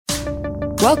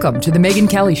Welcome to The Megyn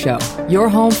Kelly Show, your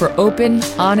home for open,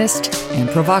 honest, and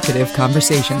provocative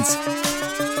conversations.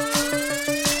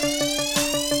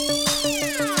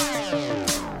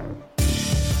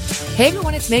 Hey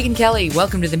everyone, it's Megyn Kelly.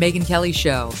 Welcome to The Megyn Kelly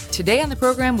Show. Today on the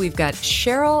program, we've got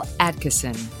Sharyl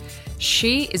Attkisson.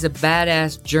 She is a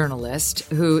badass journalist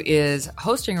who is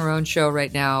hosting her own show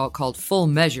right now called Full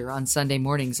Measure on Sunday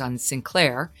mornings on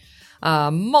Sinclair.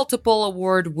 Multiple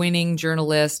award-winning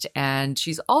journalist, and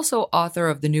she's also author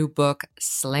of the new book,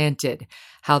 Slanted,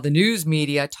 How the News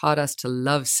Media Taught Us to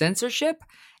Love Censorship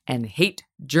and Hate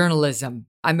Journalism.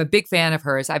 I'm a big fan of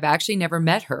hers. I've actually never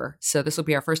met her, so this will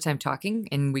be our first time talking,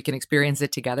 and we can experience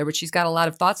it together, but she's got a lot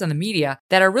of thoughts on the media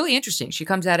that are really interesting. She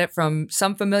comes at it from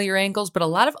some familiar angles, but a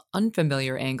lot of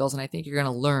unfamiliar angles, and I think you're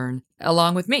going to learn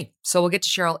along with me. So we'll get to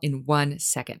Sharyl in 1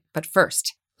 second. But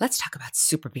first, let's talk about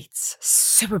Super Beets.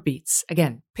 Super Beets.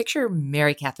 Again, picture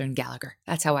Mary Catherine Gallagher.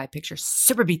 That's how I picture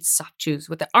Super Beets soft chews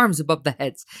with the arms above the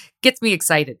heads. Gets me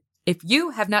excited. If you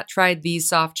have not tried these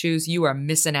soft chews, you are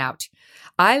missing out.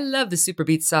 I love the Super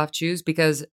Beets soft chews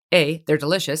because A, they're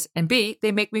delicious, and B,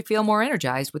 they make me feel more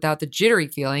energized without the jittery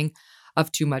feeling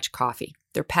of too much coffee.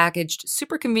 They're packaged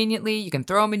super conveniently. You can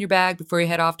throw them in your bag before you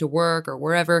head off to work or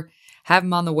wherever, have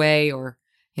them on the way or,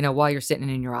 while you're sitting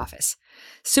in your office.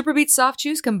 Super Beets soft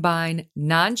chews combine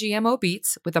non-GMO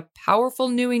beets with a powerful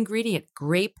new ingredient,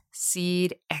 grape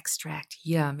seed extract.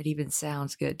 Yum, it even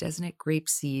sounds good, doesn't it? Grape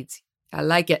seeds. I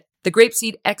like it. The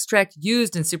grapeseed extract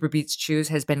used in Super Beets chews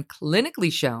has been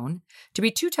clinically shown to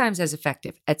be 2 times as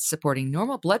effective at supporting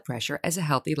normal blood pressure as a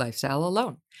healthy lifestyle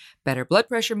alone. Better blood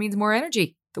pressure means more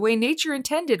energy, the way nature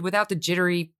intended without the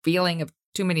jittery feeling of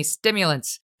too many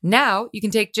stimulants. Now, you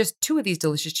can take just 2 of these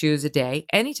delicious chews a day,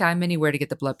 anytime, anywhere to get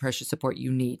the blood pressure support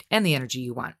you need and the energy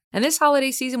you want. And this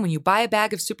holiday season, when you buy a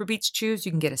bag of Super Beets chews,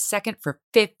 you can get a second for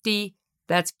 50,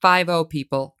 that's 50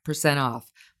 people, %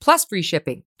 off. Plus free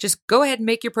shipping. Just go ahead and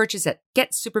make your purchase at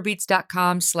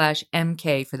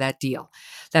getsuperbeets.com/MK for that deal.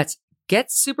 That's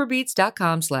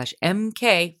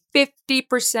getsuperbeets.com/MK,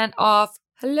 50% off.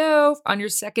 Hello, on your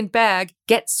second bag,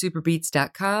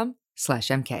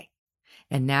 getsuperbeets.com/MK.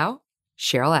 And now,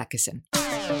 Sharyl Attkisson.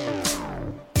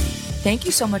 Thank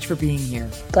you so much for being here.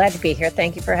 Glad to be here.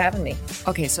 Thank you for having me.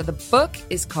 Okay, so the book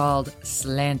is called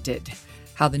Slanted,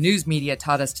 How the News Media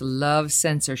Taught Us to Love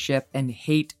Censorship and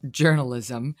Hate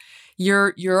Journalism.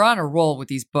 You're on a roll with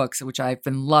these books, which I've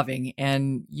been loving,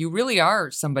 and you really are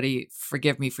somebody,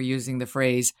 forgive me for using the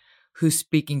phrase, who's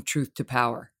speaking truth to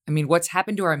power. I mean, what's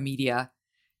happened to our media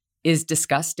is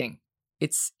disgusting.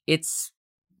 It's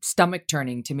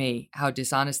stomach-turning to me, how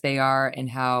dishonest they are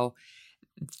and how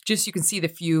just you can see the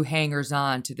few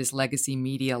hangers-on to this legacy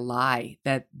media lie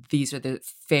that these are the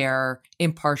fair,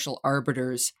 impartial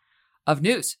arbiters of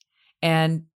news.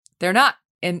 And they're not.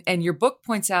 And your book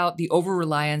points out the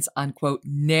over-reliance on, quote,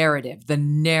 narrative, the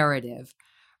narrative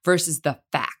versus the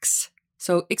facts.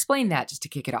 So explain that just to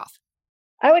kick it off.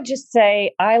 I would just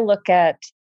say I look at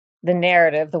the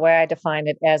narrative, the way I define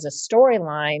it, as a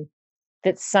storyline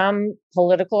that some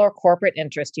political or corporate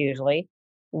interest usually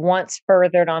wants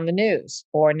furthered on the news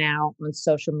or now on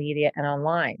social media and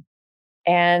online.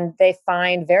 And they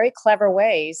find very clever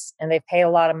ways, and they pay a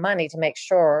lot of money to make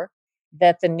sure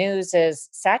that the news is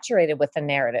saturated with the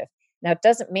narrative. Now, it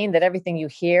doesn't mean that everything you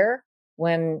hear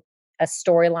when a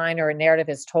storyline or a narrative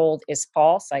is told is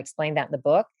false. I explained that in the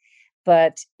book.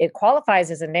 But it qualifies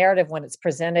as a narrative when it's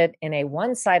presented in a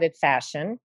one-sided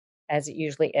fashion, as it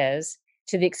usually is,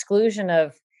 to the exclusion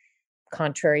of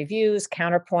contrary views,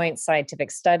 counterpoints, scientific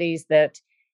studies that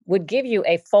would give you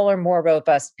a fuller, more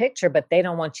robust picture, but they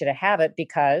don't want you to have it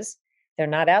because they're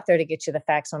not out there to get you the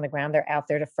facts on the ground. They're out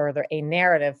there to further a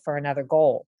narrative for another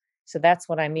goal. So that's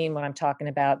what I mean when I'm talking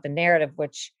about the narrative,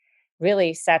 which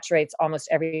really saturates almost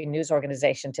every news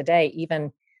organization today,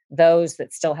 even those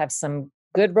that still have some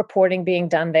good reporting being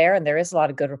done there. And there is a lot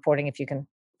of good reporting if you can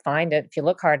find it, if you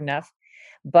look hard enough.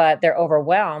 But they're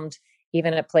overwhelmed,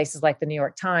 even at places like the New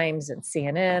York Times and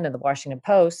CNN and the Washington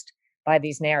Post, by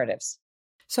these narratives.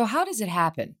 So how does it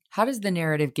happen? How does the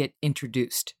narrative get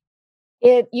introduced?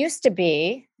 It used to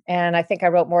be, and I think I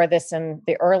wrote more of this in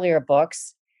the earlier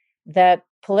books, that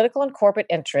political and corporate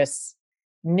interests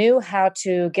knew how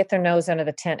to get their nose under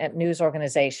the tent at news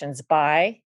organizations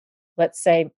by, let's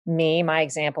say my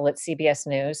example at CBS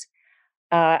News.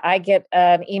 I get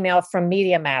an email from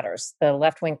Media Matters, the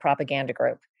left-wing propaganda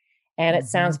group. And it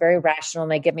sounds very rational,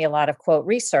 and they give me a lot of, quote,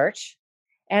 research.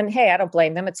 And hey, I don't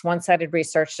blame them. It's one-sided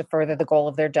research to further the goal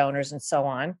of their donors and so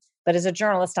on. But as a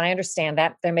journalist, I understand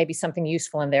that there may be something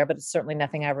useful in there, but it's certainly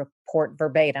nothing I report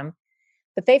verbatim.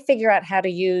 But they figure out how to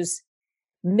use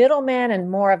middlemen and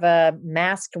more of a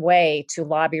masked way to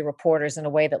lobby reporters in a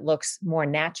way that looks more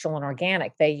natural and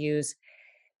organic. They use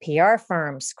PR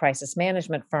firms, crisis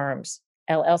management firms,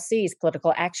 LLCs,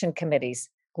 political action committees,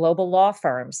 global law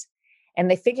firms, and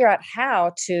they figure out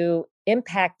how to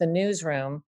impact the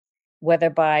newsroom, whether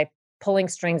by pulling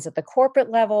strings at the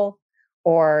corporate level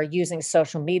or using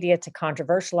social media to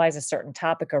controversialize a certain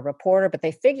topic or reporter, but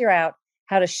they figure out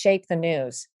how to shape the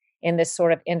news in this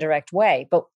sort of indirect way.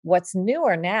 But what's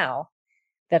newer now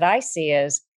that I see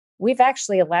is we've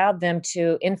actually allowed them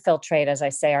to infiltrate, as I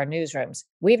say, our newsrooms.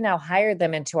 We've now hired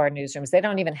them into our newsrooms. They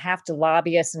don't even have to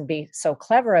lobby us and be so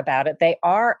clever about it. They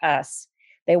are us.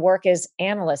 They work as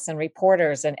analysts and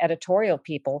reporters and editorial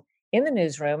people in the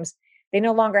newsrooms. They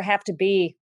no longer have to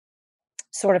be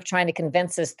sort of trying to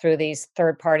convince us through these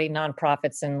third party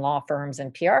nonprofits and law firms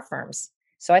and PR firms.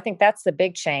 So I think that's the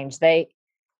big change.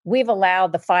 We've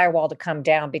allowed the firewall to come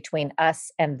down between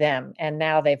us and them. And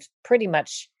now they've pretty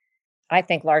much, I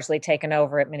think, largely taken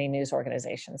over at many news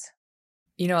organizations.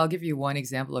 I'll give you one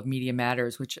example of Media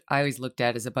Matters, which I always looked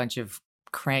at as a bunch of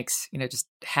cranks, just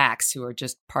hacks who are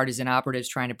just partisan operatives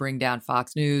trying to bring down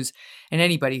Fox News and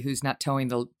anybody who's not towing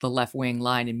the left wing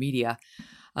line in media.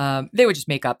 They would just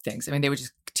make up things. I mean, they would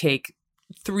just take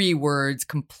 3 words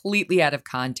completely out of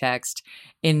context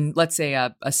in, let's say,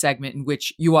 a segment in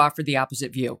which you offered the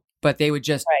opposite view. But they would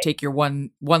just take your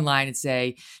one line and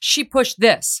say, she pushed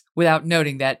this, without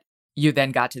noting that you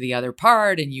then got to the other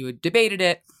part and you had debated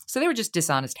it. So they were just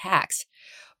dishonest hacks.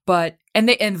 But, and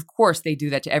of course they do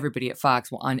that to everybody at Fox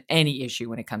on any issue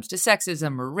when it comes to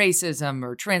sexism or racism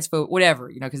or transphobe, whatever,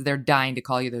 because they're dying to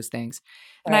call you those things.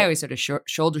 And I always sort of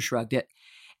shoulder shrugged it.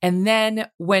 And then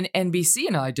when NBC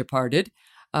and I parted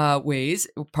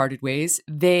ways,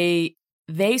 they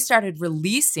started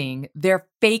releasing their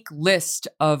fake list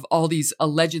of all these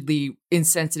allegedly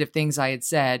insensitive things I had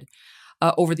said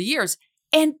over the years.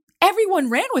 And everyone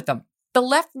ran with them. The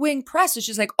left-wing press is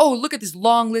just like, oh, look at this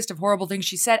long list of horrible things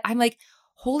she said. I'm like,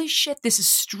 holy shit, this is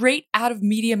straight out of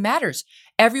Media Matters.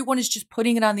 Everyone is just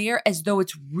putting it on the air as though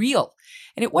it's real.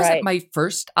 And it wasn't my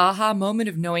first aha moment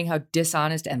of knowing how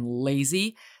dishonest and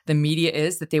lazy the media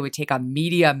is, that they would take a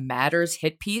Media Matters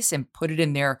hit piece and put it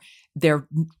in their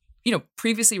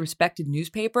previously respected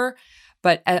newspaper.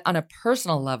 But on a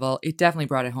personal level, it definitely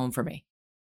brought it home for me.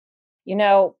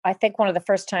 I think one of the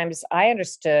first times I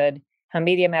understood how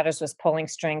Media Matters was pulling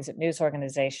strings at news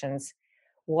organizations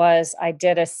was I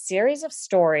did a series of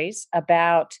stories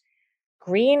about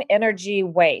green energy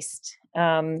waste.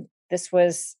 This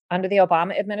was under the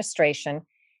Obama administration.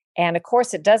 And of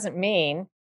course, it doesn't mean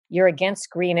you're against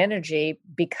green energy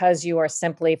because you are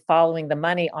simply following the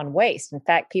money on waste. In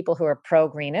fact, people who are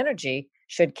pro-green energy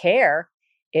should care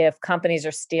if companies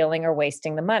are stealing or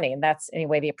wasting the money. And that's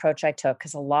anyway the approach I took,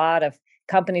 because a lot of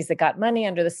companies that got money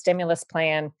under the stimulus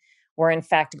plan were in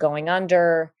fact going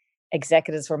under.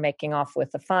 Executives were making off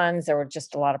with the funds. There were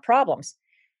just a lot of problems.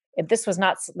 This was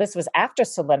after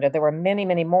Solyndra. There were many,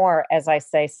 many more, as I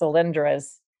say,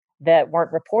 Solyndras that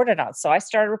weren't reported on. So I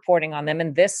started reporting on them.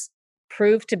 And this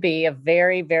proved to be a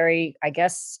very, very, I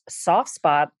guess, soft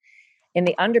spot in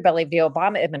the underbelly of the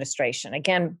Obama administration.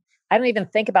 Again, I don't even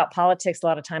think about politics a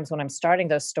lot of times when I'm starting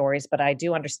those stories, but I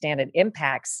do understand it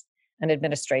impacts an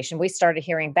administration. We started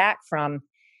hearing back from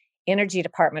Energy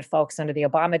Department folks under the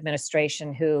Obama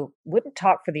administration who wouldn't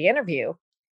talk for the interview.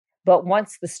 But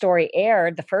once the story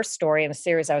aired, the first story in the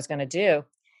series I was going to do,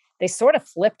 they sort of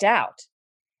flipped out.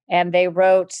 And they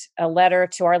wrote a letter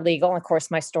to our legal. And of course,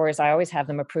 my stories, I always have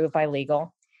them approved by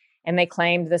legal. And they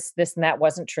claimed this, and that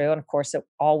wasn't true. And of course, it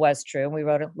all was true. And we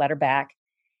wrote a letter back.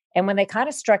 And when they kind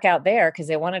of struck out there, because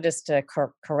they wanted us to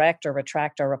correct or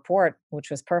retract our report, which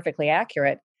was perfectly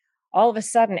accurate, all of a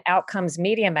sudden out comes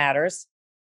Media Matters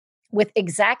with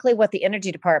exactly what the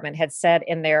Energy Department had said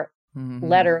in their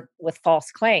letter with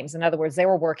false claims. In other words, they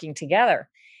were working together.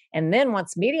 And then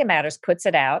once Media Matters puts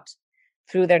it out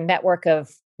through their network of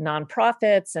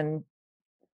nonprofits and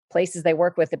places they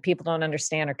work with that people don't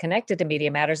understand are connected to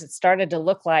Media Matters, it started to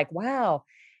look like, wow,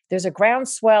 there's a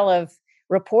groundswell of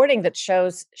reporting that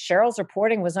shows Sharyl's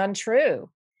reporting was untrue.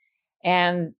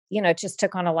 And, it just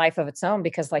took on a life of its own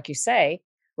because, like you say,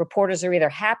 reporters are either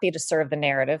happy to serve the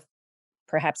narrative,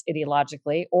 perhaps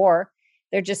ideologically, or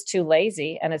they're just too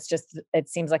lazy. And it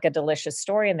seems like a delicious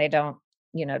story and they don't,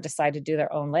 decide to do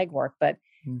their own legwork. But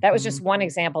that was just one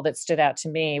example that stood out to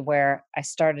me where I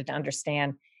started to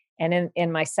understand. And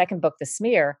in my second book, The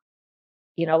Smear,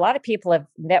 a lot of people have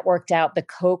networked out the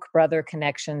Koch brother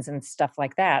connections and stuff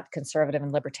like that, conservative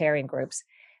and libertarian groups.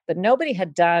 But nobody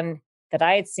had done that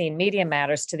I had seen Media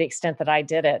Matters to the extent that I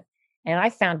did it And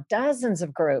I found dozens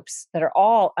of groups that are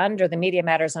all under the Media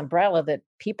Matters umbrella that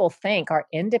people think are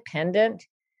independent,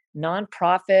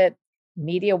 nonprofit,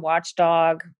 media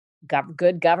watchdog,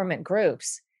 good government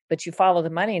groups. But you follow the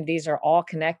money, and these are all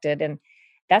connected. And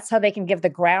that's how they can give the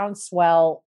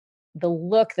groundswell the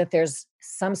look that there's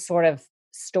some sort of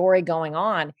story going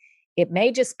on. It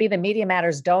may just be the Media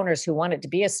Matters donors who want it to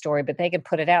be a story, but they can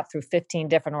put it out through 15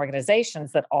 different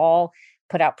organizations that all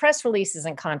put out press releases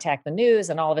and contact the news,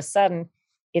 and all of a sudden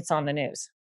it's on the news.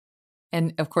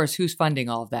 And of course, who's funding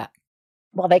all of that?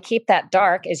 Well, they keep that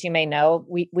dark, as you may know.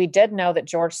 We did know that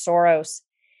George Soros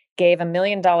gave $1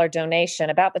 million donation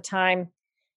about the time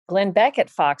Glenn Beck at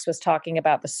Fox was talking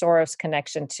about the Soros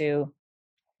connection to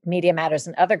Media Matters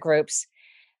and other groups.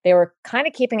 They were kind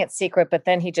of keeping it secret, but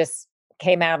then he just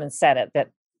came out and said it, that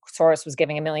Soros was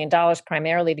giving $1 million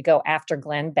primarily to go after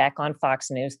Glenn Beck on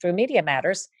Fox News through Media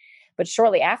Matters. But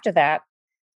shortly after that,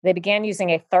 they began using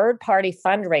a third-party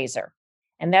fundraiser.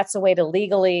 And that's a way to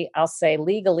legally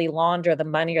launder the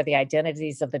money or the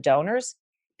identities of the donors,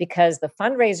 because the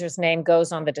fundraiser's name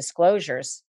goes on the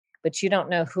disclosures, but you don't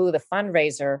know who the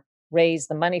fundraiser raised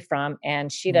the money from,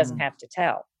 and she doesn't have to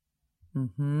tell.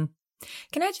 Mm-hmm.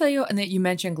 Can I tell you, and that you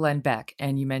mentioned Glenn Beck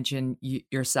and you mentioned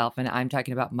yourself, and I'm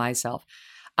talking about myself.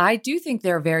 I do think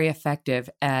they're very effective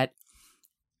at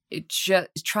just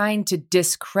trying to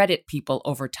discredit people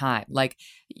over time. Like,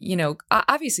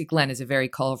 obviously Glenn is a very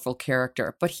colorful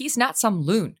character, but he's not some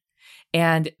loon.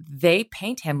 And they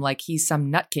paint him like he's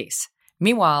some nutcase.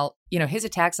 Meanwhile, his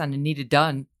attacks on Anita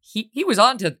Dunn, he was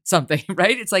onto something,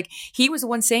 right? It's like he was the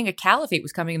one saying a caliphate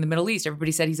was coming in the Middle East.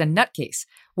 Everybody said he's a nutcase.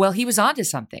 Well, he was onto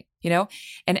something,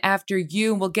 And after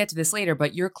and we'll get to this later,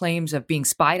 but your claims of being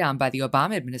spied on by the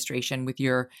Obama administration with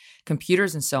your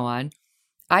computers and so on,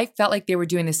 I felt like they were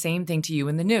doing the same thing to you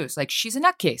in the news. Like, she's a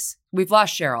nutcase. We've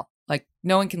lost Sharyl. Like,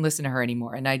 no one can listen to her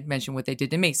anymore. And I mentioned what they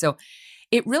did to me. So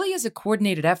it really is a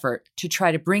coordinated effort to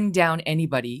try to bring down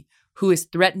anybody who is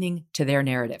threatening to their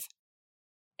narrative.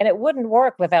 And it wouldn't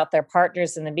work without their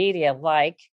partners in the media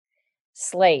like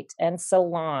Slate and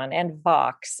Salon and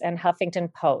Vox and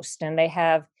Huffington Post. And they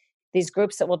have these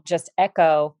groups that will just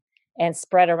echo and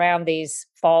spread around these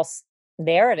false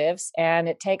narratives, and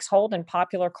it takes hold in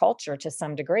popular culture to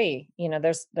some degree.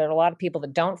 There are a lot of people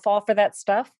that don't fall for that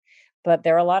stuff, but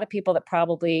there are a lot of people that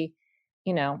probably,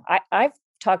 I've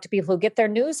talked to people who get their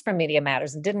news from Media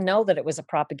Matters and didn't know that it was a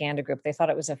propaganda group. They thought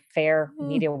it was a fair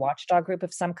media watchdog group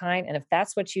of some kind. And if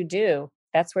that's what you do,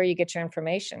 that's where you get your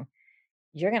information.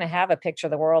 You're going to have a picture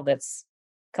of the world that's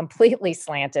completely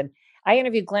slanted. I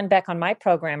interviewed Glenn Beck on my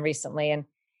program recently, and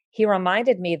he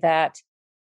reminded me that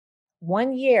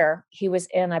one year he was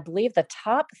in, I believe, the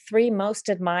top 3 most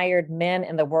admired men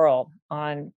in the world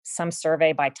on some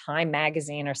survey by Time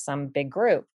Magazine or some big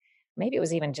group. Maybe it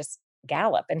was even just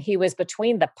Gallup. And he was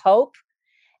between the Pope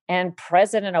and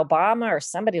President Obama or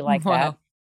somebody like that.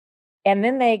 And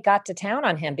then they got to town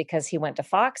on him because he went to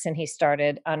Fox and he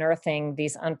started unearthing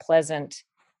these unpleasant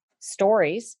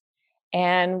stories.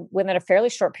 And within a fairly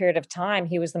short period of time,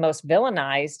 he was the most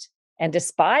villainized and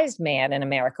despised man in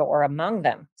America, or among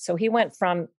them. So he went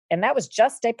from, and that was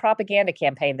just a propaganda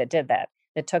campaign that did that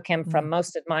took him from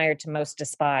most admired to most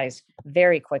despised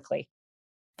very quickly.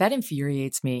 That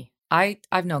infuriates me.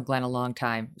 I've known Glenn a long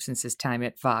time, since his time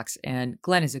at Fox, and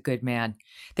Glenn is a good man.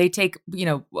 They take,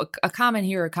 a comment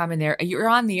here, a comment there. You're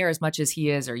on the air as much as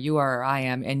he is, or you are, or I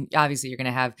am. And obviously you're going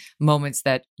to have moments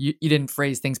that you didn't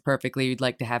phrase things perfectly you'd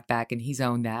like to have back, and he's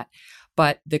owned that.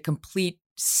 But the complete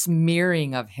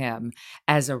smearing of him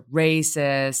as a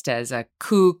racist, as a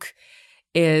kook,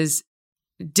 is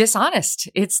dishonest.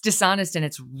 It's dishonest and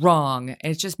it's wrong.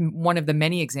 And it's just one of the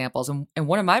many examples. And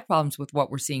one of my problems with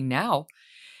what we're seeing now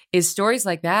is stories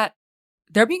like that,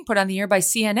 they're being put on the air by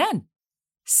CNN.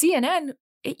 CNN,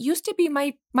 it used to be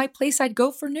my place I'd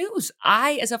go for news.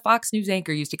 I, as a Fox News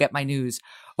anchor, used to get my news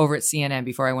over at CNN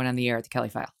before I went on the air at the Kelly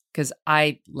File, because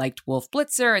I liked Wolf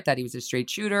Blitzer. I thought he was a straight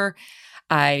shooter.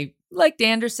 I liked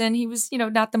Anderson. He was,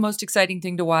 not the most exciting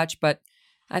thing to watch, but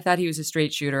I thought he was a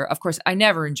straight shooter. Of course, I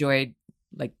never enjoyed,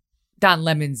 Don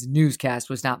Lemon's newscast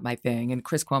was not my thing. And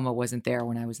Chris Cuomo wasn't there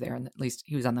when I was there. And at least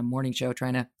he was on the morning show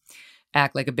trying to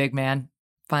act like a big man.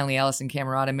 Finally, Alison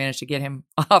Camerata managed to get him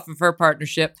off of her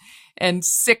partnership and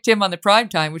sicked him on the prime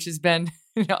time, which has been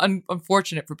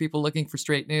unfortunate for people looking for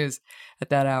straight news at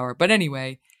that hour. But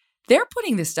anyway, they're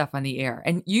putting this stuff on the air.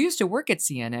 And you used to work at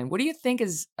CNN. What do you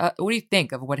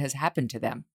think of what has happened to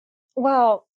them?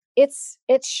 Well, it's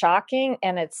shocking,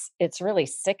 and it's really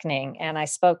sickening. And I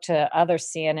spoke to other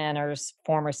CNNers,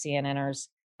 former CNNers,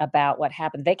 about what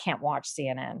happened. They can't watch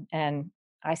CNN. And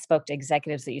I spoke to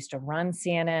executives that used to run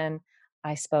CNN.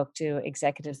 I spoke to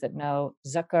executives that know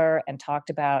Zucker and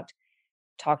talked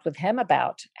with him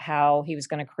about how he was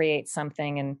going to create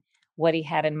something and what he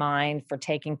had in mind for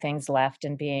taking things left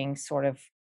and being sort of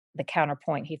the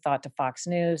counterpoint he thought to Fox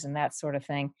News and that sort of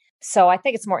thing. So I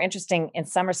think it's more interesting in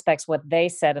some respects what they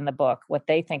said in the book, what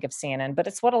they think of CNN, but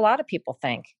it's what a lot of people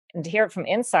think. And to hear it from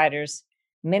insiders,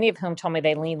 many of whom told me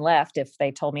they lean left if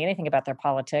they told me anything about their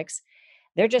politics,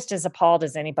 they're just as appalled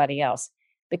as anybody else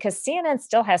because CNN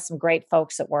still has some great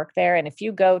folks that work there. And if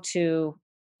you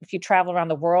travel around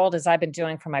the world, as I've been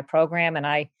doing for my program, and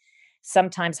I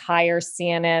sometimes hire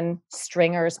CNN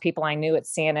stringers, people I knew at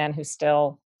CNN who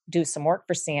still do some work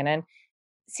for CNN.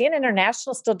 CNN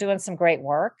International is still doing some great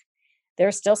work. There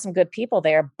are still some good people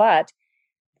there, but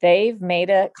they've made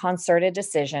a concerted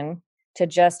decision to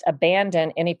just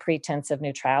abandon any pretense of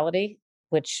neutrality,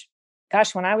 which,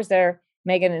 gosh, when I was there,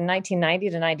 Megan, in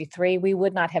 1990 to 93, we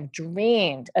would not have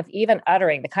dreamed of even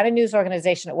uttering the kind of news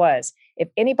organization it was. If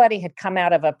anybody had come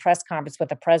out of a press conference with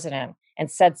the president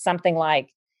and said something like,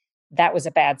 that was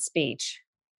a bad speech,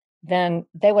 then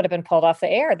they would have been pulled off the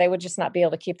air. They would just not be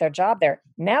able to keep their job there.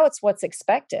 Now it's what's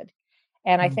expected.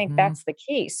 And I think Mm-hmm. that's the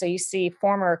key. So you see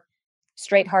former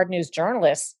straight hard news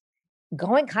journalists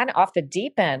going kind of off the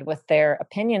deep end with their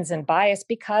opinions and bias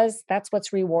because that's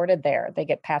what's rewarded there. They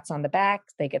get pats on the back,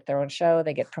 they get their own show,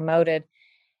 they get promoted,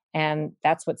 and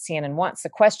that's what CNN wants. The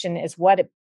question is what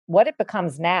it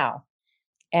becomes now.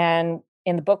 And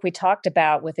in the book we talked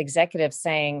about with executives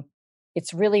saying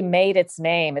it's really made its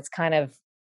name. It's kind of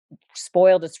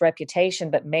spoiled its reputation,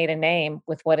 but made a name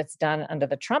with what it's done under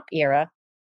the Trump era.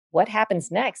 What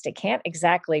happens next? It can't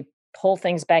exactly pull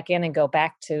things back in and go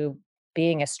back to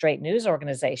being a straight news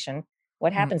organization.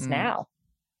 What happens Mm-mm. now?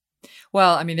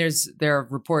 Well, I mean, there are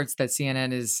reports that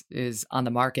CNN is on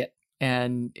the market,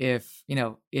 and if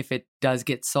it does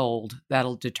get sold,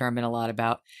 that'll determine a lot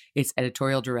about its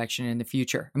editorial direction in the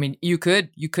future. I mean, you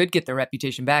could get the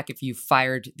reputation back if you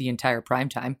fired the entire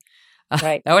primetime.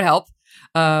 Right. That would help.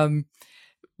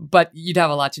 But you'd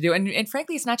have a lot to do. And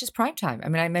frankly, it's not just primetime. I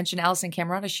mean, I mentioned Alison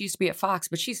Camerata. She used to be at Fox,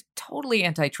 but she's totally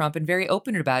anti-Trump and very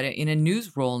open about it in a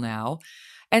news role now.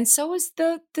 And so is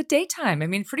the daytime. I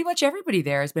mean, pretty much everybody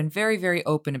there has been very, very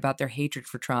open about their hatred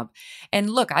for Trump.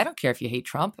 And look, I don't care if you hate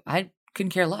Trump. I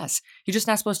couldn't care less. You're just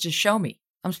not supposed to show me.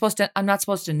 I'm not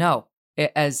supposed to know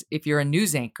as if you're a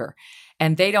news anchor.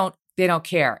 And they don't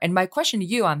care. And my question to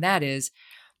you on that is,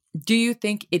 do you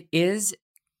think it is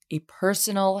a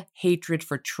personal hatred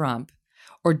for Trump,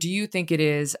 or do you think it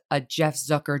is a Jeff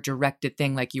Zucker directed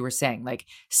thing, like you were saying, like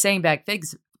saying bad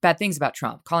things about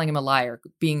Trump, calling him a liar,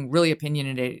 being really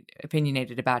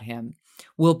opinionated about him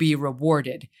will be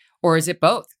rewarded? Or is it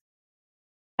both?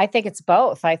 I think it's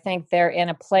both. I think they're in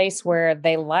a place where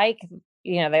they like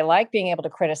being able to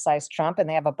criticize Trump and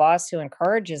they have a boss who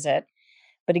encourages it.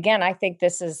 But again, I think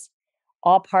this is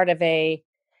all part of a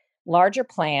larger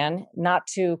plan, not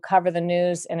to cover the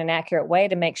news in an accurate way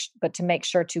but to make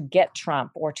sure to get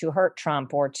Trump or to hurt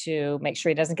Trump or to make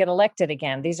sure he doesn't get elected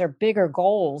again. These are bigger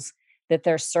goals that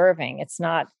they're serving. It's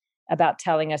not about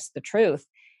telling us the truth.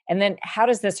 And then how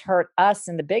does this hurt us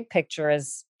in the big picture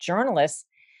as journalists?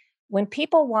 When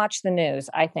people watch the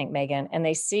news, I think, Megan, and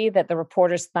they see that the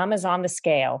reporter's thumb is on the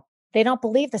scale, they don't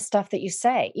believe the stuff that you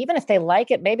say. Even if they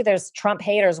like it, maybe there's Trump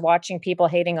haters watching people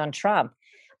hating on Trump.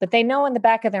 But they know in the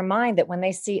back of their mind that when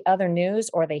they see other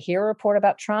news or they hear a report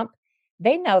about Trump,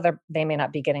 they know they may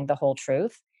not be getting the whole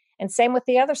truth. And same with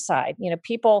the other side.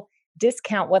 People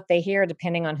discount what they hear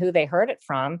depending on who they heard it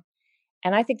from.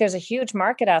 And I think there's a huge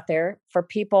market out there for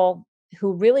people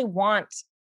who really want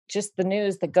just the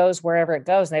news that goes wherever it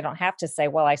goes. And they don't have to say,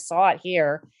 well, I saw it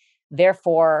here,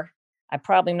 therefore I'm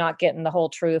probably not getting the whole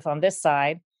truth on this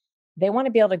side. They want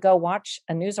to be able to go watch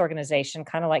a news organization,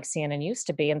 kind of like CNN used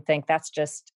to be, and think that's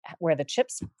just where the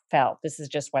chips fell. This is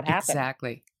just what happened.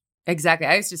 Exactly.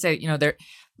 I used to say,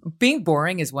 being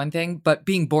boring is one thing, but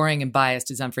being boring and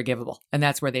biased is unforgivable. And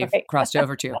that's where they've crossed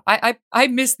over to. I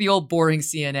miss the old boring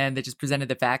CNN that just presented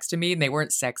the facts to me, and they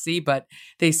weren't sexy, but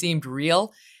they seemed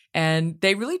real. And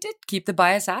they really did keep the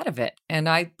bias out of it. And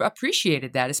I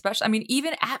appreciated that, especially, I mean,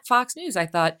 even at Fox News, I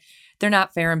thought they're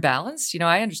not fair and balanced.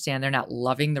 I understand they're not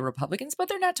loving the Republicans, but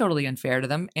they're not totally unfair to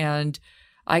them. And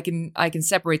I can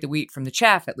separate the wheat from the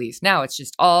chaff, at least. Now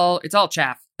it's all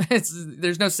chaff.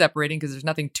 There's no separating because there's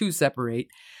nothing to separate.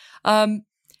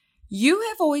 You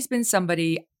have always been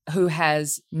somebody who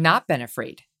has not been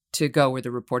afraid to go where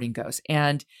the reporting goes.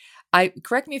 And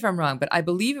correct me if I'm wrong, but I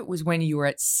believe it was when you were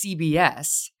at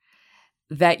CBS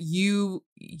that you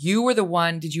were the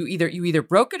one. Did you either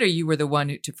broke it or you were the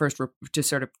one to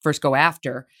first go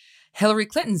after Hillary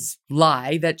Clinton's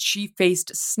lie that she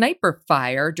faced sniper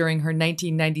fire during her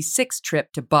 1996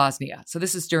 trip to Bosnia. So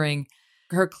this is during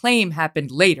her claim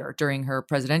happened later during her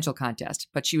presidential contest,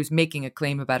 but she was making a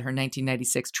claim about her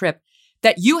 1996 trip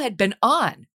that you had been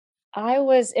on. I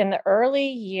was in the early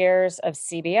years of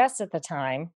CBS at the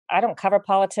time. I don't cover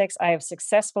politics. I have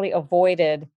successfully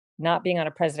avoided not being on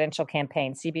a presidential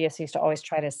campaign. CBS used to always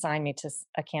try to assign me to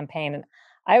a campaign. And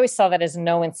I always saw that as a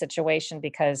no-win situation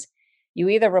because you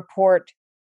either report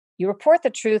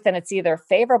the truth and it's either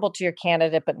favorable to your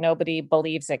candidate, but nobody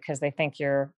believes it because they think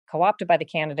you're co-opted by the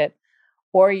candidate,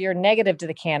 or you're negative to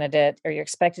the candidate, or you're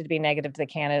expected to be negative to the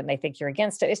candidate and they think you're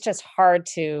against it. It's just hard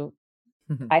to,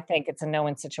 I think it's a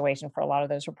no-win situation for a lot of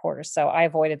those reporters. So I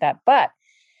avoided that. But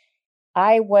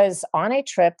I was on a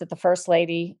trip that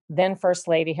then First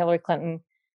Lady Hillary Clinton,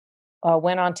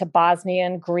 went on to Bosnia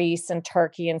and Greece and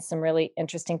Turkey and some really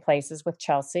interesting places with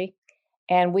Chelsea.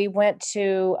 And we went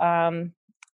to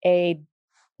a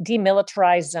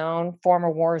demilitarized zone,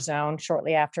 former war zone,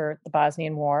 shortly after the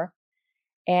Bosnian War.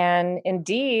 And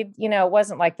indeed, it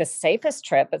wasn't like the safest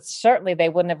trip, but certainly they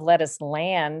wouldn't have let us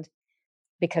land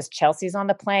because Chelsea's on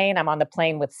the plane. I'm on the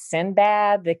plane with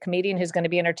Sinbad, the comedian who's going to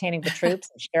be entertaining the troops,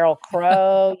 and Sharyl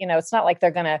Crow. It's not like they're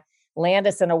going to land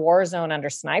us in a war zone under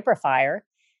sniper fire.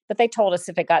 But they told us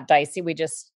if it got dicey, we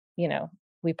just,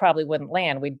 we probably wouldn't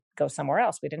land. We'd go somewhere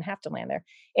else. We didn't have to land there.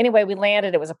 Anyway, we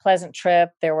landed. It was a pleasant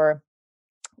trip. There were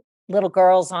little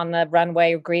girls on the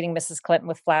runway greeting Mrs. Clinton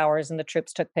with flowers, and the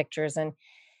troops took pictures. And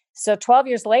so 12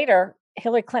 years later,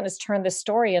 Hillary Clinton has turned this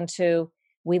story into,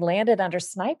 we landed under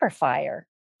sniper fire.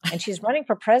 And she's running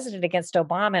for president against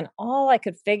Obama. And all I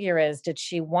could figure is, did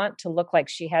she want to look like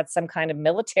she had some kind of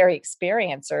military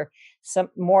experience or some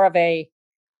more of a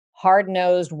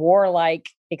hard-nosed, warlike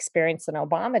experience than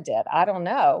Obama did? I don't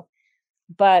know.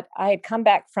 But I had come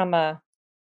back from I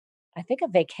think a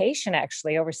vacation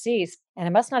actually overseas. And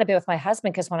I must not have been with my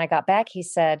husband because when I got back, he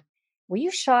said, were you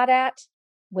shot at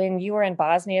when you were in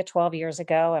Bosnia 12 years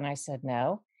ago? And I said,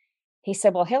 no. He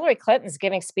said, well, Hillary Clinton's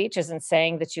giving speeches and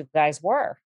saying that you guys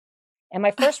were. And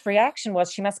my first reaction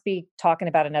was, she must be talking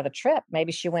about another trip.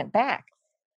 Maybe she went back.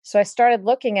 So I started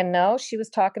looking, and no, she was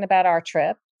talking about our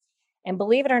trip. And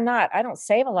believe it or not, I don't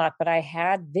save a lot, but I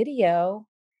had video.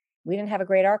 We didn't have a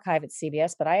great archive at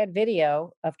CBS, but I had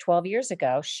video of 12 years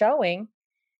ago showing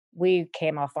we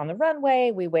came off on the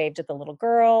runway. We waved at the little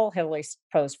girl. Hillary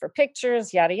posed for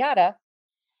pictures, yada, yada.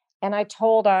 And I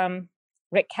told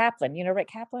Rick Kaplan. You know Rick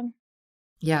Kaplan?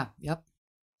 Yeah. Yep.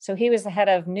 So he was the head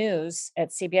of news at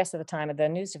CBS at the time, of the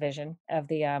news division of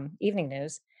the evening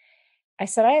news. I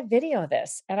said, I have video of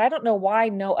this. And I don't know why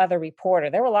no other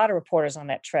reporter, there were a lot of reporters on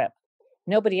that trip.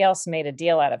 Nobody else made a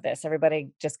deal out of this. Everybody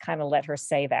just kind of let her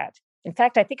say that. In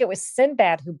fact, I think it was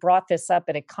Sinbad who brought this up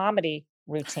in a comedy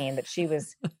routine that she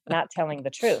was not telling the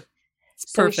truth.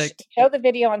 It's perfect. We show the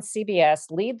video on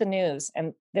CBS, lead the news.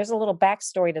 And there's a little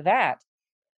backstory to that.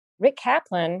 Rick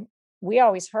Kaplan, we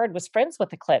always heard, was friends with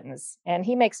the Clintons. And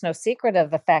he makes no secret of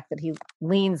the fact that he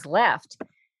leans left.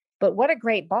 But what a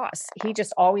great boss. He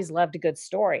just always loved a good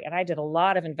story. And I did a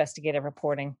lot of investigative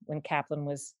reporting when Kaplan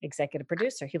was executive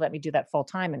producer. He let me do that full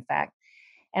time, in fact.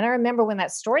 And I remember when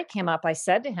that story came up, I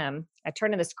said to him, I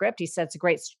turned in the script. He said, it's a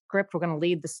great script. We're going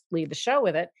to lead the show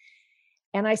with it.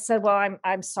 And I said, well,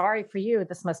 I'm sorry for you.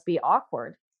 This must be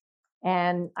awkward.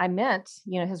 And I meant,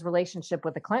 his relationship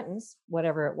with the Clintons,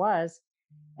 whatever it was.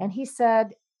 And he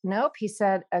said, nope. He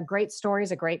said, a great story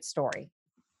is a great story.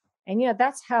 And,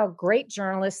 that's how great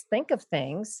journalists think of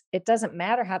things. It doesn't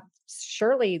matter how,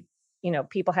 surely,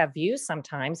 people have views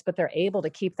sometimes, but they're able to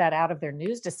keep that out of their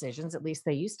news decisions. At least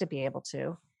they used to be able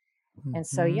to. Mm-hmm. And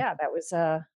so, yeah, that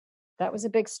was a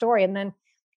big story. And then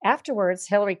afterwards,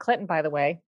 Hillary Clinton, by the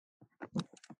way,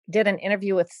 did an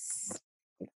interview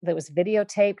that was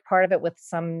videotaped, part of it with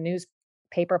some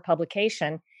newspaper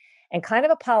publication, and kind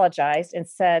of apologized and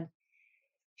said,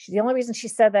 the only reason she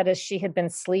said that is she had been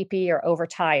sleepy or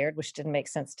overtired, which didn't make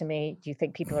sense to me. Do you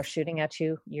think people are shooting at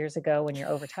you years ago when you're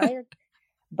overtired?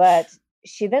 But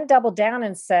she then doubled down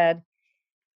and said,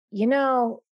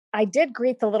 I did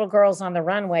greet the little girls on the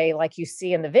runway like you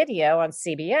see in the video on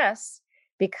CBS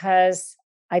because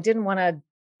I didn't want to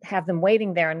have them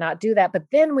waiting there and not do that. But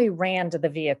then we ran to the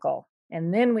vehicle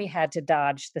and then we had to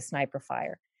dodge the sniper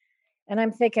fire. And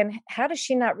I'm thinking, how does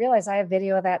she not realize I have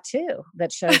video of that too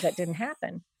that shows that didn't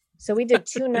happen? So we did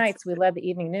 2 nights. We led the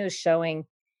evening news showing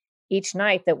each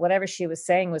night that whatever she was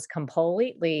saying was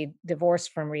completely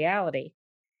divorced from reality.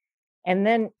 And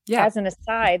then as an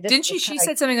aside, didn't she? She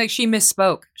said something like she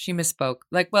misspoke. She misspoke.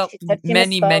 Like, well,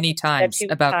 many times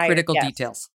about critical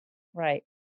details. Right.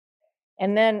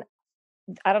 And then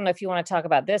I don't know if you want to talk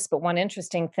about this, but one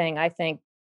interesting thing I think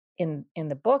in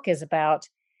the book is about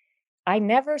I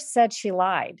never said she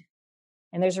lied.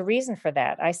 And there's a reason for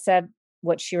that. I said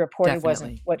what she reported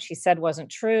wasn't Definitely. what she said wasn't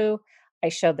true. I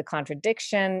showed the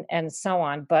contradiction and so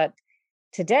on. But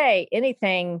today,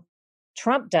 anything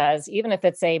Trump does, even if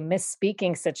it's a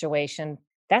misspeaking situation,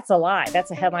 that's a lie.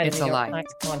 That's a headline in It's the a New York lie.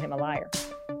 Times calling him a liar.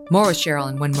 More with Cheryl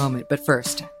in one moment, but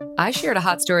first, I shared a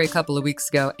hot story a couple of weeks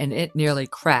ago and it nearly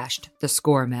crashed the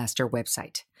Scoremaster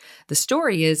website. The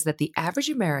story is that the average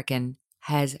American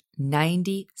has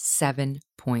 97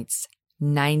 points.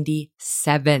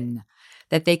 97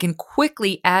 that they can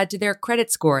quickly add to their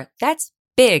credit score. That's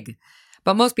big,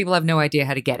 but most people have no idea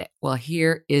how to get it. Well,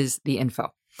 here is the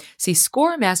info. See,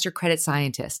 Scoremaster credit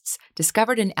scientists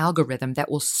discovered an algorithm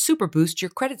that will super boost your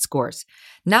credit scores.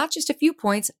 Not just a few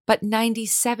points, but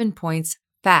 97 points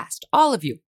fast. All of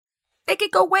you. They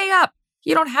could go way up.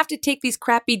 You don't have to take these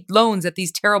crappy loans at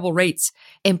these terrible rates.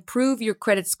 Improve your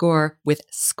credit score with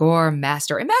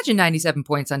Scoremaster. Imagine 97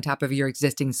 points on top of your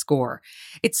existing score.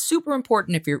 It's super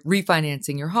important if you're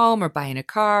refinancing your home or buying a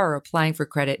car or applying for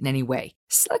credit in any way.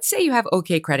 So let's say you have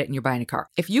okay credit and you're buying a car.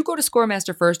 If you go to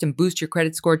Scoremaster first and boost your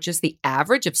credit score just the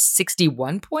average of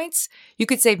 61 points, you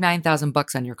could save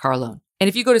 $9,000 on your car loan. And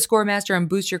if you go to Scoremaster and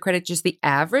boost your credit just the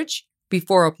average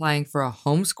before applying for a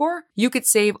home score, you could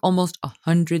save almost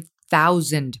 $100,000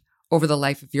 over the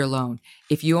life of your loan.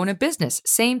 If you own a business,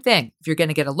 same thing. If you're going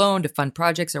to get a loan to fund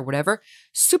projects or whatever,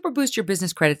 super boost your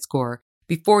business credit score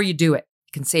before you do it.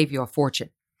 It can save you a fortune.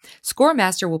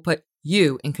 Scoremaster will put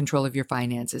you in control of your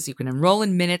finances. You can enroll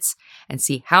in minutes and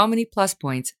see how many plus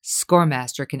points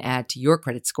Scoremaster can add to your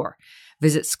credit score.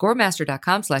 Visit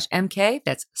scoremaster.com/MK.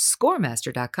 That's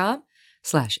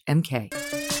scoremaster.com/MK.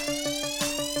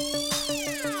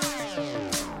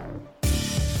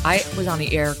 I was on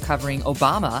the air covering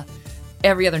Obama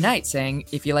every other night saying,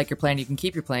 if you like your plan, you can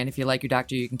keep your plan. If you like your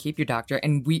doctor, you can keep your doctor.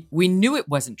 And we knew it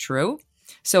wasn't true.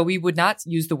 So we would not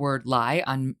use the word lie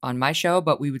on my show,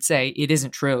 but we would say it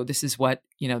isn't true. This is what,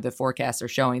 the forecasts are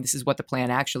showing. This is what the plan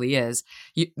actually is.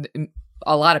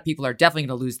 A lot of people are definitely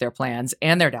going to lose their plans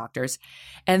and their doctors.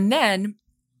 And then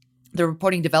the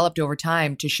reporting developed over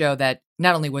time to show that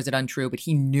not only was it untrue, but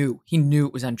he knew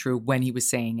it was untrue when he was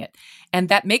saying it. And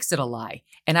that makes it a lie.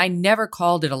 And I never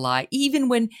called it a lie,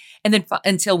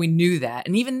 until we knew that.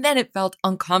 And even then it felt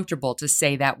uncomfortable to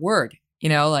say that word,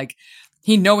 like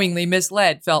he knowingly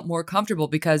misled felt more comfortable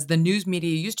because the news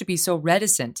media used to be so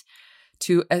reticent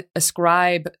to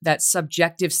ascribe that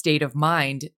subjective state of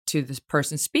mind to this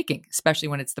person speaking, especially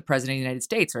when it's the president of the United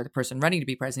States or the person running to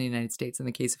be president of the United States in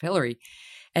the case of Hillary.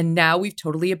 And now we've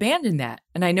totally abandoned that.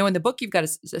 And I know in the book you've got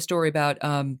a story about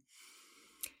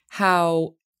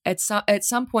how at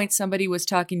some point somebody was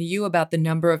talking to you about the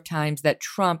number of times that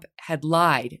Trump had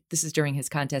lied. This is during his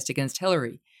contest against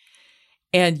Hillary.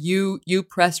 And you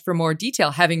pressed for more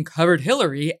detail, having covered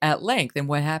Hillary at length. And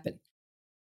what happened?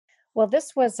 Well,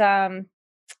 this was,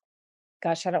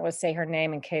 gosh, I don't want to say her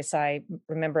name in case I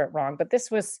remember it wrong, but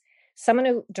this was someone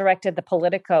who directed the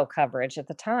Politico coverage at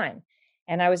the time.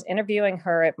 And I was interviewing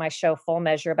her at my show Full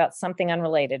Measure about something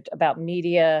unrelated, about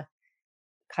media,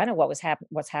 kind of what's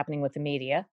happening with the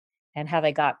media and how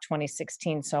they got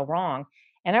 2016 so wrong.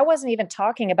 And I wasn't even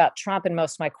talking about Trump in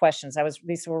most of my questions.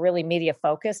 These were really media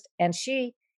focused. And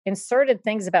she inserted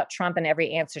things about Trump in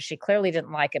every answer. She clearly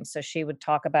didn't like him. So she would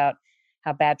talk about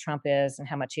how bad Trump is and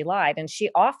how much he lied. And she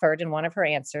offered in one of her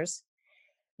answers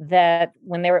that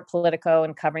when they were at Politico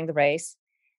and covering the race,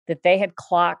 that they had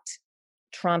clocked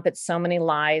Trump at so many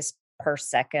lies per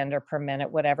second or per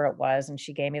minute, whatever it was. And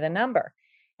she gave me the number.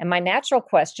 And my natural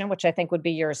question, which I think would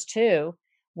be yours too,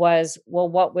 was, well,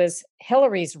 what was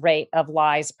Hillary's rate of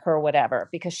lies per whatever?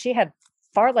 Because she had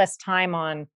far less time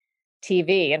on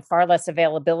TV and far less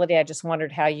availability. I just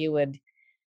wondered how you would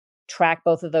track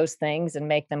both of those things and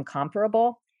make them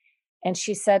comparable. And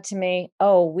she said to me,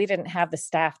 oh, we didn't have the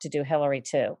staff to do Hillary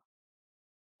too.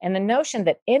 And the notion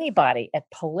that anybody at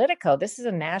Politico, this is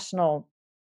a national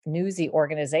newsy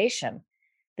organization,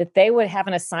 that they would have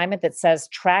an assignment that says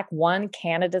track one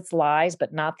candidate's lies,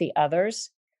 but not the others.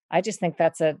 I just think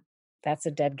that's a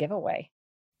dead giveaway.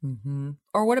 Mm-hmm.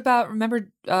 Or what about, remember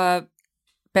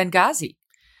Benghazi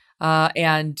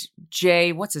and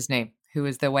Jay, what's his name, who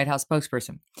is the White House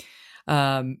spokesperson,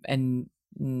 and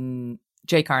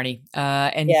Jay Carney,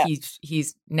 and Yeah.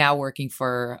 he's now working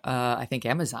for I think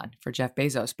Amazon for Jeff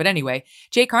Bezos. But anyway,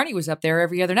 Jay Carney was up there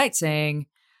every other night saying,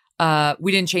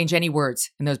 we didn't change any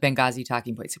words in those Benghazi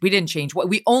talking points. We didn't change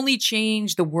we only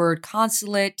changed the word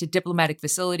consulate to diplomatic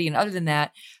facility. And other than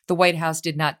that, the White House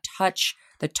did not touch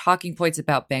the talking points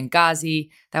about Benghazi.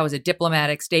 That was a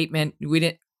diplomatic statement. We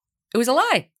didn't. It was a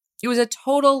lie. It was a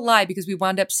total lie because we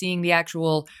wound up seeing the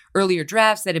actual earlier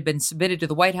drafts that had been submitted to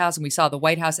the White House, and we saw the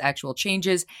White House actual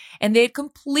changes, and they had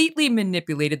completely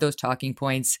manipulated those talking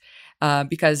points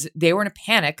because they were in a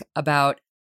panic about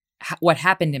what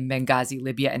happened in Benghazi,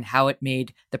 Libya, and how it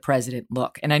made the president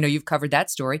look. And I know you've covered that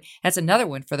story. That's another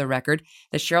one, for the record,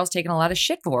 that Sheryl's taken a lot of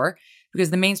shit for, because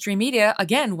the mainstream media,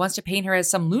 again, wants to paint her as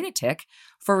some lunatic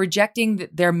for rejecting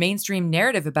their mainstream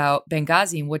narrative about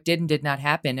Benghazi and what did and did not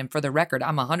happen. And for the record,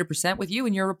 I'm 100% with you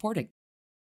in your reporting.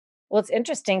 Well, it's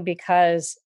interesting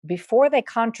because before they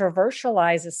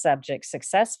controversialize a subject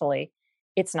successfully,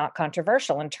 it's not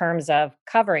controversial in terms of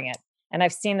covering it. And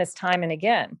I've seen this time and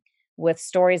again with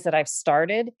stories that I've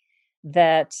started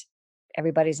that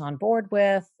everybody's on board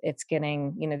with. It's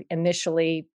getting,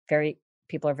 initially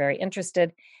people are very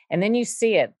interested. And then you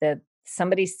see it that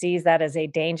somebody sees that as a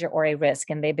danger or a risk,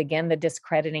 and they begin the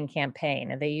discrediting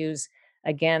campaign. And they use,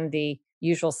 again, the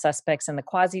usual suspects in the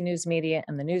quasi news media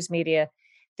and the news media.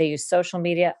 They use social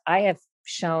media. I have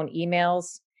shown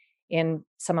emails in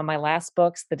some of my last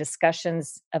books, the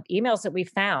discussions of emails that we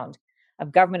found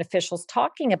of government officials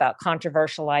talking about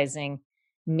controversializing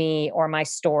me or my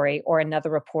story or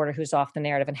another reporter who's off the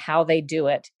narrative and how they do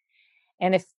it.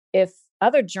 And if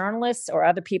other journalists or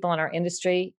other people in our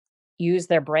industry use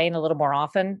their brain a little more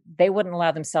often, they wouldn't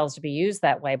allow themselves to be used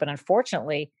that way. But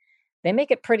unfortunately, they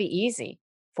make it pretty easy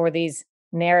for these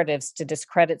narratives to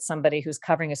discredit somebody who's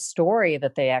covering a story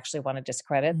that they actually want to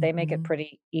discredit. They make it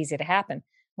pretty easy to happen.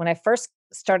 When I first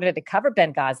started to cover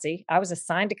Benghazi, I was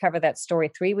assigned to cover that story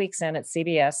 3 weeks in at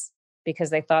CBS because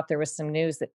they thought there was some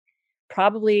news that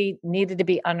probably needed to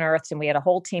be unearthed, and we had a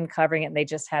whole team covering it, and they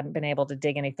just hadn't been able to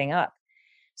dig anything up.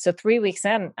 So 3 weeks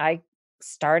in, I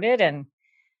started, and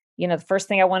the first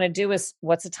thing I want to do is,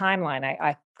 what's a timeline?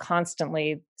 I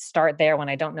constantly start there when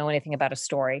I don't know anything about a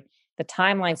story. The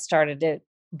timeline started to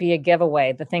be a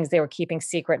giveaway, the things they were keeping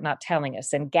secret, not telling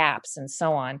us, and gaps and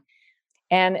so on.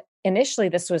 And initially,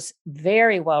 this was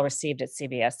very well received at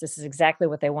CBS. This is exactly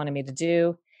what they wanted me to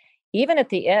do. Even at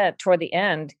the end, toward the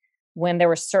end, when there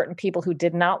were certain people who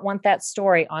did not want that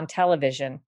story on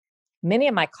television, many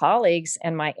of my colleagues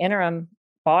and my interim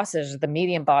bosses, the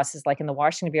medium bosses, like in the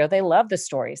Washington Bureau, they loved the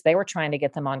stories. They were trying to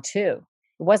get them on too.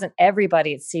 It wasn't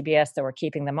everybody at CBS that were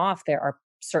keeping them off. There are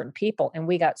certain people. And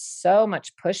we got so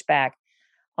much pushback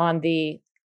on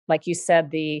like you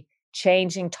said, the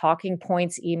changing talking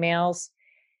points emails.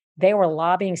 They were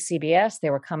lobbying CBS.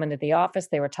 They were coming to the office.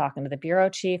 They were talking to the bureau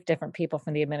chief, different people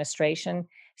from the administration,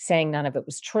 saying none of it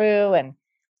was true. And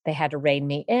they had to rein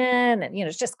me in. And,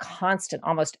 it's just constant.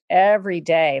 Almost every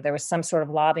day, there was some sort of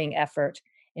lobbying effort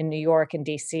in New York and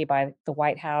DC by the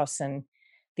White House and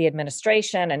the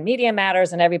administration and Media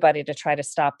Matters and everybody to try to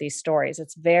stop these stories.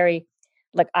 It's very,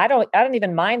 I don't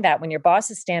even mind that when your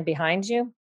bosses stand behind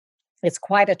you. It's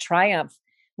quite a triumph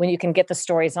when you can get the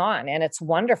stories on. And it's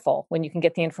wonderful when you can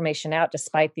get the information out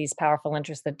despite these powerful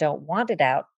interests that don't want it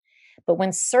out. But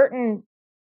when certain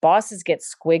bosses get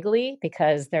squiggly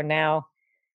because they're now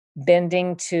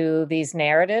bending to these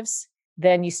narratives,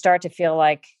 then you start to feel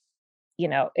like,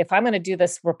 if I'm going to do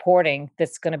this reporting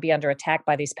that's going to be under attack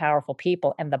by these powerful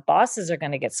people and the bosses are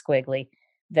going to get squiggly,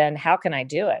 then how can I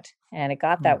do it? And it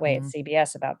got that way at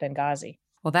CBS about Benghazi.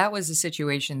 Well, that was a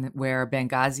situation where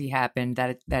Benghazi happened,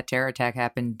 that terror attack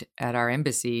happened at our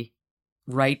embassy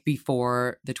right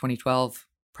before the 2012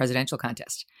 presidential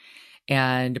contest.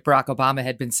 And Barack Obama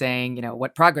had been saying,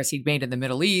 what progress he'd made in the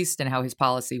Middle East and how his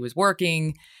policy was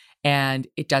working. And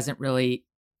it doesn't really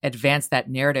advance that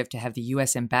narrative to have the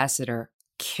U.S. ambassador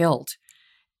killed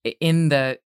in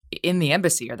the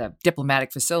embassy or the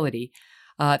diplomatic facility,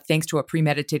 thanks to a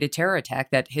premeditated terror attack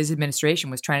that his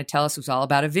administration was trying to tell us was all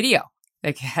about a video.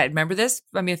 Remember this?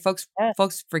 I mean, folks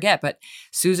forget, but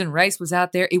Susan Rice was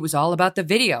out there. It was all about the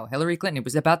video. Hillary Clinton, it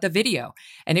was about the video.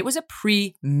 And it was a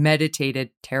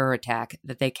premeditated terror attack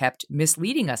that they kept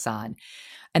misleading us on.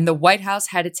 And the White House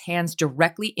had its hands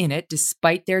directly in it,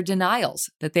 despite their denials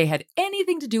that they had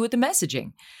anything to do with the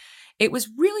messaging. It was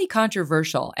really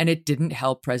controversial, and it didn't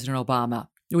help President Obama,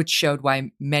 which showed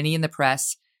why many in the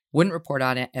press wouldn't report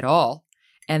on it at all,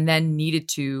 and then needed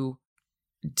to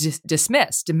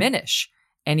diminish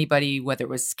anybody, whether it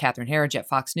was Catherine Herridge at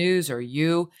Fox News or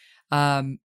you,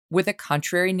 with a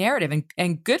contrary narrative.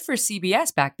 And good for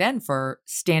CBS back then for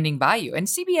standing by you. And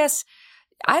CBS,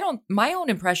 my own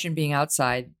impression being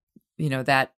outside,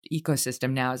 that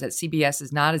ecosystem now is that CBS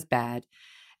is not as bad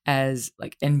as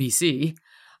like NBC,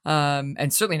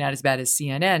 and certainly not as bad as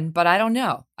CNN, but I don't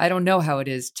know. I don't know how it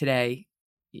is today,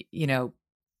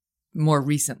 more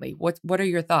recently. What are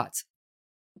your thoughts?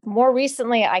 More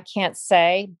recently, I can't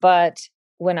say, but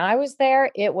when I was there,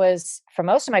 it was for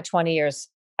most of my 20 years,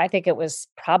 I think it was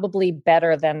probably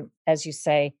better than, as you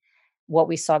say, what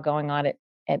we saw going on at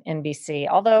NBC.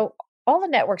 Although all the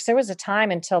networks, there was a time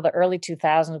until the early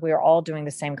 2000s, we were all doing the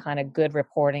same kind of good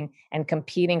reporting and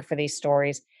competing for these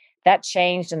stories. That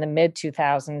changed in the mid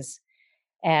 2000s.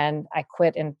 And I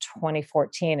quit in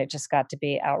 2014. It just got to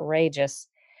be outrageous.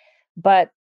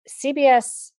 But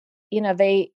CBS,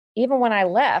 they, even when I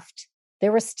left,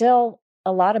 there were still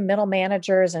a lot of middle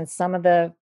managers and some of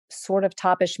the sort of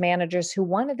toppish managers who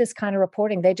wanted this kind of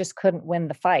reporting. They just couldn't win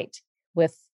the fight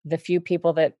with the few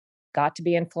people that got to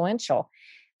be influential.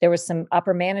 There was some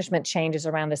upper management changes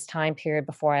around this time period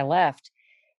before I left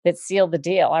that sealed the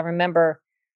deal. I remember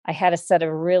I had a set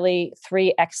of really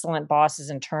three excellent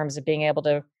bosses in terms of being able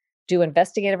to do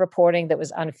investigative reporting that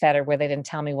was unfettered, where they didn't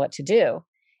tell me what to do.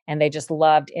 And they just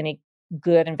loved any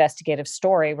good investigative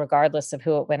story, regardless of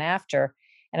who it went after.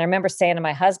 And I remember saying to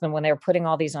my husband when they were putting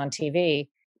all these on TV,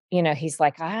 he's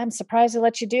like, I'm surprised they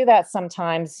let you do that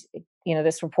sometimes,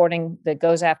 this reporting that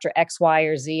goes after X, Y,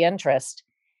 or Z interest.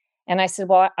 And I said,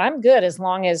 well, I'm good as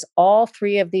long as all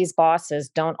three of these bosses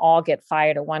don't all get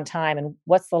fired at one time. And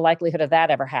what's the likelihood of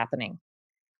that ever happening?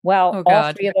 Well, Oh, all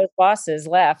God. three of those bosses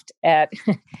left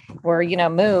were,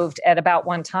 moved at about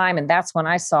one time. And that's when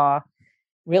I saw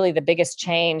really the biggest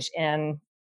change in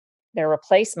their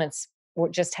replacements.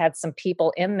 Just had some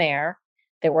people in there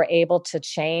that were able to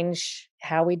change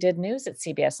how we did news at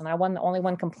CBS. And I wasn't the only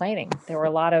one complaining. There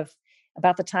were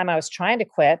about the time I was trying to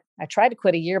quit, I tried to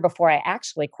quit a year before I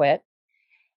actually quit.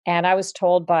 And I was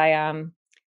told by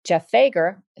Jeff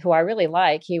Fager, who I really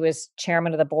like, he was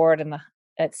chairman of the board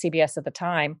at CBS at the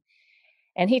time.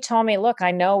 And he told me, look,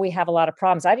 I know we have a lot of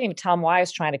problems. I didn't even tell him why I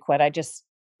was trying to quit. I just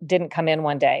didn't come in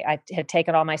one day. I had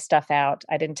taken all my stuff out.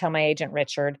 I didn't tell my agent,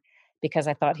 Richard, because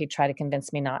I thought he'd try to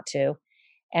convince me not to.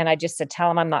 And I just said, tell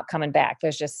him I'm not coming back.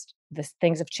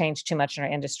 Things have changed too much in our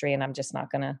industry and I'm just not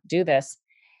going to do this.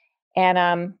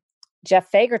 And Jeff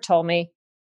Fager told me,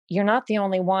 you're not the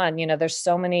only one. There's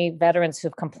so many veterans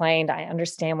who've complained. I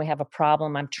understand we have a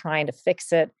problem. I'm trying to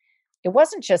fix it. It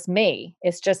wasn't just me.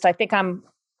 It's just, I think I'm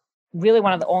really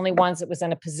one of the only ones that was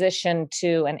in a position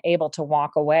to and able to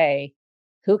walk away.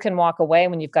 Who can walk away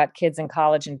when you've got kids in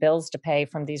college and bills to pay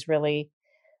from these really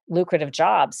lucrative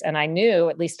jobs? And I knew,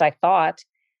 at least I thought,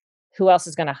 who else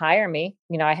is going to hire me?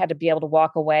 I had to be able to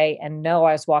walk away and know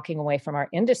I was walking away from our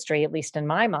industry, at least in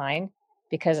my mind,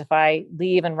 because if I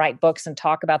leave and write books and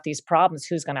talk about these problems,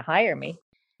 who's going to hire me?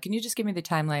 Can you just give me the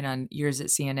timeline on years at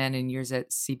CNN and years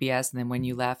at CBS and then when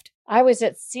you left? I was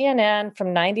at CNN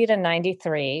from 90 to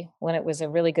 93 when it was a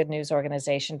really good news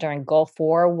organization during Gulf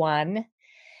War I.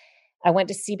 I went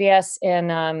to CBS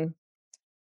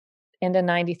into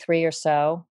 93 or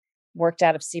so, worked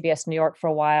out of CBS New York for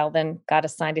a while, then got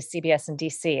assigned to CBS in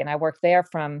DC. And I worked there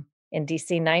in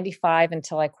DC 95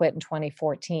 until I quit in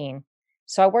 2014.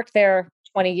 So I worked there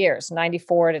 20 years,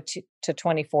 94 to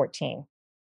 2014.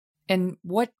 And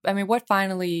what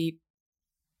finally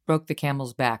broke the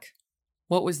camel's back?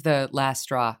 What was the last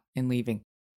straw in leaving?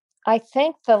 I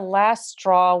think the last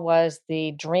straw was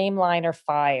the Dreamliner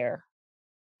fire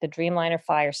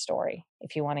story,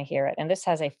 if you want to hear it. And this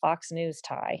has a Fox News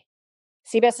tie.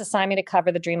 CBS assigned me to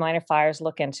cover the Dreamliner fires,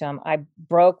 look into them. I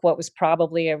broke what was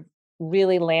probably a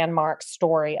really landmark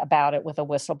story about it with a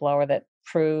whistleblower that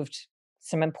proved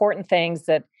some important things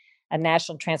that a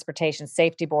National Transportation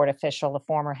Safety Board official, the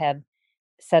former head,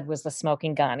 said was the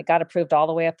smoking gun. It got approved all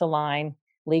the way up the line,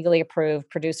 legally approved.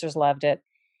 Producers loved it.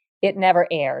 It never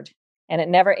aired. And it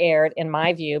never aired, in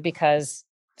my view, because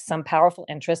some powerful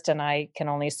interest, and I can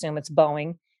only assume it's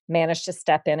Boeing, managed to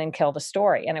step in and kill the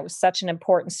story. And it was such an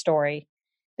important story.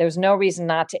 There was no reason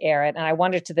not to air it. And I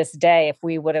wonder to this day if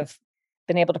we would have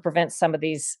been able to prevent some of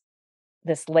this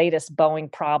latest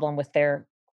Boeing problem with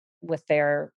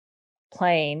their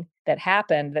plane that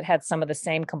happened, that had some of the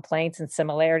same complaints and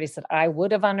similarities that I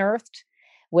would have unearthed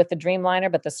with the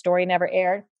Dreamliner, but the story never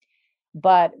aired.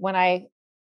 But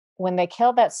when they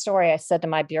killed that story, I said to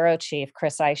my bureau chief,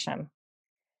 Chris Isham,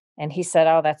 and he said,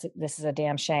 "Oh, this is a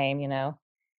damn shame,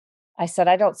 I said,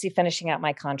 I don't see finishing out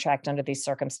my contract under these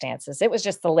circumstances. It was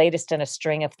just the latest in a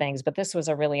string of things, but this was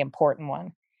a really important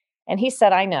one. And he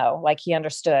said, I know, like he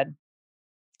understood.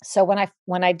 So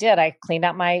when I did, I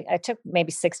took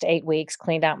maybe 6 to 8 weeks,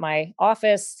 cleaned out my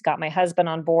office, got my husband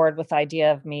on board with the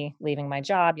idea of me leaving my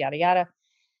job, yada, yada.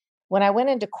 When I went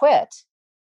in to quit,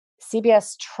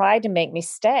 CBS tried to make me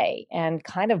stay and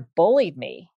kind of tried to bully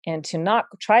me into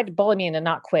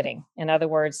not quitting. In other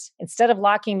words, instead of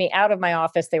locking me out of my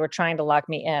office, they were trying to lock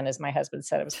me in, as my husband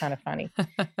said. It was kind of funny.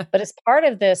 But as part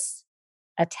of this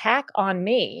attack on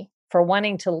me for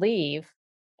wanting to leave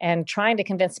and trying to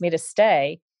convince me to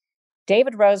stay.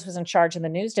 David Rose was in charge of the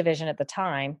news division at the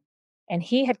time, and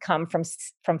he had come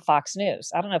from Fox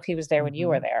News. I don't know if he was there when you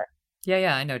were there.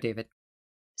 Yeah, I know David.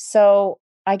 So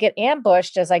I get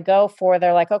ambushed as I go for,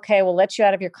 they're like, okay, we'll let you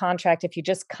out of your contract if you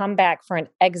just come back for an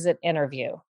exit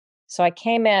interview. So I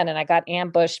came in and I got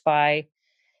ambushed by,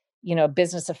 a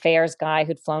business affairs guy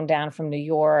who'd flown down from New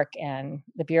York and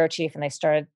the bureau chief, and they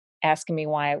started asking me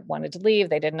why I wanted to leave.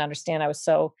 They didn't understand I was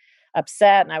so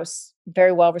upset and I was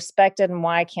very well respected, and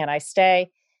why can't I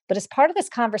stay? But as part of this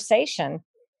conversation,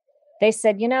 they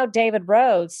said, David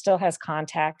Rhodes still has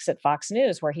contacts at Fox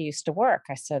News where he used to work.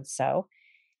 I said, so?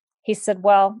 He said,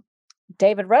 well,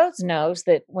 David Rhodes knows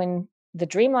that when the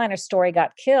Dreamliner story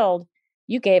got killed,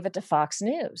 you gave it to Fox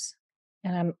News.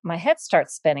 And my head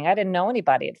starts spinning. I didn't know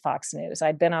anybody at Fox News.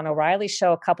 I'd been on O'Reilly's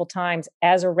show a couple times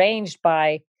as arranged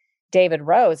by David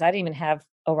Rhodes. I didn't even have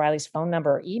O'Reilly's phone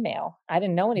number or email. I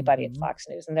didn't know anybody at Fox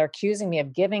News. And they're accusing me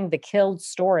of giving the killed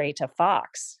story to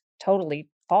Fox. Totally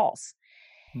false.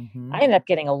 I ended up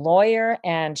getting a lawyer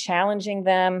and challenging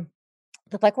them.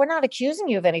 They're like, we're not accusing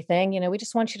you of anything. We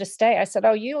just want you to stay. I said,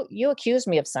 oh, you accused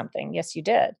me of something. Yes, you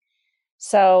did.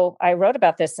 So I wrote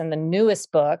about this in the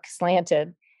newest book,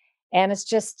 Slanted. And it's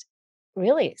just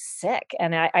really sick.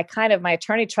 And my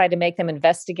attorney tried to make them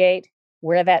investigate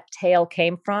where that tale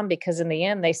came from, because in the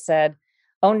end they said,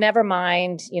 oh, never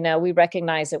mind. We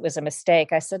recognize it was a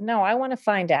mistake. I said, no, I want to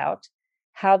find out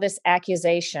how this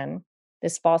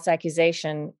false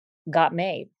accusation got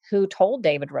made. Who told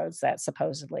David Rhodes that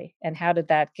supposedly? And how did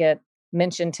that get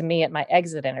mentioned to me at my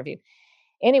exit interview?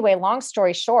 Anyway, long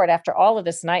story short, after all of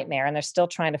this nightmare, and they're still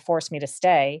trying to force me to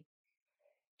stay,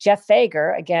 Jeff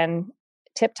Fager, again,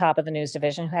 tip top of the news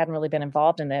division, who hadn't really been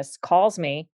involved in this, calls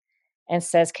me and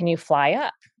says, can you fly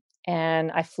up?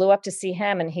 And I flew up to see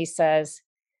him, and he says,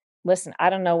 listen,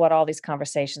 I don't know what all these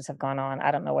conversations have gone on.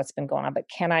 I don't know what's been going on, but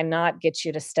can I not get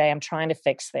you to stay? I'm trying to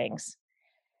fix things.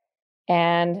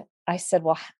 And I said,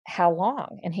 well, how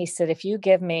long? And he said, if you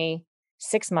give me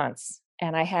 6 months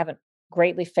and I haven't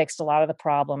greatly fixed a lot of the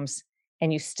problems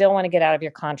and you still want to get out of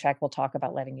your contract, we'll talk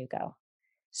about letting you go.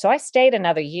 So I stayed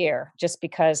another year just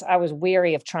because I was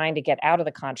weary of trying to get out of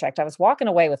the contract. I was walking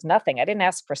away with nothing. I didn't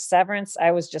ask for severance.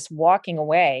 I was just walking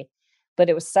away, but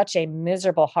it was such a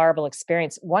miserable, horrible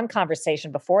experience. One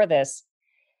conversation before this,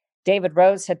 David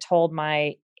Rhodes had told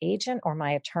my agent or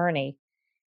my attorney,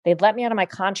 they'd let me out of my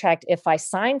contract if I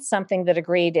signed something that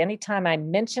agreed anytime I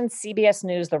mentioned CBS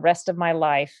News the rest of my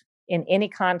life in any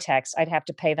context, I'd have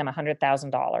to pay them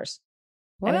 $100,000.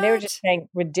 What? I mean, they were just saying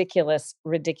ridiculous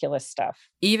stuff.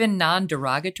 Even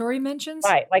non-derogatory mentions?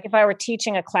 Right. Like if I were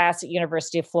teaching a class at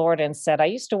University of Florida and said, I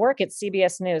used to work at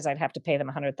CBS News, I'd have to pay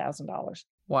them $100,000.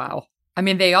 Wow. I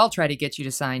mean, they all try to get you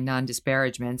to sign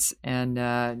non-disparagements.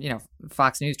 And,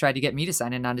 Fox News tried to get me to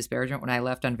sign a non-disparagement when I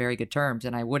left on very good terms,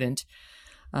 and I wouldn't.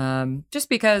 Just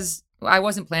because I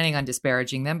wasn't planning on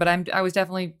disparaging them, but I was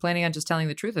definitely planning on just telling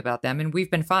the truth about them, and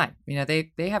we've been fine.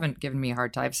 They haven't given me a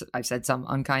hard time. I've said some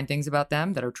unkind things about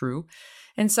them that are true,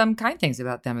 and some kind things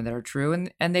about them that are true,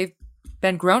 and they've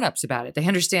been grown-ups about it. They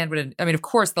understand of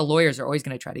course, the lawyers are always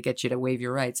going to try to get you to waive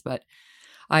your rights, but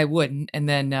I wouldn't. And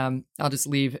then I'll just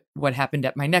leave what happened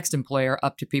at my next employer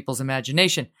up to people's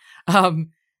imagination.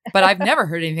 But I've never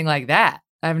heard anything like that.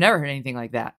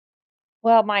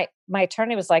 Well, my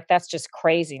attorney was like, that's just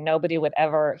crazy. Nobody would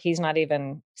ever, he's not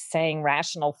even saying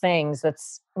rational things.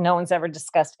 No one's ever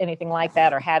discussed anything like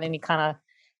that or had any kind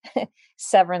of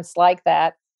severance like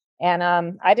that. And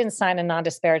I didn't sign a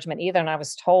non-disparagement either. And I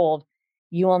was told,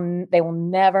 they will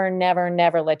never, never,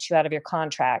 never let you out of your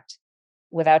contract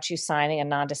without you signing a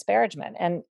non-disparagement.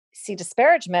 And see,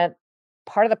 disparagement,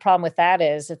 part of the problem with that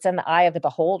is it's in the eye of the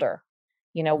beholder.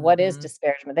 What is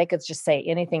disparagement? They could just say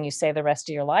anything you say the rest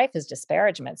of your life is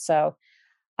disparagement. So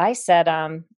I said,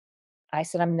 I'm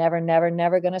never, never,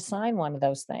 never going to sign one of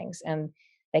those things. And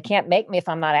they can't make me if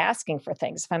I'm not asking for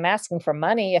things. If I'm asking for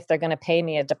money, if they're going to pay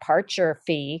me a departure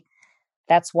fee,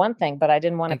 that's one thing, but I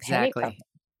didn't want a penny from them.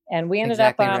 And we ended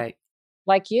up, right.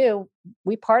 Like you,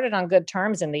 we parted on good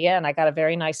terms in the end. I got a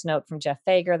very nice note from Jeff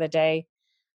Fager the day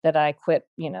that I quit,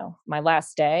 my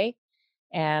last day.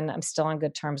 And I'm still on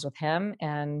good terms with him.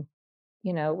 And,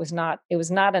 it was not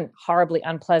a horribly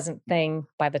unpleasant thing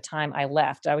by the time I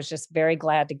left. I was just very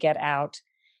glad to get out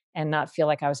and not feel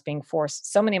like I was being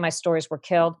forced. So many of my stories were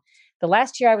killed. The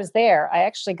last year I was there, I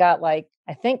actually got I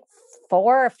think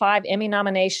 4 or 5 Emmy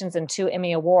nominations and 2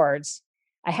 Emmy awards.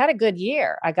 I had a good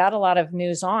year. I got a lot of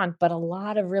news on, but a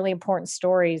lot of really important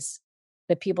stories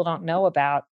that people don't know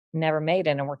about never made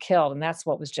it and were killed. And that's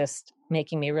what was just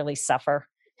making me really suffer.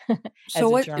 So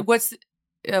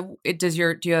does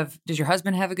your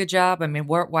husband have a good job? I mean,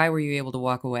 why were you able to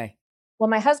walk away? Well,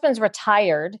 my husband's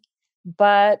retired,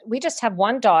 but we just have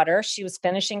one daughter. She was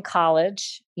finishing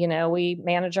college. We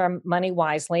manage our money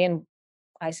wisely. And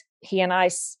he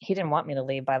didn't want me to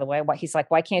leave, by the way. He's like,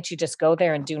 why can't you just go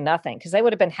there and do nothing? Because they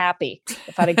would have been happy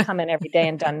if I'd come in every day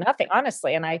and done nothing,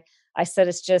 honestly. And I said,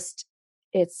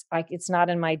 it's like, it's not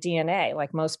in my DNA.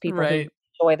 Like most people who Right.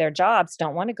 enjoy their jobs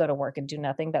don't want to go to work and do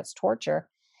nothing. That's torture.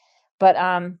 But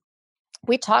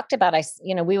we talked about,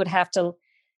 we would have to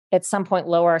at some point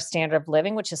lower our standard of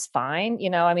living, which is fine.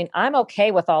 I mean, I'm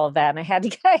okay with all of that. And I had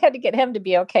to get him to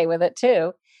be okay with it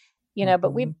too. But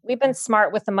Mhm. we've been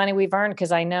smart with the money we've earned,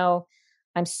 because I know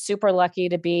I'm super lucky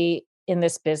to be in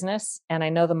this business, and I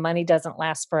know the money doesn't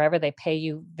last forever. They pay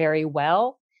you very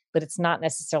well, but it's not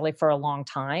necessarily for a long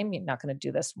time. You're not going to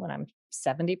do this when I'm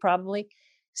 70 probably.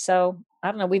 So I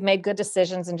don't know. We've made good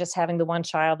decisions, and just having the one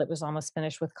child that was almost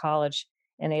finished with college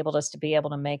enabled us to be able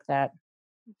to make that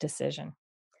decision.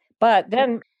 But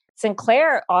then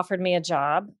Sinclair offered me a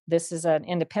job. This is an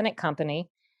independent company,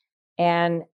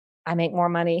 and I make more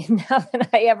money now than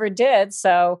I ever did.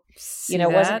 So, See it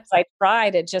wasn't that? because I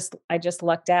tried, I just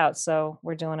lucked out. So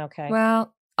we're doing okay.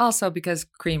 Well, also because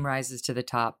cream rises to the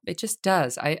top. It just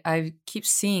does. I keep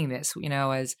seeing this,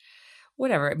 as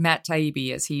whatever, Matt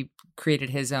Taibbi, as he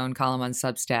created his own column on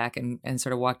Substack and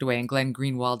sort of walked away, and Glenn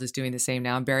Greenwald is doing the same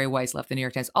now, and Barry Weiss left the New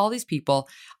York Times. All these people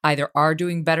either are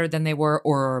doing better than they were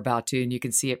or are about to, and you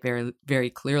can see it very,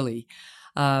 very clearly.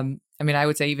 I mean, I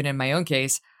would say even in my own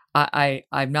case,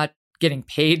 I'm not getting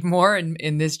paid more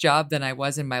in this job than I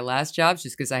was in my last jobs,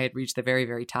 just because I had reached the very,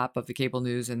 very top of the cable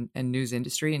news and news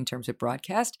industry in terms of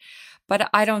broadcast. But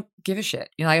I don't give a shit.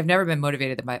 I've never been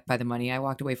motivated by the money. I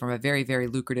walked away from a very, very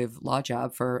lucrative law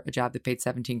job for a job that paid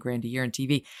 17 grand a year in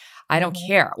TV. I don't Mhm.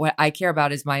 care. What I care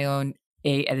about is my own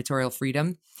editorial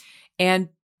freedom, and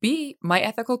B, my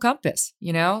ethical compass,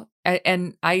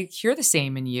 and I hear the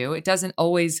same in you. It doesn't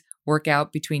always work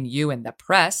out between you and the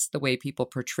press, the way people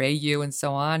portray you and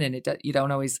so on. And you don't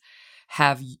always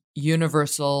have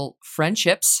universal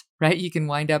friendships, right? You can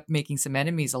wind up making some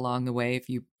enemies along the way if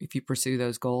you pursue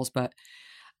those goals, but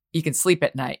you can sleep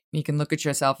at night. You can look at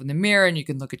yourself in the mirror, and you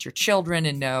can look at your children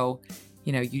and know,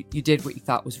 you did what you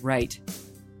thought was right.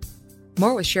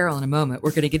 More with Sharyl in a moment.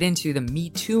 We're going to get into the Me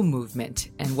Too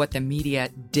movement and what the media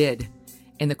did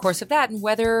in the course of that, and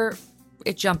whether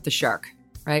it jumped the shark,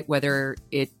 right? Whether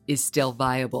it is still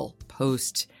viable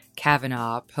post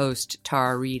Kavanaugh, post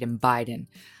Tara Reid and Biden,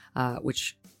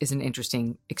 which is an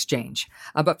interesting exchange.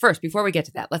 But first, before we get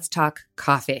to that, let's talk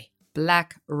coffee.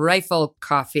 Black Rifle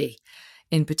Coffee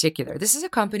in particular. This is a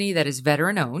company that is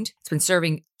veteran-owned. It's been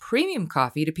serving premium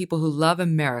coffee to people who love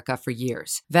America for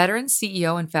years. Veteran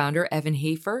CEO and founder Evan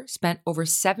Hafer spent over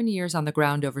 7 years on the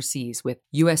ground overseas with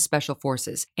U.S. Special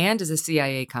Forces and as a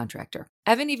CIA contractor.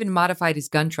 Evan even modified his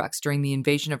gun trucks during the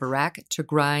invasion of Iraq to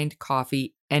grind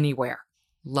coffee anywhere.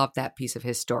 Love that piece of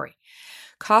his story.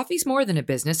 Coffee's more than a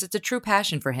business, it's a true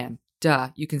passion for him. Duh,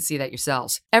 you can see that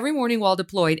yourselves. Every morning while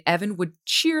deployed, Evan would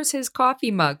cheers his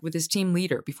coffee mug with his team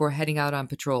leader before heading out on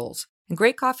patrols. And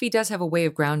great coffee does have a way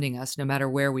of grounding us no matter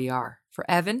where we are. For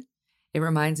Evan, it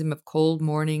reminds him of cold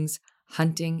mornings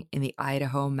hunting in the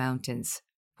Idaho mountains.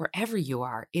 Wherever you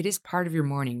are, it is part of your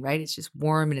morning, right? It's just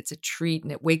warm and it's a treat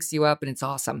and it wakes you up and it's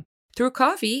awesome. Through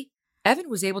coffee, Evan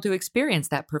was able to experience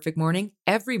that perfect morning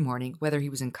every morning, whether he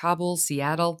was in Kabul,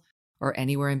 Seattle, or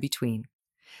anywhere in between.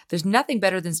 There's nothing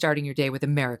better than starting your day with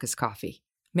America's coffee.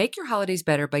 Make your holidays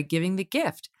better by giving the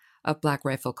gift of Black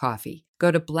Rifle Coffee.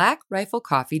 Go to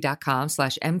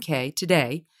blackriflecoffee.com/MK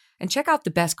today and check out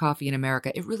the best coffee in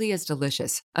America. It really is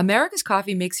delicious. America's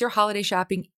Coffee makes your holiday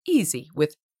shopping easy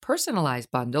with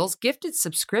personalized bundles, gifted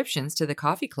subscriptions to the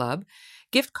coffee club,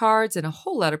 gift cards, and a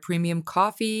whole lot of premium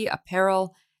coffee,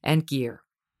 apparel, and gear.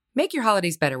 Make your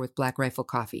holidays better with Black Rifle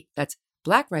Coffee. That's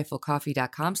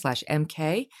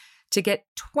blackriflecoffee.com/MK to get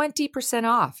 20%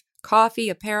 off coffee,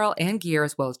 apparel, and gear,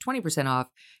 as well as 20% off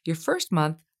your first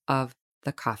month of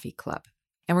the Coffee Club.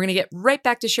 And we're going to get right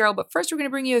back to Sharyl, but first we're going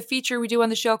to bring you a feature we do on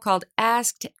the show called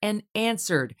Asked and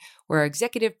Answered, where our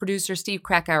executive producer Steve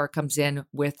Krakauer comes in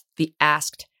with the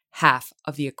asked half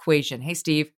of the equation. Hey,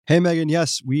 Steve. Hey, Megan.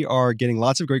 Yes, we are getting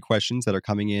lots of great questions that are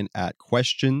coming in at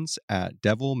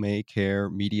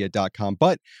questions@devilmaycaremedia.com.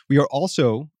 But we are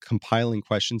also compiling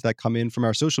questions that come in from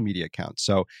our social media accounts.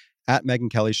 So at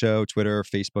Megyn Kelly Show, Twitter,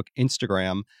 Facebook,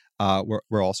 Instagram,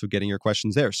 we're also getting your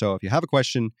questions there. So if you have a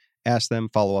question, ask them,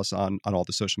 follow us on all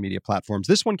the social media platforms.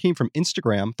 This one came from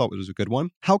Instagram, thought it was a good one.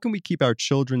 How can we keep our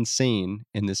children sane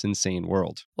in this insane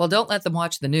world? Well, don't let them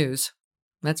watch the news.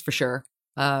 That's for sure.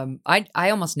 I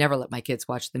almost never let my kids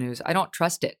watch the news. I don't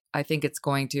trust it. I think it's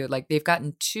going to, like, they've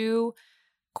gotten too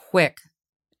quick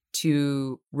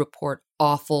to report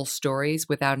awful stories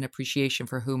without an appreciation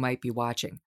for who might be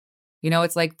watching.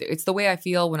 It's like, it's the way I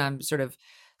feel when I'm sort of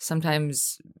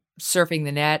sometimes surfing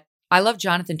the net. I love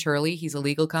Jonathan Turley. He's a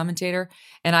legal commentator,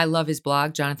 and I love his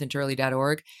blog,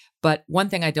 jonathanturley.org. But one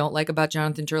thing I don't like about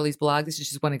Jonathan Turley's blog, this is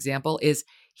just one example, is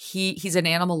he's an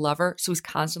animal lover. So he's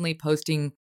constantly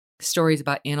posting stories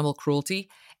about animal cruelty,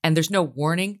 and there's no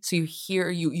warning. So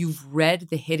you've read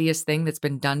the hideous thing that's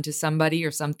been done to somebody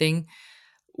or something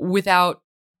without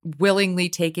willingly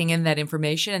taking in that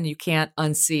information, and you can't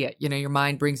unsee it. Your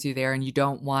mind brings you there and you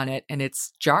don't want it, and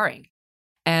it's jarring.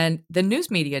 And the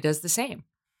news media does the same.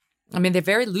 I mean, they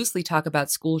very loosely talk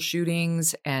about school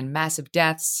shootings and massive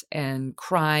deaths and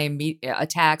crime,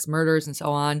 attacks, murders, and so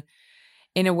on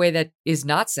in a way that is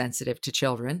not sensitive to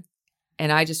children.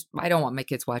 And I don't want my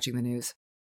kids watching the news.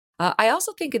 I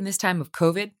also think in this time of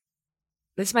COVID,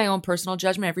 this is my own personal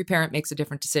judgment. Every parent makes a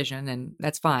different decision, and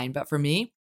that's fine. But for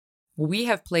me, we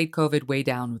have played COVID way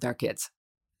down with our kids.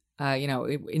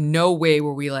 In no way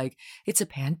were we like, it's a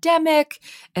pandemic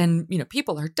and,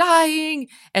 people are dying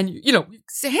and,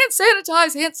 hand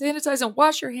sanitize and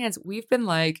wash your hands. We've been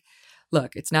like,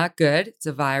 look, it's not good. It's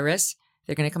a virus.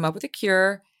 They're going to come up with a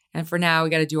cure. And for now, we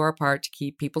got to do our part to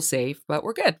keep people safe, but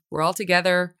we're good. We're all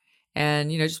together and,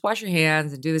 just wash your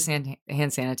hands and do this hand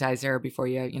sanitizer before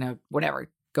you, whatever,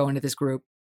 go into this group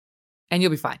and you'll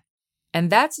be fine. And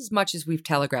that's as much as we've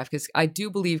telegraphed, because I do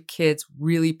believe kids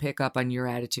really pick up on your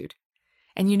attitude.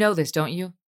 And you know this, don't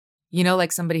you?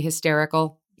 Like somebody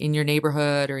hysterical in your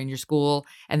neighborhood or in your school,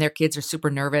 and their kids are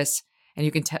super nervous, and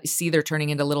you can see they're turning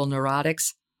into little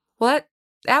neurotics. Well,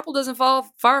 the apple doesn't fall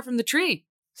far from the tree.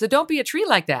 So don't be a tree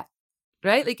like that,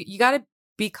 right? Like, you got to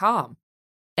be calm.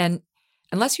 And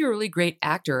unless you're a really great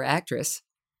actor or actress,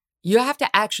 you have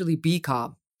to actually be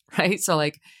calm, right? So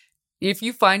like, if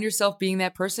you find yourself being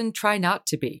that person, try not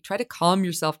to be. Try to calm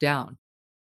yourself down.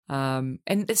 And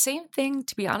the same thing,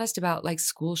 to be honest, about like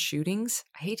school shootings.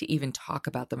 I hate to even talk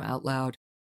about them out loud.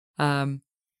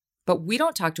 But we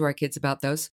don't talk to our kids about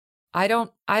those. I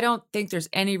don't think there's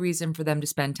any reason for them to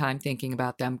spend time thinking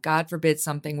about them. God forbid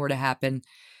something were to happen.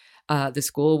 The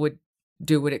school would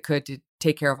do what it could to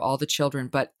take care of all the children.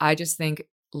 But I just think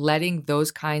letting those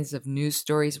kinds of news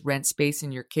stories rent space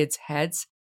in your kids' heads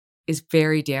is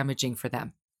very damaging for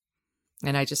them.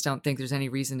 And I just don't think there's any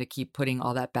reason to keep putting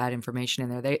all that bad information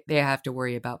in there. They have to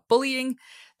worry about bullying.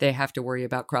 They have to worry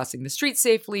about crossing the street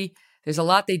safely. There's a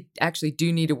lot they actually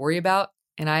do need to worry about.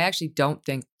 And I actually don't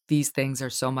think these things are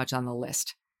so much on the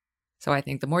list. So I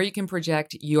think the more you can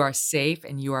project, you are safe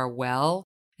and you are well.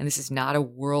 And this is not a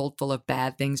world full of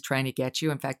bad things trying to get you.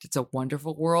 In fact, it's a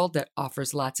wonderful world that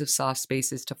offers lots of soft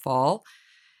spaces to fall.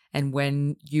 And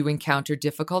when you encounter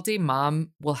difficulty,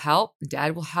 mom will help,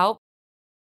 dad will help,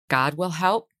 God will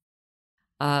help.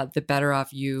 The better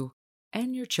off you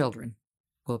and your children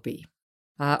will be.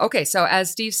 Okay, so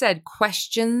as Steve said,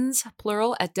 questions,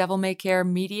 plural, at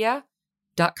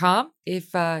devilmaycaremedia.com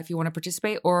if you want to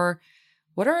participate. Or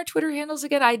what are our Twitter handles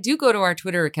again? I do go to our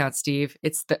Twitter account, Steve.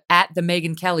 It's at the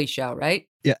Megyn Kelly Show, right?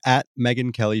 Yeah, at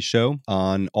Megyn Kelly Show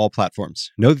on all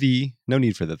platforms. No need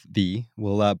for the.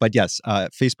 But yes,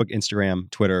 Facebook,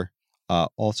 Instagram, Twitter,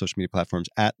 all social media platforms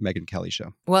at Megyn Kelly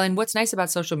Show. Well, and what's nice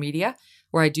about social media,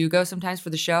 where I do go sometimes for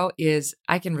the show, is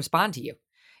I can respond to you.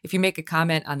 If you make a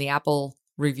comment on the Apple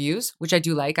reviews, which I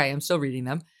do like, I am still reading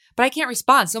them, but I can't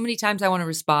respond. So many times I want to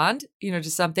respond, to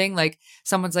something like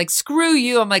someone's like, screw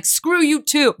you. I'm like, screw you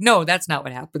too. No, that's not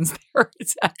what happens there.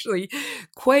 It's actually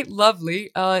quite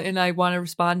lovely. And I want to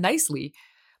respond nicely,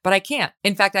 but I can't.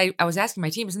 In fact, I was asking my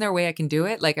team, isn't there a way I can do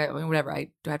it? Like, whatever,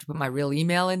 do I have to put my real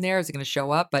email in there? Is it going to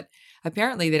show up? But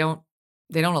apparently they don't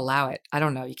allow it. I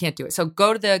don't know. You can't do it. So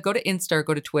go to Insta, or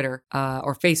go to Twitter,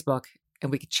 or Facebook,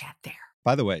 and we could chat there.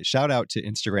 By the way, shout out to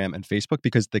Instagram and Facebook,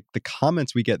 because the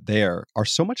comments we get there are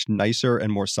so much nicer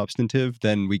and more substantive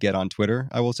than we get on Twitter,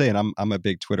 I will say. And I'm a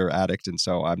big Twitter addict. And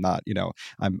so I'm not,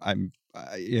 I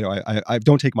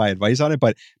don't take my advice on it,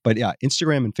 but yeah,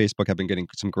 Instagram and Facebook have been getting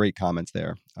some great comments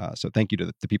there. So thank you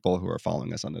to the people who are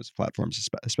following us on those platforms,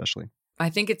 especially. I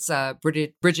think it's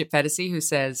Bridget Fedesi who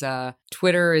says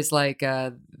Twitter is like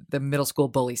the middle school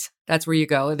bullies. That's where you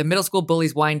go. The middle school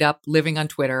bullies wind up living on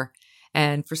Twitter.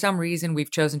 And for some reason,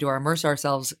 we've chosen to immerse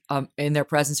ourselves in their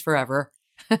presence forever.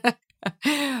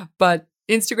 But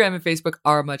Instagram and Facebook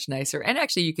are much nicer. And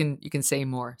actually, you can say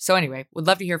more. So anyway, would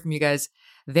love to hear from you guys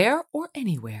there or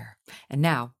anywhere. And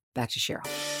now, back to Sharyl.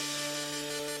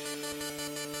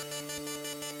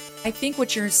 I think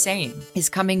what you're saying is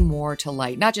coming more to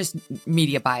light, not just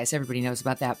media bias, everybody knows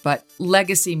about that, but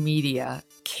legacy media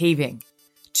caving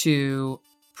to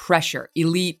pressure,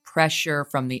 elite pressure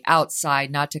from the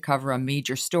outside not to cover a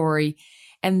major story.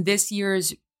 And this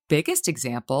year's biggest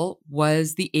example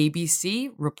was the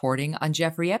ABC reporting on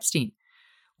Jeffrey Epstein,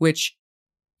 which,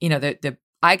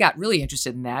 I got really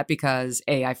interested in that because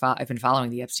A, I've been following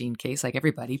the Epstein case like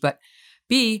everybody, but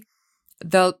B,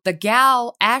 the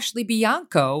gal Ashley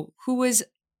Bianco, who was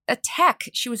a tech,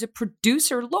 she was a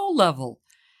producer low level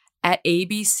at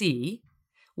ABC,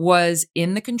 was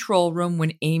in the control room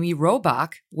when Amy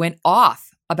Robach went off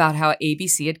about how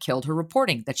ABC had killed her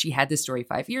reporting, that she had this story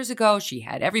 5 years ago. She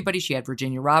had everybody. She had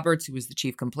Virginia Roberts, who was the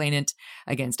chief complainant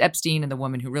against Epstein and the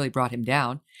woman who really brought him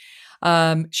down.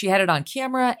 She had it on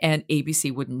camera and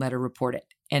ABC wouldn't let her report it.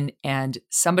 And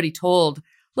somebody told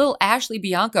little Ashley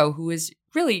Bianco, who is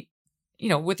really,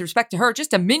 with respect to her,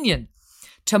 just a minion,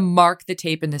 to mark the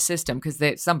tape in the system because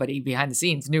somebody behind the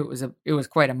scenes knew it was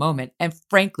quite a moment. And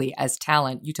frankly, as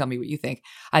talent, you tell me what you think.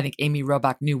 I think Amy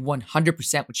Robach knew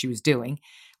 100% what she was doing.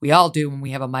 We all do when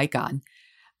we have a mic on.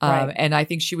 Right. And I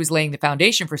think she was laying the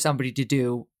foundation for somebody to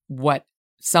do what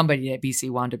somebody at BC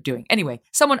wound up doing. Anyway,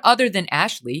 someone other than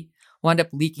Ashley wound up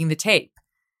leaking the tape.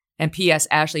 And P.S.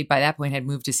 Ashley, by that point, had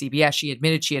moved to CBS. She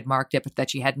admitted she had marked it, but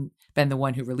that she hadn't been the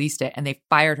one who released it. And they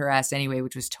fired her ass anyway,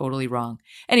 which was totally wrong.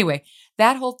 Anyway,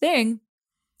 that whole thing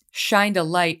shined a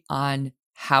light on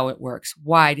how it works.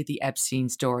 Why did the Epstein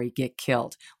story get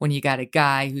killed? When you got a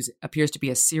guy who appears to be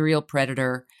a serial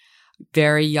predator,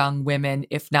 very young women,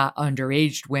 if not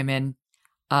underaged women.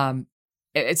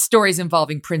 It's stories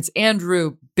involving Prince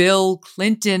Andrew, Bill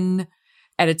Clinton,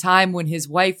 at a time when his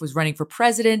wife was running for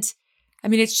president. I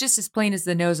mean, it's just as plain as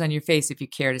the nose on your face if you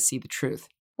care to see the truth.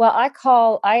 Well,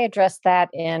 I addressed that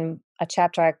in a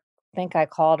chapter I think I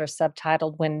called or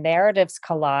subtitled When Narratives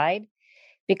Collide,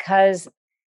 because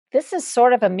this is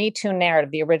sort of a Me Too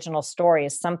narrative. The original story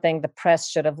is something the press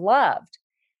should have loved.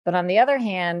 But on the other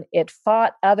hand, it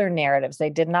fought other narratives.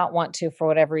 They did not want to, for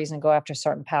whatever reason, go after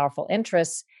certain powerful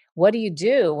interests. What do you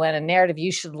do when a narrative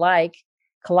you should like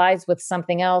collides with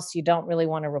something else you don't really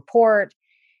want to report?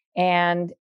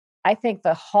 And I think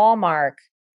the hallmark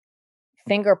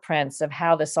fingerprints of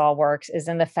how this all works is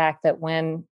in the fact that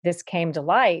when this came to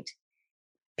light,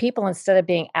 people, instead of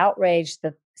being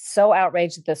so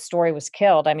outraged that the story was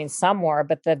killed, I mean, some were,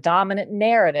 but the dominant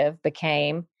narrative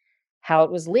became how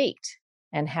it was leaked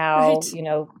and how,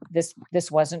 Right. This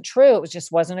wasn't true. It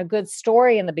just wasn't a good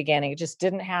story in the beginning. It just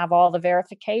didn't have all the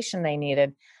verification they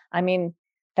needed. I mean,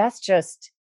 that's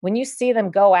just, when you see them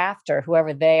go after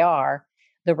whoever they are,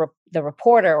 the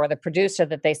reporter or the producer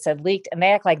that they said leaked, and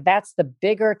they act like that's the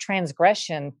bigger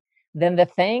transgression than the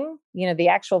thing, the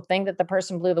actual thing that the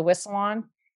person blew the whistle on,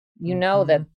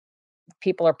 that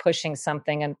people are pushing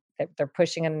something and that they're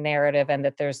pushing a narrative and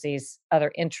that there's these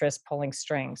other interests pulling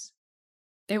strings.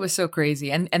 It was so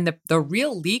crazy. And the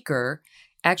real leaker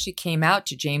actually came out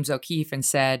to James O'Keefe and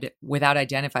said, without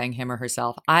identifying him or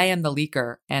herself, I am the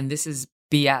leaker and this is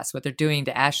BS. What they're doing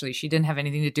to Ashley, she didn't have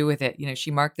anything to do with it.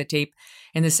 She marked the tape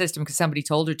in the system because somebody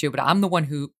told her to, but I'm the one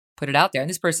who put it out there. And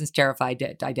this person's terrified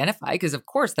to identify because, of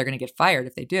course, they're going to get fired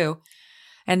if they do.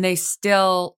 And they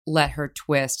still let her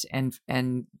twist.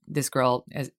 And this girl,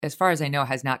 as far as I know,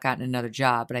 has not gotten another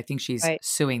job, but I think she's Right.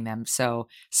 suing them. So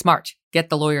smart. Get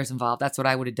the lawyers involved. That's what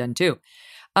I would have done too.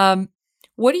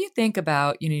 What do you think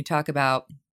about, you talk about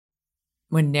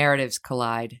when narratives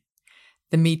collide,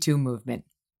 the Me Too movement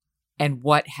and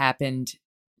what happened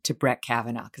to Brett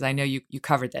Kavanaugh? Because I know you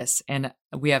covered this and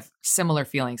we have similar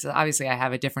feelings. Obviously, I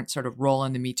have a different sort of role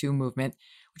in the Me Too movement,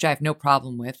 which I have no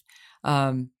problem with.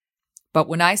 But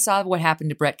when I saw what happened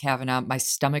to Brett Kavanaugh, my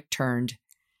stomach turned.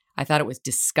 I thought it was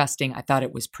disgusting. I thought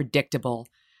it was predictable.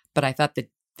 But I thought that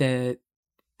the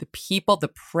people, the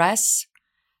press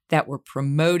that were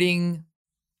promoting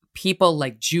people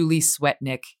like Julie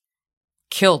Swetnick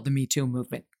killed the Me Too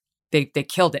movement. They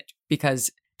killed it because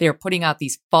they were putting out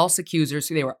these false accusers.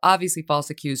 They were obviously false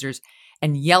accusers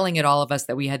and yelling at all of us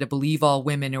that we had to believe all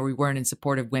women or we weren't in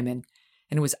support of women.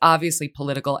 And it was obviously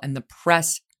political, and the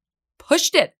press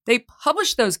pushed it. They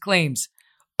published those claims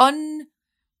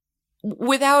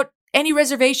without any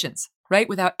reservations, right?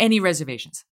 Without any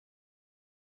reservations.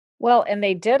 Well, and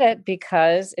they did it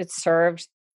because it served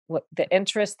the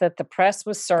interest that the press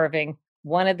was serving,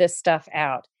 wanted this stuff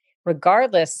out,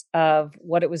 regardless of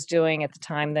what it was doing at the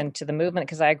time then to the movement.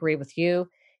 Because I agree with you,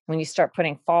 when you start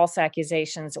putting false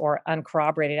accusations or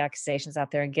uncorroborated accusations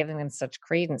out there and giving them such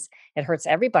credence, it hurts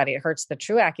everybody. It hurts the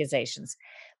true accusations.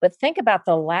 But think about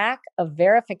the lack of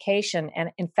verification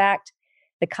and, in fact,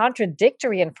 the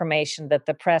contradictory information that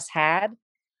the press had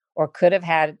or could have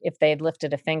had if they'd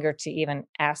lifted a finger to even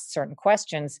ask certain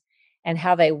questions, and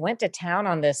how they went to town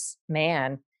on this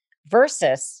man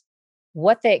versus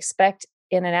what they expect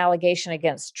in an allegation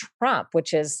against Trump,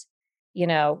 which is, you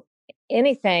know,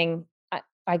 anything.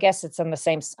 I guess it's on the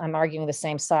same, I'm arguing the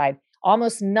same side.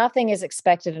 Almost nothing is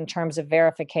expected in terms of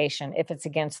verification if it's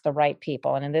against the right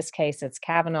people. And in this case, it's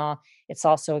Kavanaugh. It's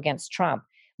also against Trump.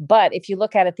 But if you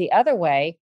look at it the other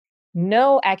way,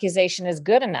 no accusation is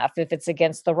good enough if it's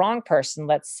against the wrong person.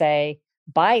 Let's say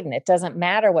Biden. It doesn't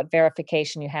matter what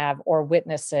verification you have or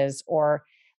witnesses or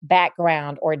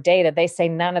background or data. They say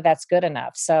none of that's good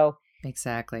enough. So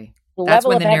exactly. the That's level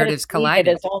when of the evidence narratives collided.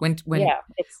 needed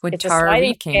is When it's a Tara sliding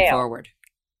Reid came scale. forward.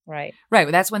 Right. Right.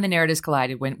 Well, that's when the narratives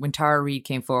collided. When Tara Reid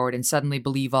came forward and suddenly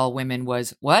believe all women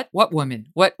was what? What woman?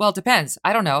 What? Well, it depends.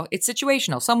 I don't know. It's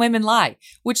situational. Some women lie,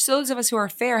 which those of us who are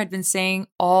fair had been saying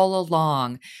all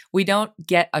along. We don't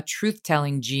get a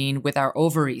truth-telling gene with our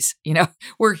ovaries. You know,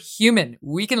 we're human.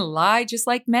 We can lie just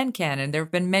like men can. And there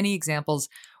have been many examples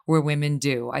where women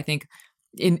do. I think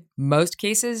in most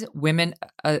cases, women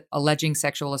alleging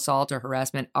sexual assault or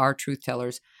harassment are truth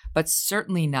tellers, but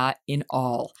certainly not in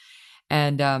all.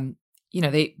 And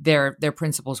their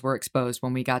principles were exposed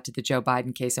when we got to the Joe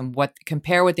Biden case, and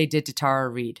compare what they did to Tara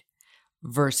Reid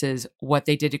versus what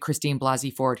they did to Christine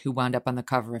Blasey Ford, who wound up on the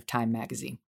cover of Time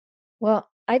magazine. Well,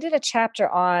 I did a chapter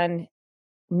on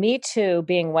Me Too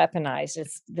being weaponized.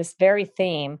 It's this very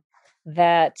theme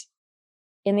that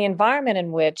in the environment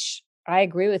in which I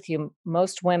agree with you,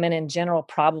 most women in general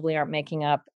probably aren't making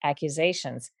up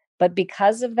accusations. But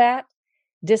because of that,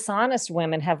 dishonest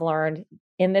women have learned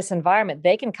in this environment,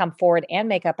 they can come forward and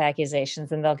make up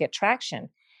accusations and they'll get traction.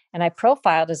 And I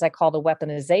profiled, as I call the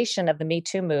weaponization of the Me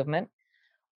Too movement,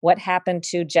 what happened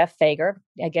to Jeff Fager,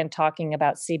 again, talking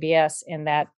about CBS in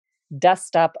that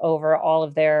dust up over all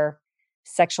of their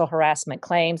sexual harassment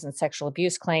claims and sexual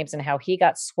abuse claims and how he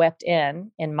got swept in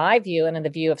my view, and in the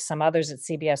view of some others at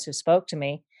CBS who spoke to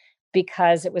me,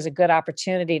 because it was a good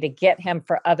opportunity to get him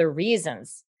for other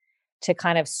reasons, to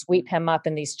kind of sweep him up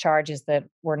in these charges that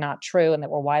were not true and that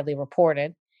were widely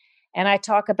reported. And I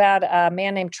talk about a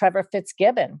man named Trevor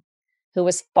Fitzgibbon, who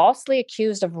was falsely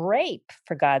accused of rape,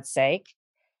 for God's sake.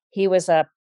 He was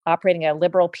operating a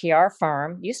liberal PR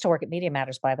firm, used to work at Media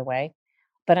Matters, by the way,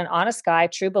 but an honest guy,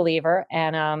 true believer.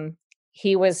 And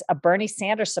he was a Bernie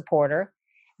Sanders supporter,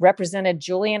 represented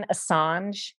Julian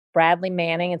Assange, Bradley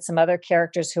Manning, and some other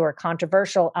characters who are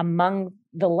controversial among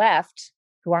the left,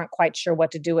 who aren't quite sure what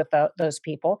to do with those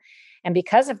people. And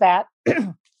because of that,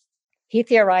 he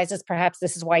theorizes perhaps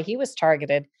this is why he was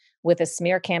targeted with a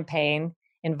smear campaign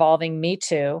involving Me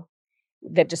Too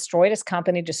that destroyed his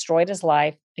company, destroyed his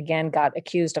life, again, got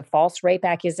accused of false rape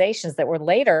accusations that were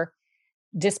later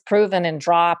disproven and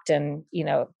dropped. And,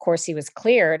 of course, he was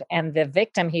cleared. And the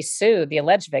victim he sued, the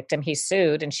alleged victim he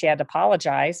sued, and she had to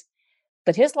apologize.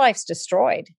 But his life's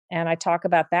destroyed. And I talk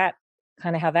about that,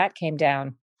 kind of how that came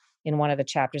down in one of the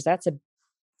chapters. That's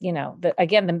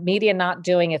again, the media not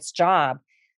doing its job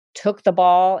took the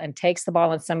ball and takes the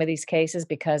ball in some of these cases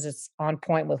because it's on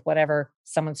point with whatever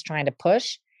someone's trying to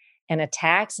push, and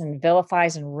attacks and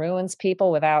vilifies and ruins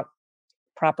people without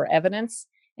proper evidence,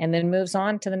 and then moves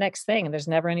on to the next thing. And there's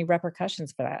never any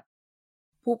repercussions for that.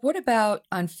 Well, what about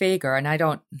on Fager? And I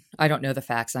don't know the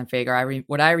facts on Fager.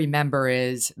 What I remember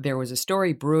is there was a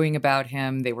story brewing about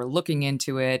him. They were looking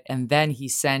into it, and then he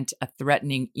sent a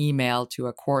threatening email to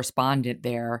a correspondent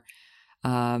there,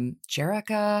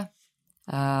 Jerica.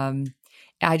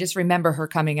 I just remember her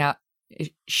coming out.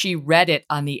 She read it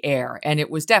on the air, and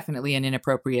it was definitely an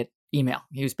inappropriate email.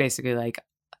 He was basically like,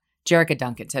 Jerica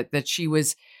Duncan said that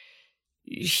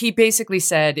he basically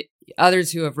said,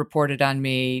 others who have reported on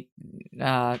me,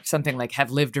 something like,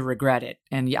 have lived to regret it.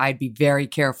 And I'd be very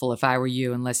careful if I were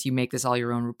you, unless you make this all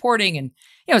your own reporting. And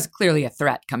it was clearly a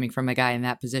threat coming from a guy in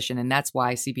that position. And that's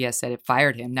why CBS said it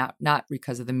fired him, not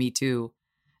because of the Me Too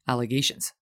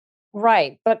allegations.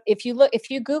 Right. But if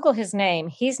you Google his name,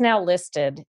 he's now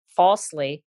listed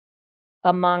falsely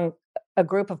among a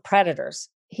group of predators.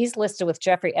 He's listed with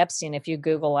Jeffrey Epstein. If you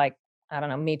Google, like, I don't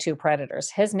know, Me Too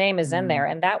predators, his name is in there.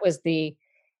 And that was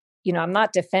I'm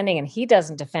not defending, and he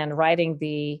doesn't defend writing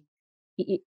the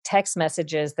text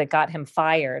messages that got him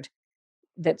fired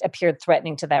that appeared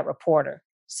threatening to that reporter.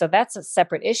 So that's a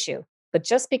separate issue. But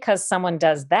just because someone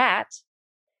does that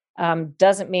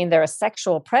doesn't mean they're a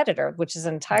sexual predator, which is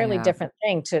an entirely different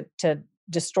thing to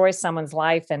destroy someone's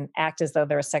life and act as though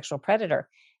they're a sexual predator.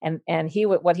 And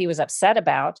what he was upset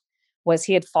about was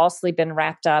he had falsely been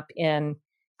wrapped up in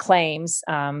claims,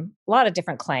 a lot of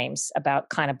different claims about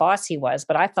kind of boss he was.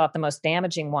 But I thought the most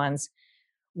damaging ones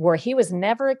were he was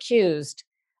never accused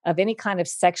of any kind of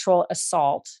sexual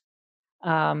assault.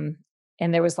 And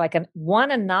there was like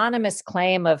one anonymous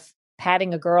claim of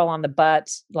patting a girl on the butt,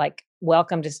 like,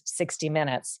 welcome to 60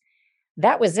 Minutes.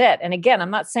 That was it. And again, I'm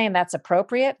not saying that's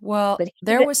appropriate. Well, but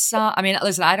there was some, I mean,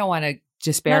 listen, I don't want to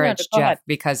disparage go Jeff ahead.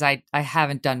 because I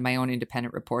haven't done my own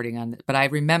independent reporting on it, but I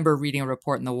remember reading a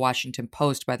report in the Washington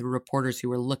Post by the reporters who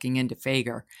were looking into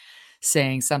Fager,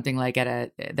 saying something like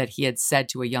that he had said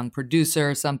to a young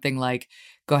producer, something like,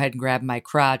 go ahead and grab my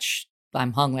crotch.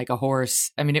 I'm hung like a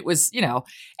horse. I mean, it was,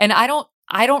 and I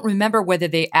don't remember whether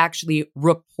they actually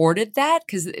reported that,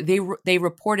 because they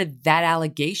reported that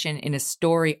allegation in a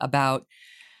story about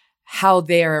how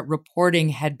their reporting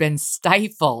had been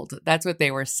stifled. That's what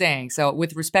they were saying. So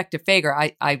with respect to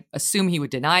Fager, I assume he would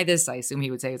deny this. I assume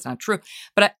he would say it's not true.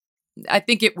 But I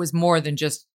think it was more than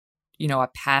just, a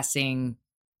passing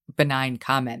benign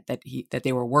comment that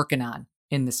they were working on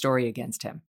in the story against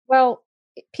him. Well,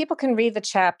 people can read the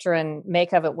chapter and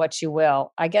make of it what you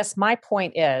will. I guess my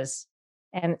point is,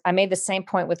 and I made the same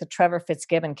point with the Trevor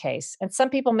Fitzgibbon case, and some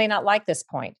people may not like this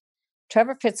point.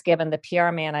 Trevor Fitzgibbon, the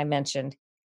PR man I mentioned,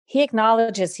 he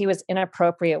acknowledges he was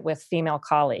inappropriate with female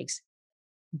colleagues,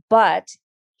 but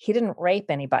he didn't rape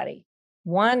anybody.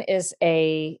 One is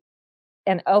an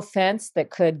offense that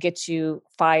could get you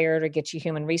fired or get you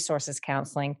human resources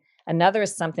counseling. Another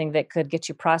is something that could get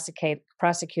you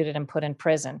prosecuted and put in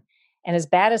prison. And as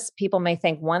bad as people may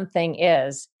think one thing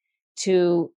is,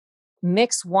 to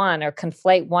mix one or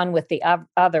conflate one with the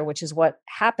other, which is what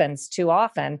happens too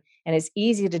often and is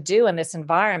easy to do in this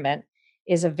environment,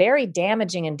 is a very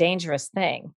damaging and dangerous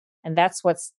thing. And that's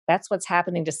what's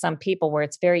happening to some people, where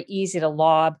it's very easy to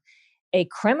lob a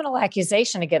criminal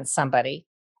accusation against somebody,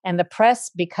 and the press,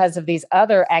 because of these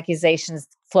other accusations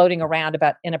floating around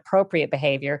about inappropriate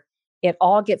behavior, it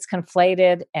all gets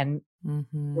conflated and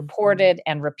reported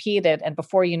and repeated. And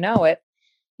before you know it,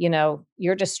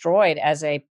 you're destroyed as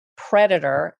a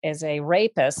predator, as a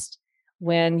rapist,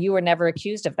 when you were never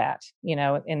accused of that,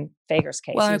 in Fager's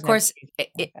case. Well, of course,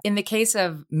 in the case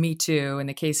of Me Too, in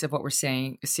the case of what we're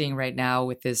seeing right now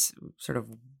with this sort of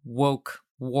woke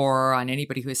war on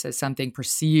anybody who says something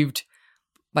perceived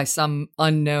by some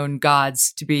unknown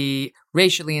gods to be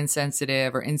racially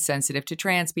insensitive or insensitive to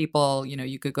trans people,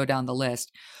 you could go down the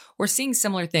list. We're seeing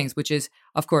similar things, which is,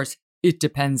 of course, it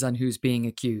depends on who's being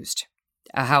accused,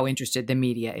 how interested the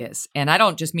media is. And I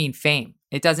don't just mean fame.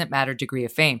 It doesn't matter degree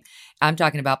of fame. I'm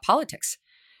talking about politics.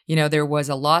 There was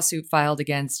a lawsuit filed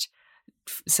against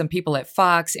some people at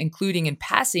Fox, including in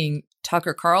passing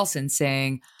Tucker Carlson,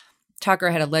 saying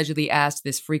Tucker had allegedly asked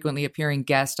this frequently appearing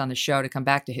guest on the show to come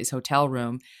back to his hotel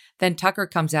room. Then Tucker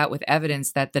comes out with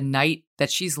evidence that the night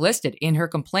that she's listed in her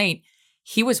complaint,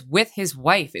 he was with his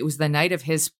wife. It was the night of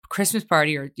his Christmas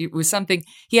party, or it was something.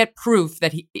 He had proof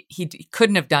that he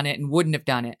couldn't have done it and wouldn't have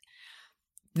done it.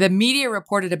 The media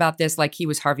reported about this like he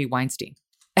was Harvey Weinstein.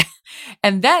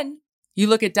 And then you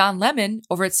look at Don Lemon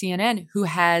over at CNN, who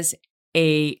has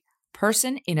a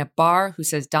person in a bar who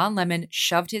says Don Lemon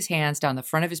shoved his hands down the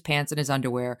front of his pants in his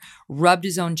underwear, rubbed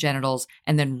his own genitals,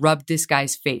 and then rubbed this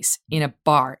guy's face in a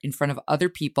bar in front of other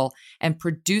people, and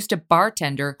produced a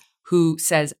bartender who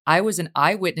says, I was an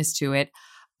eyewitness to it.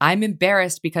 I'm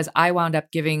embarrassed because I wound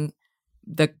up giving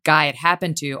the guy it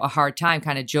happened to a hard time,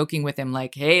 kind of joking with him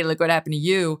like, hey, look what happened to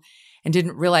you, and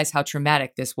didn't realize how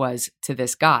traumatic this was to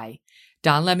this guy.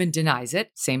 Don Lemon denies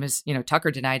it, same as, Tucker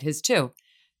denied his too.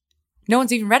 No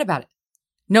one's even read about it.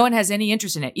 No one has any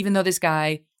interest in it, even though this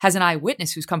guy has an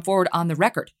eyewitness who's come forward on the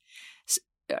record.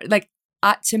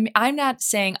 To me, I'm not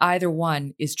saying either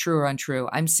one is true or untrue.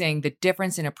 I'm saying the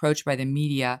difference in approach by the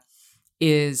media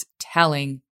is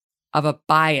telling of a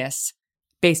bias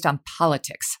based on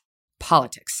politics.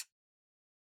 Politics.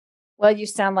 Well, you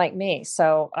sound like me.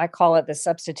 So I call it the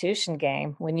substitution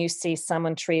game. When you see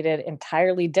someone treated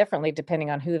entirely differently,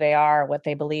 depending on who they are, what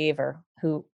they believe, or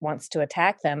who wants to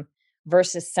attack them,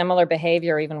 versus similar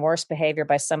behavior or even worse behavior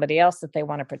by somebody else that they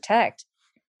want to protect,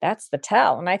 that's the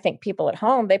tell. And I think people at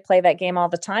home, they play that game all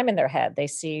the time in their head. They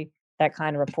see that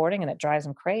kind of reporting and it drives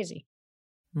them crazy.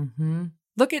 Mm-hmm.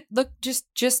 Look,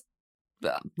 just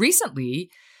recently,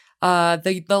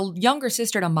 the younger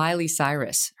sister to Miley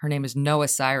Cyrus, her name is Noah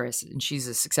Cyrus, and she's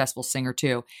a successful singer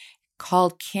too,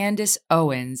 called Candace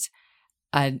Owens.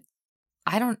 I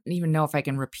don't even know if I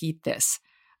can repeat this.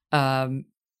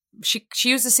 She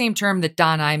used the same term that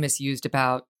Don Imus used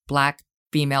about Black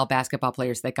female basketball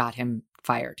players that got him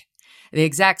fired. The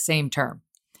exact same term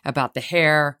about the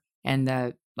hair and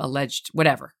the alleged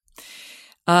whatever.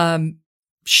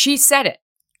 She said it.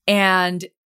 And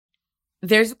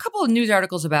there's a couple of news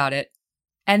articles about it.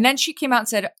 And then she came out and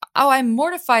said, "Oh, I'm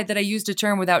mortified that I used a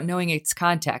term without knowing its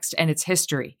context and its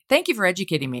history. Thank you for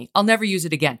educating me. I'll never use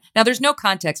it again." Now, there's no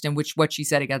context in which what she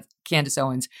said against Candace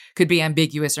Owens could be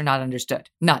ambiguous or not understood.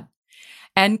 None.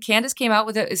 And Candace came out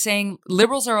with it saying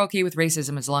liberals are okay with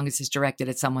racism as long as it's directed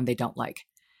at someone they don't like.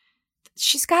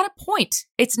 She's got a point.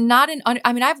 It's not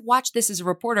I've watched this as a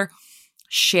reporter.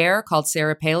 Cher called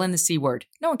Sarah Palin the C word.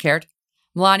 No one cared.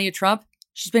 Melania Trump,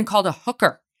 she's been called a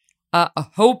hooker, a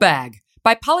hoe bag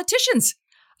by politicians.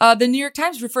 The New York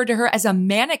Times referred to her as a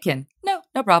mannequin. No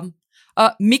problem.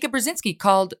 Mika Brzezinski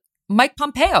called Mike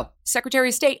Pompeo, Secretary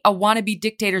of State, a wannabe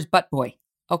dictator's butt boy.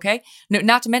 Okay? No,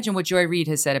 not to mention what Joy Reid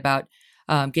has said about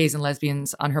gays and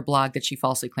lesbians on her blog that she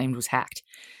falsely claimed was hacked.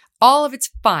 All of it's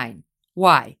fine.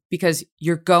 Why? Because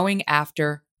you're going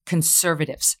after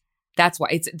conservatives. That's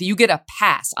why you get a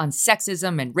pass on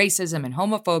sexism and racism and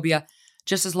homophobia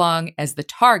just as long as the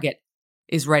target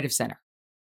is right of center.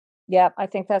 Yeah, I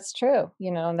think that's true.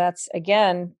 And that's,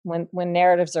 again, when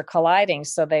narratives are colliding.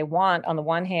 So they want, on the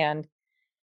one hand,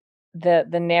 the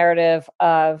narrative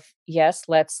of, yes,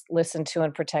 let's listen to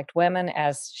and protect women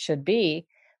as should be,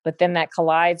 but then that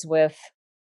collides with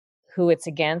who it's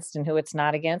against and who it's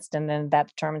not against. And then that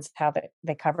determines how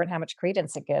they cover it, how much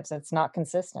credence it gives. It's not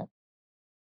consistent.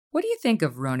 What do you think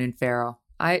of Ronan Farrow?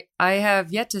 I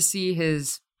have yet to see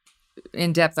his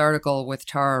in-depth article with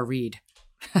Tara Reid.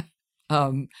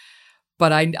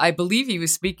 But I believe he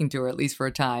was speaking to her, at least for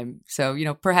a time. So,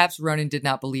 perhaps Ronan did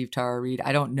not believe Tara Reid.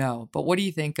 I don't know. But what do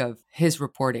you think of his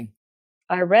reporting?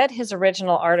 I read his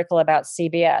original article about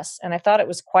CBS, and I thought it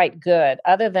was quite good,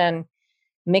 other than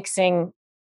mixing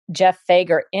Jeff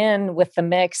Fager in with the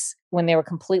mix when they were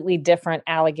completely different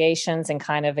allegations and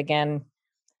kind of, again,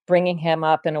 bringing him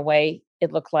up in a way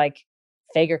it looked like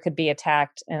Fager could be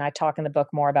attacked. And I talk in the book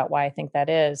more about why I think that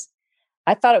is.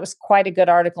 I thought it was quite a good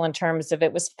article in terms of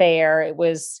it was fair. It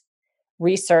was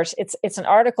research. It's an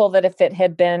article that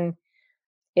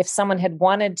if someone had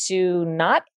wanted to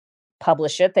not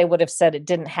publish it, they would have said it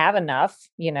didn't have enough,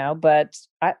 but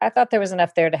I thought there was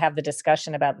enough there to have the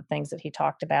discussion about the things that he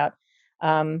talked about.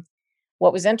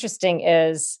 What was interesting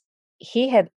is he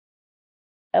had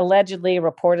allegedly,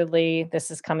 reportedly, this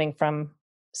is coming from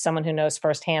someone who knows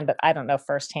firsthand, but I don't know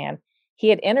firsthand. He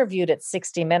had interviewed at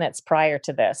 60 Minutes prior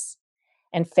to this,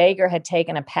 and Fager had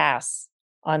taken a pass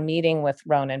on meeting with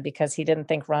Ronan because he didn't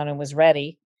think Ronan was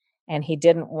ready, and he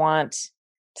didn't want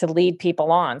to lead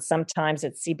people on. Sometimes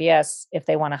at CBS, if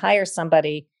they want to hire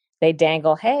somebody, they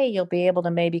dangle, "Hey, you'll be able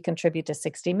to maybe contribute to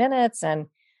 60 Minutes," and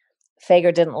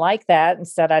Fager didn't like that and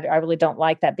said, I really don't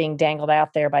like that being dangled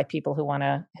out there by people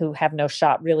who have no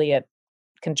shot really at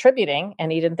contributing.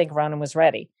 And he didn't think Ronan was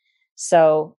ready.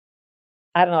 So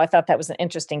I don't know. I thought that was an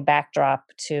interesting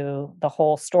backdrop to the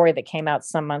whole story that came out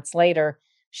some months later.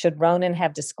 Should Ronan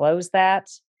have disclosed that?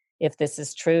 If this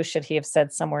is true, should he have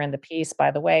said somewhere in the piece,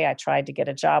 by the way, I tried to get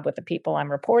a job with the people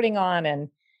I'm reporting on and,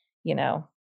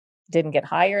 didn't get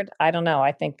hired? I don't know.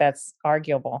 I think that's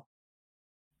arguable.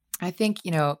 I think,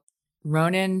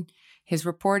 Ronan, his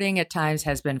reporting at times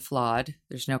has been flawed.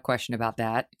 There's no question about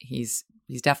that. He's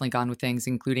definitely gone with things,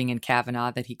 including in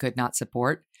Kavanaugh, that he could not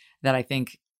support, that I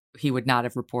think he would not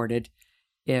have reported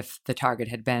if the target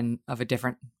had been of a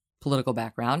different political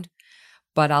background.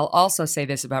 But I'll also say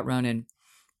this about Ronan.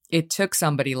 It took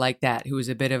somebody like that, who was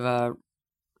a bit of a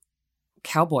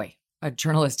cowboy, a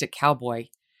journalistic cowboy,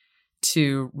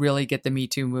 to really get the Me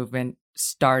Too movement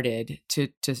started to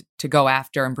go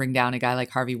after and bring down a guy like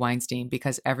Harvey Weinstein,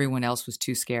 because everyone else was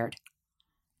too scared.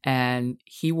 And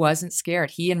he wasn't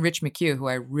scared. He and Rich McHugh, who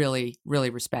I really, really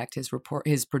respect,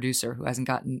 his producer, who hasn't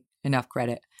gotten enough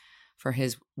credit for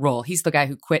his role. He's the guy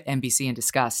who quit NBC in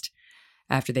disgust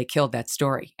after they killed that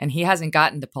story. And he hasn't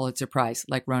gotten the Pulitzer Prize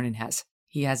like Ronan has.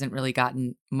 He hasn't really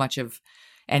gotten much of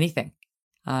anything.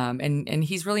 And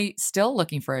he's really still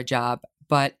looking for a job,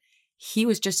 but he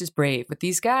was just as brave. But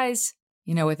these guys,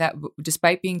 with that,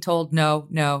 despite being told no,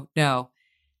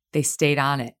 they stayed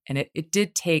on it. And it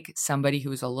did take somebody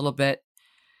who was a little bit,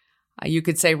 you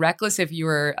could say, reckless if you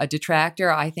were a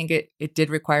detractor. I think it did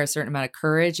require a certain amount of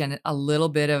courage and a little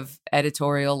bit of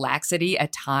editorial laxity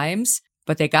at times,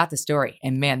 but they got the story.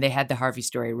 And man, they had the Harvey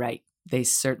story right. They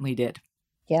certainly did.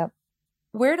 Yep.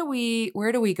 Where do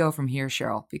we go from here,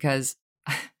 Sharyl? Because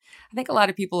I think a lot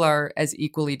of people are as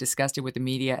equally disgusted with the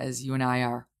media as you and I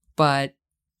are, but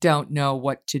don't know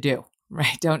what to do,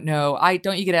 right? Don't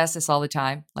you get asked this all the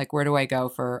time? Like, where do I go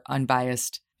for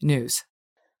unbiased news?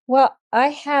 Well, I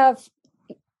have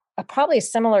probably a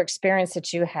similar experience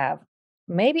that you have.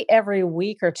 Maybe every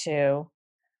week or two,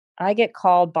 I get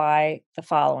called by the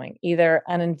following: either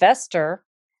an investor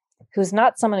who's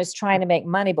not someone who's trying to make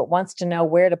money, but wants to know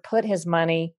where to put his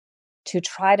money to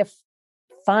try to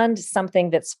fund something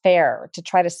that's fair, to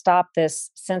try to stop this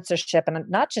censorship. And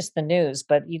not just the news,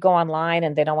 but you go online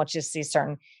and they don't want you to see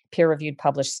certain peer-reviewed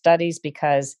published studies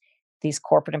because these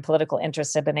corporate and political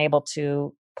interests have been able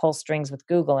to pull strings with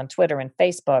Google and Twitter and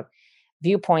Facebook,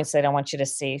 viewpoints they don't want you to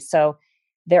see. So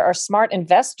there are smart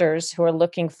investors who are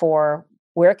looking for,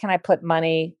 where can I put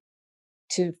money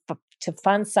to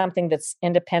fund something that's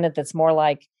independent, that's more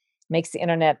like makes the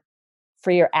internet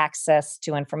freer access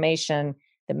to information,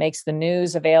 that makes the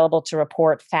news available to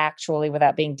report factually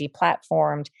without being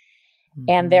deplatformed. Mm-hmm.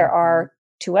 And there are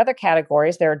two other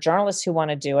categories. There are journalists who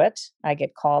want to do it. I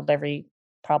get called every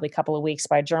probably couple of weeks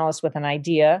by journalists with an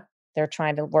idea. They're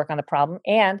trying to work on the problem.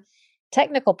 And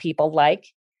technical people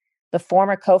like the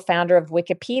former co-founder of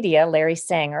Wikipedia, Larry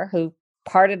Sanger, who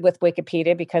parted with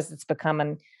Wikipedia because it's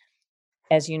become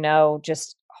as you know,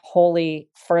 just wholly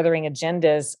furthering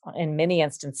agendas in many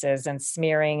instances and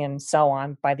smearing and so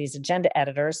on by these agenda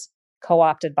editors,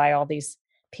 co-opted by all these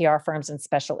PR firms and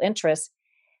special interests.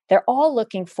 They're all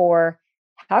looking for,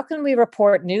 how can we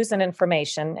report news and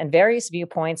information and various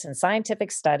viewpoints and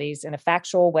scientific studies in a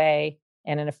factual way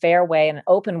and in a fair way and an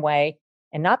open way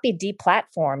and not be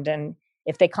deplatformed? And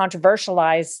if they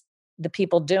controversialize the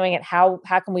people doing it, how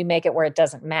can we make it where it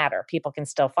doesn't matter? People can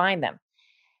still find them.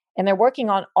 And they're working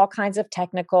on all kinds of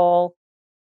technical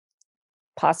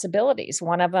possibilities.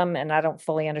 One of them, and I don't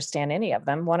fully understand any of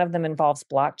them, one of them involves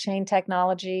blockchain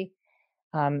technology.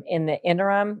 In the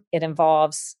interim, it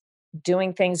involves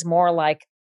doing things more like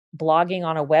blogging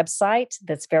on a website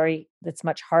that's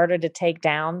much harder to take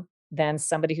down than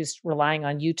somebody who's relying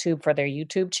on YouTube for their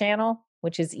YouTube channel,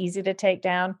 which is easy to take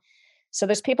down. So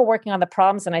there's people working on the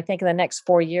problems, and I think in the next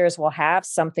 4 years, we'll have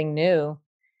something new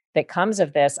that comes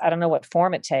of this. I don't know what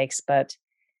form it takes, but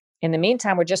in the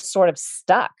meantime, we're just sort of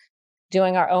stuck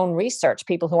doing our own research.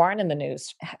 People who aren't in the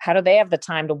news, how do they have the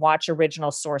time to watch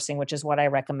original sourcing, which is what I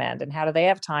recommend? And how do they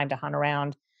have time to hunt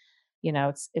around? You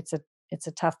know, it's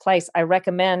a tough place. I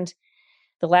recommend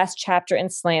the last chapter in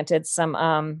Slanted,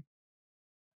 some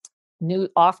new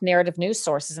off-narrative news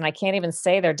sources. And I can't even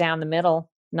say they're down the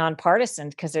middle,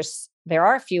 nonpartisan, because there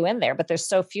are a few in there, but there's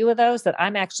so few of those that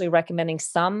I'm actually recommending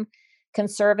some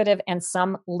conservative and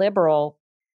some liberal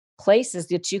places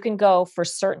that you can go for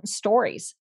certain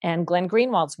stories. And Glenn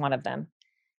Greenwald's one of them.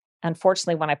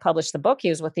 Unfortunately, when I published the book, he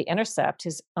was with The Intercept,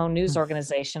 his own news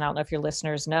organization. I don't know if your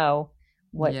listeners know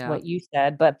what you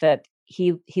said, but that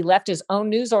he left his own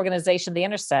news organization, The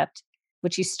Intercept,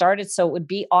 which he started so it would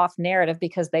be off narrative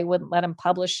because they wouldn't let him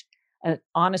publish an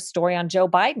honest story on Joe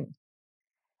Biden.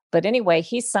 But anyway,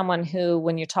 he's someone who,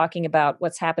 when you're talking about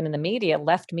what's happened in the media,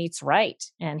 left meets right.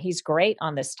 And he's great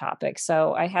on this topic.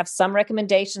 So I have some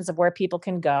recommendations of where people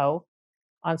can go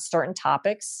on certain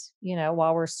topics,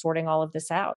 while we're sorting all of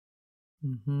this out.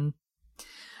 Mm-hmm.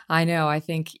 I know. I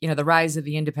think, the rise of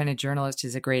the independent journalist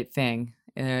is a great thing.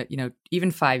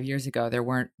 Even 5 years ago, there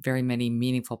weren't very many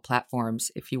meaningful platforms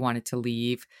if you wanted to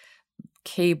leave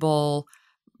cable,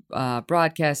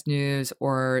 broadcast news,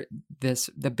 or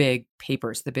the big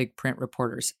papers, the big print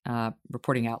reporters,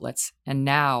 reporting outlets. And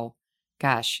now,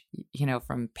 gosh,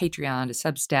 from Patreon to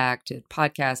Substack to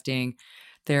podcasting,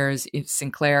 there's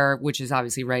Sinclair, which is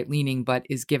obviously right-leaning, but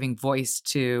is giving voice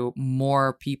to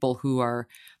more people who are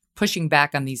pushing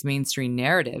back on these mainstream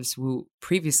narratives, who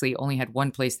previously only had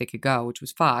one place they could go, which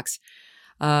was Fox.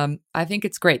 I think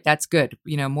it's great. That's good.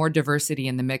 More diversity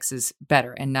in the mix is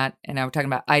better, and we're talking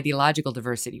about ideological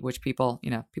diversity, which people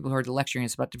who are lecturing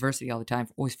us about diversity all the time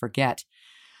always forget.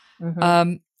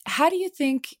 Mm-hmm. How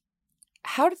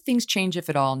do things change, if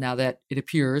at all, now that it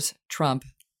appears Trump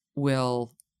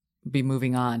will be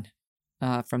moving on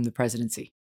from the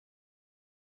presidency?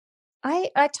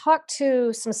 I talked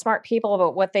to some smart people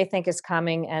about what they think is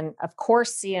coming. And of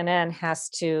course, CNN has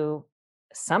to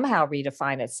somehow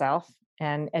redefine itself.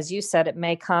 And as you said, it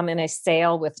may come in a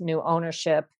sale with new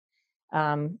ownership.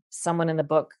 Someone in the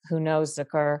book who knows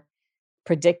Zucker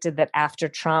predicted that after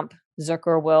Trump,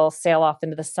 Zucker will sail off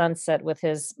into the sunset with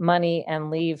his money and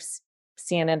leaves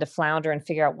CNN to flounder and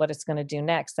figure out what it's going to do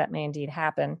next. That may indeed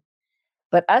happen.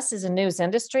 But us as a news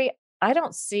industry, I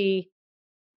don't see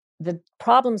the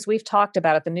problems we've talked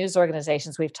about at the news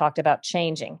organizations we've talked about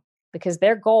changing, because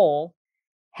their goal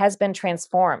has been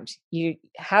transformed.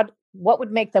 What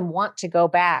would make them want to go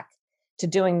back to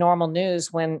doing normal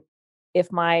news when,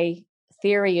 if my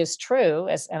theory is true,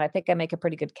 and I think I make a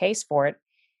pretty good case for it,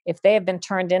 if they have been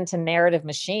turned into narrative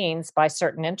machines by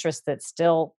certain interests that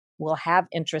still will have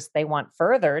interests they want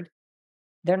furthered,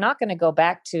 they're not going to go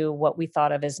back to what we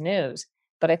thought of as news.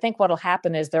 But I think what will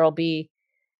happen is there will be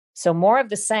more of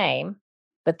the same,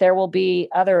 but there will be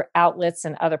other outlets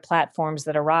and other platforms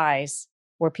that arise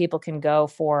where people can go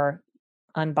for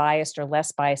unbiased or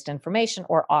less biased information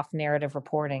or off narrative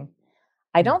reporting.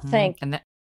 I don't think And that,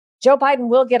 Joe Biden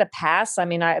will get a pass. I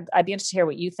mean, I'd be interested to hear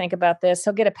what you think about this.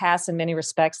 He'll get a pass in many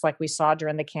respects, like we saw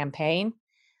during the campaign.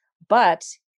 But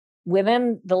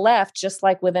within the left, just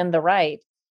like within the right,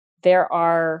 there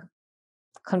are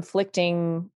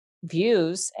conflicting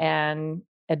views and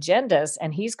agendas,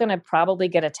 and he's going to probably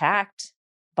get attacked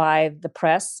by the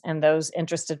press and those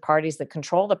interested parties that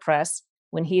control the press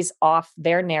when he's off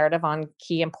their narrative on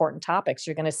key important topics.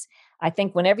 You're going to, I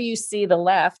think, whenever you see the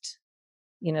left,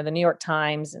 the New York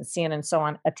Times and CNN and so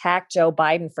on, attack Joe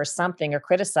Biden for something or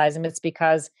criticize him, it's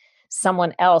because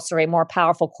someone else or a more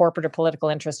powerful corporate or political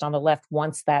interest on the left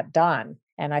wants that done.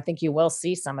 And I think you will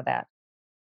see some of that.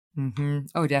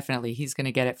 Oh, definitely. He's going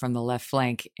to get it from the left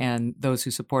flank and those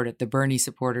who support it. The Bernie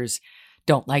supporters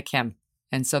don't like him.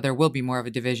 And so there will be more of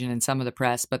a division in some of the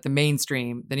press, but the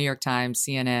mainstream, the New York Times,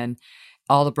 CNN,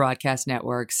 all the broadcast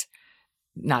networks,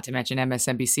 not to mention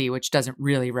MSNBC, which doesn't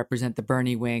really represent the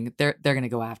Bernie wing, they're going to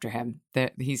go after him.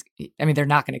 They're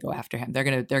not going to go after him. They're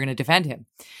going to defend him.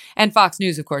 And Fox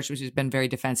News, of course, which has been very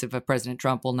defensive of President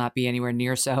Trump, will not be anywhere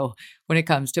near so when it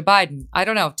comes to Biden. I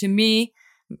don't know. To me,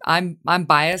 I'm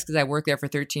biased because I worked there for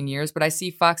 13 years, but I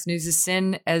see Fox News'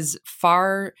 sin as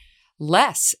far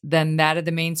less than that of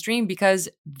the mainstream because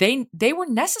they were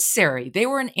necessary. They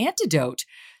were an antidote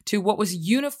to what was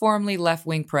uniformly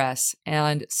left-wing press,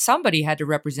 and somebody had to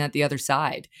represent the other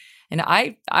side. And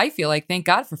I feel like, thank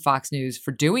God for Fox News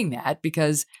for doing that,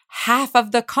 because half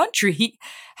of the country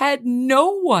had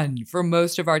no one for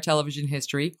most of our television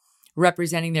history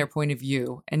representing their point of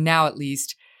view. And now at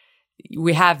least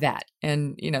we have that.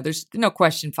 And, there's no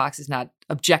question Fox is not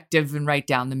objective and right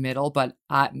down the middle, but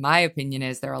my opinion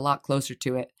is they're a lot closer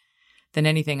to it than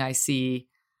anything I see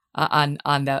on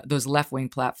those left-wing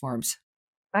platforms.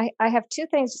 I have two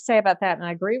things to say about that, and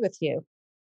I agree with you.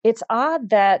 It's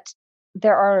odd that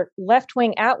there are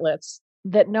left-wing outlets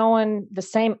that the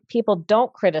same people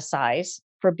don't criticize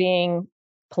for being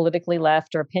politically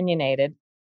left or opinionated,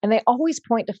 and they always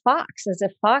point to Fox as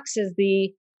if Fox is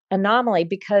the anomaly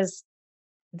because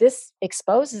this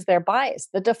exposes their bias.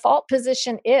 The default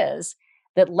position is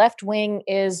that left-wing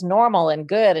is normal and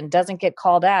good and doesn't get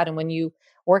called out. And when you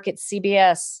work at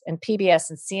CBS and PBS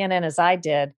and CNN, as I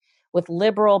did, with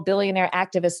liberal billionaire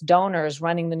activist donors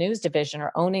running the news division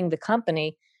or owning the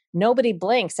company, nobody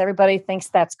blinks. Everybody thinks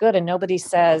that's good. And nobody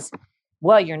says,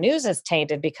 well, your news is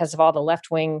tainted because of all the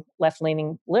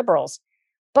left-leaning liberals.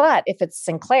 But if it's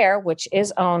Sinclair, which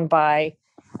is owned by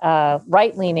a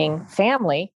right-leaning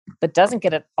family, but doesn't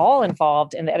get at all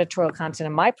involved in the editorial content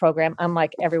of my program,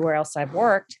 unlike everywhere else I've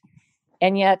worked,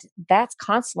 and yet that's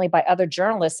constantly by other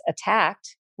journalists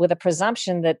attacked with a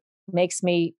presumption that makes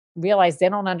me realize they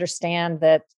don't understand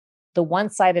that the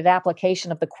one-sided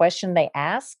application of the question they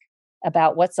ask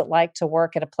about what's it like to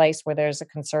work at a place where there's a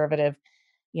conservative,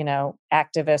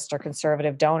 activist or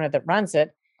conservative donor that runs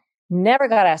it, never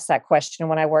got asked that question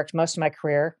when I worked most of my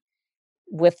career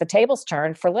with the tables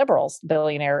turned for liberals,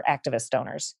 billionaire activist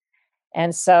donors.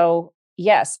 And so,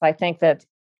 yes, I think that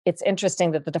it's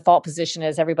interesting that the default position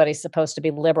is everybody's supposed to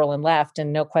be liberal and left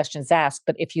and no questions asked.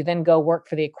 But if you then go work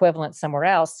for the equivalent somewhere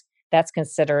else, that's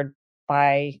considered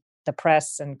by the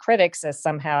press and critics as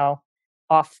somehow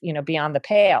off, beyond the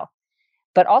pale.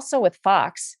 But also with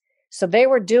Fox, so they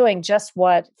were doing just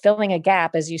filling a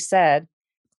gap, as you said,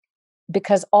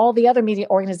 because all the other media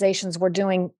organizations were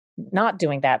not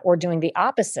doing that or doing the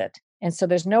opposite. And so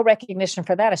there's no recognition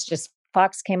for that. It's just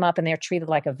Fox came up and they're treated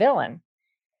like a villain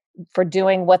for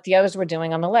doing what the others were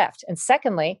doing on the left. And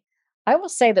secondly, I will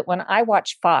say that when I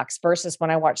watch Fox versus when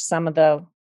I watch some of the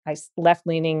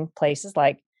left-leaning places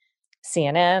like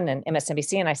CNN and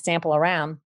MSNBC, and I sample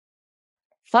around,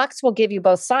 Fox will give you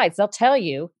both sides.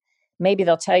 Maybe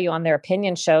they'll tell you on their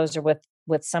opinion shows or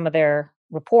with some of their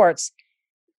reports,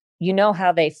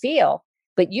 how they feel,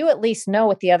 but you at least know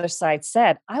what the other side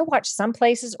said. I watch some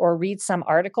places or read some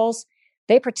articles,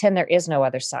 they pretend there is no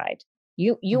other side.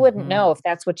 You wouldn't know if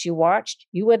that's what you watched.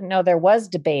 You wouldn't know there was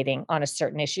debating on a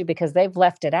certain issue because they've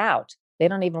left it out. They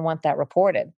don't even want that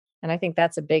reported. And I think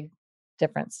that's a big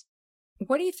difference.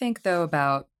 What do you think, though,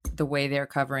 about the way they're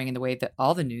covering and the way that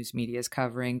all the news media is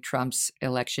covering Trump's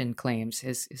election claims,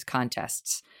 his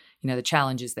contests, the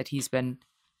challenges that he's been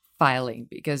filing?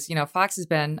 Because, Fox has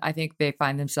been, I think they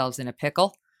find themselves in a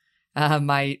pickle.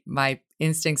 My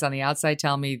instincts on the outside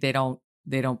tell me they don't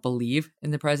believe in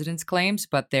the president's claims,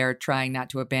 but they're trying not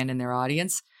to abandon their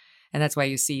audience. And that's why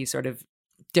you see sort of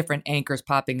different anchors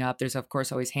popping up. There's, of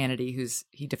course, always Hannity,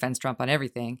 he defends Trump on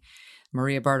everything.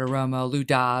 Maria Bartiromo, Lou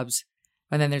Dobbs,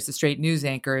 And then there's the straight news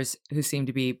anchors who seem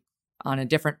to be on a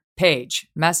different page,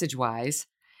 message-wise.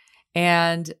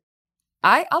 And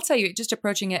I'll tell you, just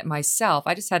approaching it myself,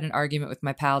 I just had an argument with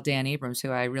my pal Dan Abrams,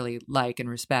 who I really like and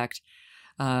respect.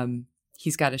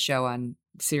 He's got a show on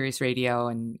Sirius Radio,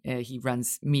 and he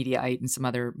runs Mediaite and some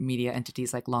other media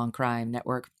entities like Long Crime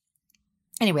Network.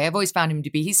 Anyway, I've always found him to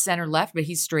be, he's center left, but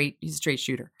he's straight. He's a straight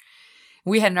shooter.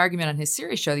 We had an argument on his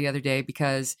Sirius show the other day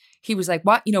because he was like,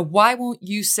 why won't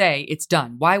you say it's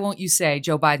done? Why won't you say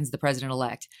Joe Biden's the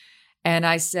president-elect? And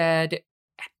I said,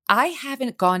 I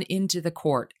haven't gone into the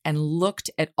court and looked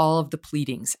at all of the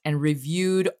pleadings and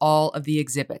reviewed all of the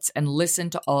exhibits and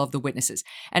listened to all of the witnesses.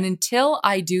 And until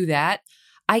I do that,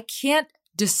 I can't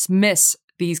dismiss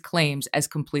these claims as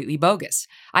completely bogus.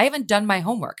 I haven't done my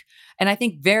homework. And I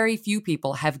think very few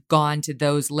people have gone to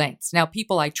those lengths. Now,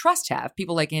 people I trust have,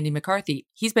 people like Andy McCarthy,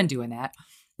 he's been doing that.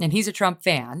 And he's a Trump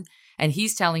fan. And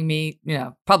he's telling me,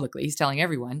 publicly, he's telling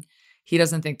everyone he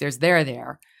doesn't think there's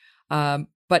there.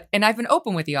 And I've been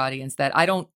open with the audience that I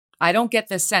don't get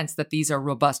the sense that these are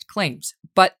robust claims,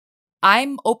 but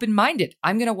I'm open-minded.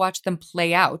 I'm going to watch them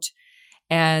play out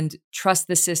and trust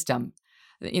the system.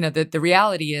 The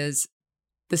reality is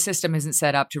the system isn't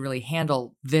set up to really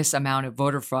handle this amount of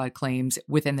voter fraud claims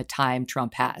within the time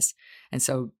Trump has. And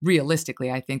so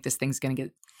realistically, I think this thing's going to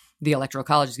get, the Electoral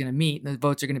College is going to meet and the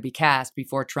votes are going to be cast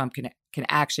before Trump can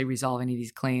actually resolve any of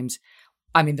these claims.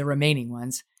 I mean, the remaining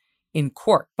ones in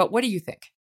court. But what do you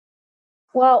think?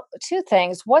 Well, two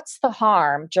things. What's the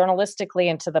harm, journalistically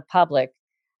and to the public,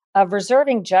 of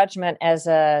reserving judgment as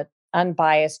a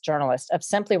unbiased journalist, of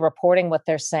simply reporting what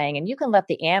they're saying? And you can let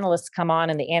the analysts come on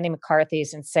and the Andy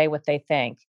McCarthys and say what they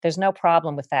think. There's no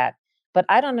problem with that. But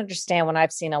I don't understand when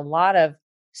I've seen a lot of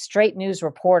straight news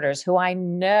reporters who I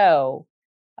know,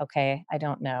 I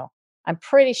don't know, I'm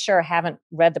pretty sure haven't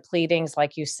read the pleadings,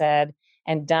 like you said,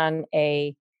 and done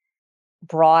a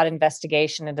broad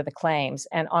investigation into the claims.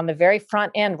 And on the very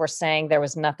front end, we're saying there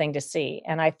was nothing to see.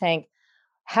 And I think,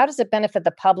 how does it benefit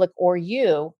the public or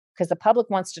you? Because the public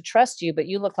wants to trust you, but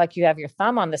you look like you have your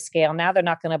thumb on the scale. Now they're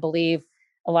not going to believe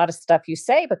a lot of stuff you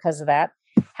say because of that.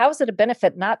 How is it a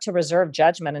benefit not to reserve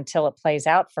judgment until it plays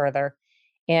out further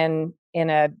when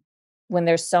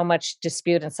there's so much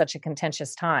dispute in such a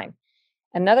contentious time?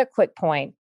 Another quick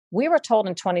point. We were told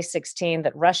in 2016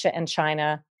 that Russia and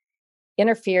China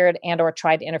interfered and or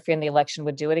tried to interfere in the election,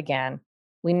 would do it again.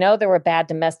 We know there were bad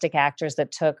domestic actors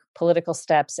that took political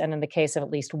steps, and in the case of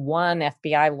at least one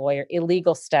FBI lawyer,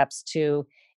 illegal steps to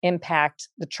impact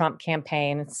the Trump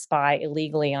campaign and spy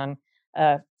illegally on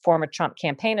former Trump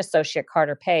campaign associate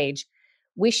Carter Page.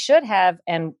 We should have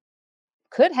and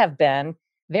could have been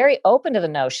very open to the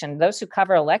notion those who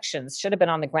cover elections should have been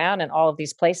on the ground in all of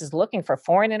these places looking for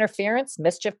foreign interference,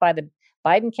 mischief by the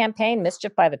Biden campaign,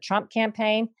 mischief by the Trump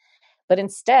campaign. But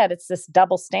instead, it's this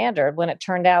double standard when it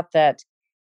turned out that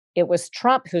it was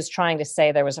Trump who's trying to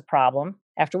say there was a problem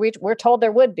after we're told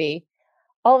there would be.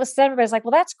 All of a sudden, everybody's like,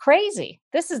 well, that's crazy.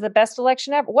 This is the best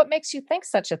election ever. What makes you think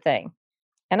such a thing?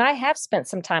 And I have spent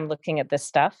some time looking at this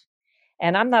stuff.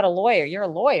 And I'm not a lawyer. You're a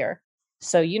lawyer.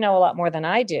 So you know a lot more than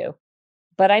I do.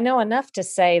 But I know enough to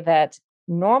say that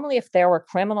normally if there were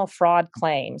criminal fraud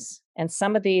claims, and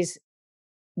some of these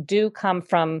do come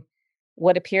from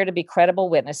what appear to be credible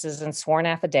witnesses and sworn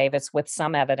affidavits with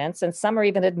some evidence, and some are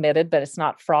even admitted, but it's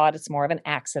not fraud, it's more of an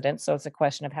accident. So it's a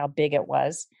question of how big it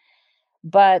was.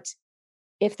 But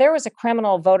if there was a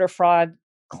criminal voter fraud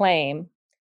claim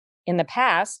in the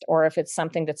past, or if it's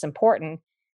something that's important,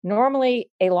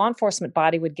 normally a law enforcement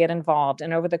body would get involved.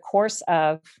 And over the course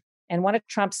of, and one of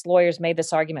Trump's lawyers made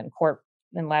this argument in court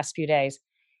in the last few days,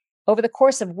 over the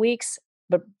course of weeks,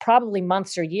 but probably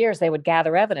months or years, they would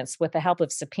gather evidence with the help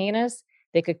of subpoenas.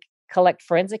 They could collect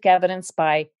forensic evidence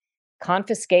by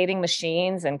confiscating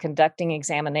machines and conducting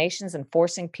examinations and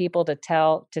forcing people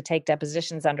to take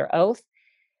depositions under oath.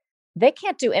 They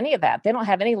can't do any of that. They don't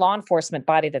have any law enforcement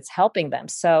body that's helping them.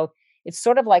 So it's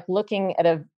sort of like looking at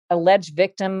an alleged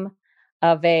victim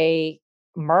of a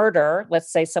murder.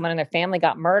 Let's say someone in their family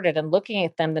got murdered, and looking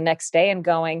at them the next day and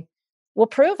going, well,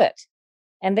 prove it.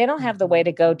 And they don't have the way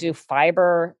to go do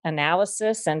fiber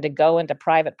analysis and to go into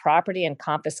private property and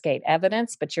confiscate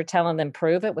evidence, but you're telling them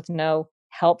prove it with no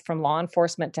help from law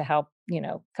enforcement to help,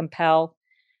 compel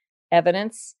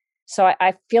evidence. So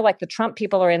I feel like the Trump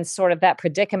people are in sort of that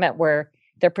predicament where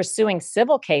they're pursuing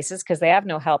civil cases because they have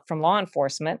no help from law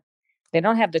enforcement. They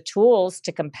don't have the tools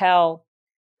to compel,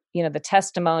 the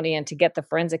testimony and to get the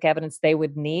forensic evidence they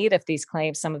would need if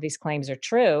some of these claims are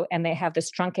true. And they have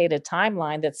this truncated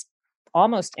timeline that's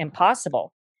almost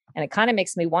impossible. And it kind of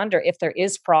makes me wonder if there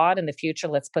is fraud in the future.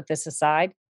 Let's put this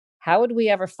aside. how would we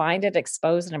ever find it,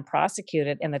 expose it, and prosecute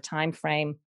it in the time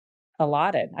frame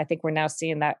allotted? I think we're now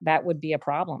seeing that that would be a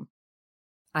problem.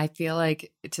 I feel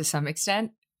like to some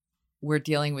extent, we're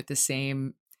dealing with the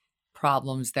same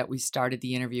problems that we started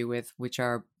the interview with, which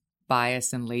are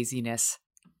bias and laziness.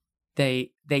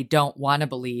 They don't want to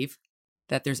believe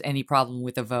that there's any problem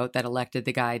with a vote that elected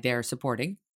the guy they're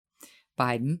supporting,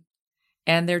 Biden,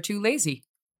 and they're too lazy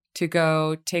to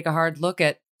go take a hard look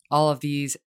at all of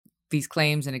these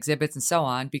claims and exhibits and so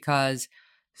on, because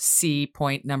see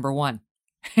point number one,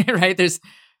 right? There's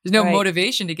no Right.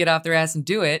 motivation to get off their ass and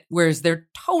do it, whereas there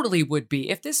totally would be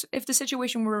if the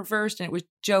situation were reversed and it was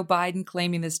Joe Biden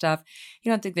claiming this stuff.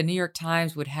 You don't think the New York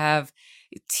Times would have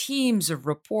teams of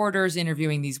reporters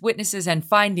interviewing these witnesses and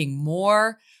finding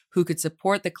more who could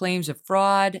support the claims of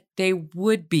fraud? They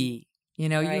would be. You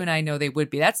Right. and I know they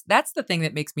would be. That's the thing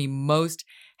that makes me most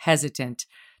hesitant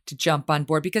to jump on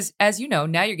board, because as you know,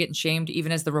 now you're getting shamed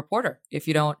even as the reporter if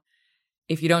you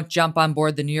don't jump on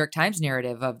board the New York Times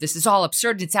narrative of this is all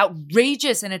absurd, it's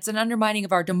outrageous, and it's an undermining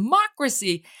of our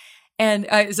democracy. And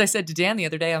as I said to Dan the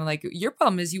other day, I'm like, your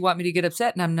problem is you want me to get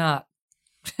upset, and I'm not.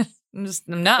 I'm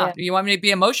not. Yeah. You want me to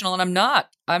be emotional, and I'm not.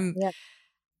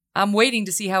 I'm waiting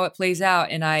to see how it plays out.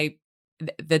 And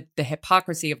the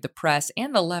hypocrisy of the press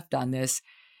and the left on this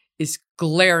is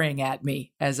glaring at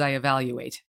me as I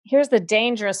evaluate. Here's the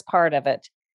dangerous part of it.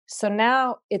 So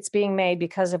now it's being made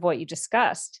because of what you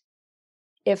discussed.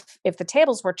 If the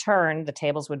tables were turned, the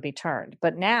tables would be turned.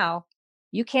 But now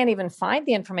you can't even find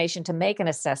the information to make an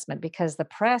assessment because the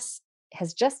press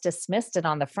has just dismissed it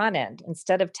on the front end.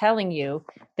 Instead of telling you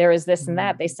there is this and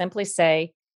that, they simply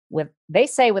say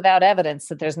without evidence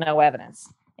that there's no evidence.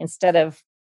 Instead of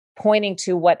pointing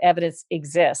to what evidence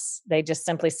exists, they just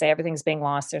simply say everything's being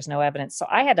lost, there's no evidence. So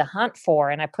I had to hunt for,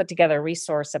 and I put together a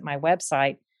resource at my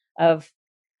website of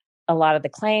a lot of the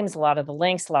claims, a lot of the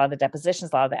links, a lot of the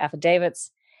depositions, a lot of the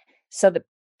affidavits, so that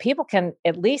people can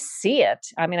at least see it.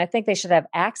 I mean, I think they should have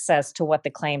access to what the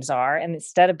claims are. And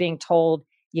instead of being told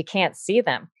you can't see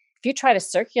them, if you try to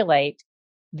circulate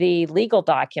the legal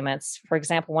documents, for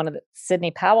example, one of the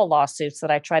Sidney Powell lawsuits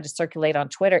that I tried to circulate on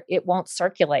Twitter, it won't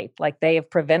circulate. Like, they have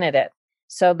prevented it.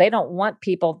 So they don't want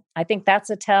people. I think that's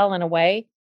a tell in a way.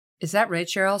 Is that right,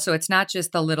 Sharyl? So it's not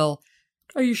just the little,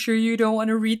 are you sure you don't want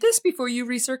to read this before you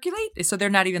recirculate? So they're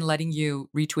not even letting you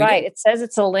retweet Right. it? It says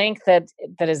it's a link that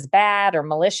is bad or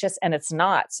malicious, and it's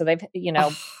not. So they've,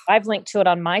 I've linked to it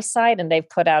on my site, and they've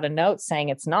put out a note saying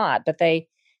it's not, but they've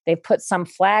put some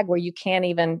flag where you can't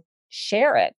even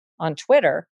share it on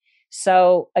Twitter.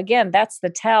 So again, that's the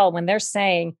tell when they're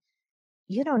saying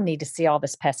you don't need to see all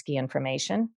this pesky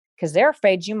information, because they're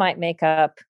afraid you might make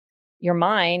up your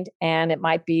mind and it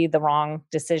might be the wrong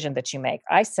decision that you make.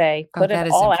 I say, put that it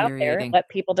is all out there, infuriating. let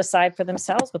people decide for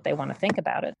themselves what they want to think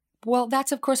about it. Well,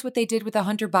 that's, of course, what they did with the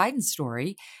Hunter Biden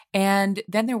story. And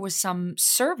then there was some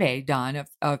survey done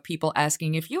of people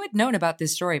asking, if you had known about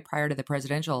this story prior to the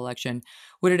presidential election,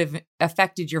 would it have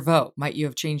affected your vote? Might you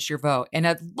have changed your vote? And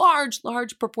a large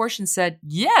proportion said,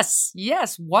 yes.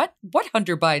 What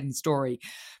Hunter Biden story?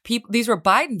 These were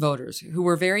Biden voters who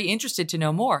were very interested to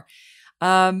know more.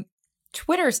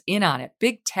 Twitter's in on it.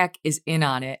 Big tech is in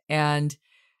on it. And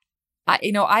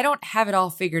I don't have it all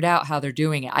figured out how they're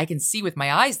doing it. I can see with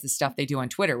my eyes the stuff they do on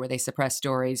Twitter where they suppress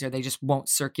stories or they just won't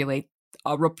circulate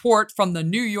a report from the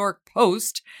New York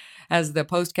Post, as the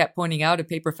Post kept pointing out, a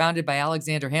paper founded by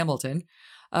Alexander Hamilton.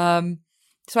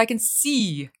 So I can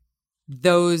see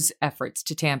those efforts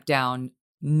to tamp down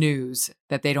news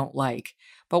that they don't like.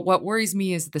 But what worries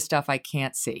me is the stuff I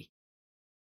can't see.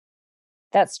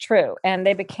 That's true. And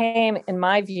they became, in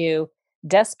my view,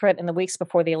 desperate in the weeks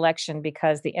before the election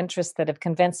because the interests that have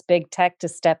convinced big tech to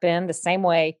step in, the same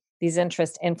way these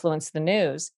interests influence the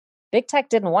news. Big tech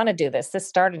didn't want to do this. This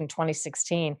started in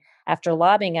 2016 after a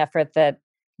lobbying effort that,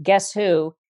 guess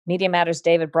who? Media Matters'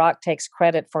 David Brock takes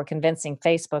credit for convincing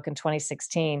Facebook in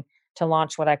 2016 to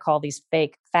launch what I call these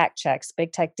fake fact checks.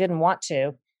 Big tech didn't want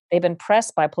to. They've been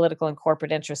pressed by political and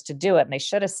corporate interests to do it. And they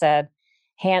should have said,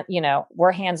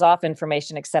 we're hands-off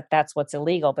information, except that's what's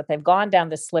illegal. But they've gone down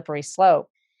this slippery slope.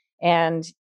 And,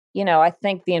 I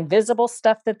think the invisible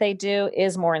stuff that they do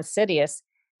is more insidious.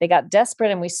 They got desperate,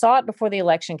 and we saw it before the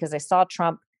election because they saw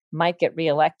Trump might get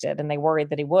reelected, and they worried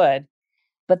that he would.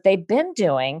 But they've been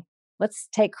doing, let's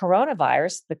take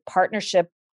coronavirus, the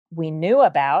partnership we knew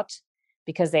about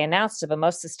because they announced it, but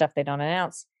most of the stuff they don't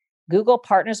announce. Google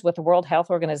partners with the World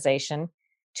Health Organization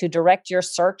to direct your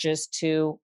searches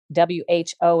to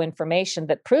WHO information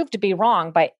that proved to be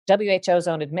wrong by WHO's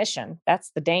own admission. That's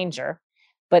the danger.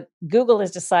 But Google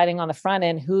is deciding on the front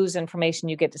end whose information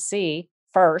you get to see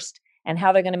first and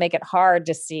how they're going to make it hard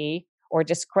to see or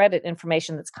discredit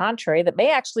information that's contrary that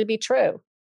may actually be true.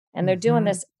 And they're doing Mm-hmm.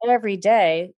 this every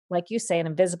day, like you say, in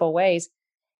invisible ways.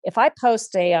 If I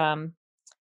post I'm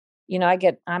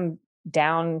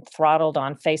down throttled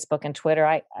on Facebook and Twitter.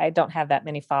 I don't have that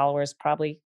many followers,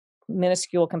 probably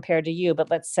minuscule compared to you,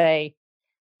 but let's say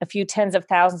a few tens of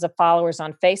thousands of followers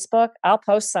on Facebook. I'll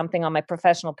post something on my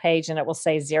professional page and it will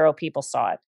say 0 people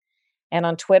saw it. And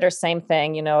on Twitter, same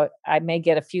thing. I may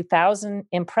get a few thousand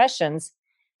impressions,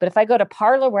 but if I go to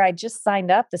Parler where I just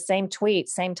signed up, the same tweet,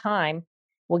 same time,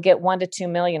 will get 1 to 2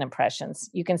 million impressions.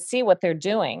 You can see what they're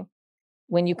doing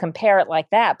when you compare it like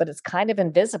that, but it's kind of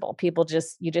invisible.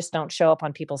 You just don't show up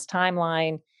on people's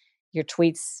timeline. Your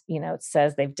tweets, it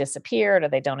says they've disappeared or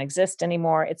they don't exist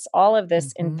anymore. It's all of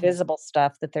this Mm-hmm. invisible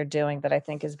stuff that they're doing that I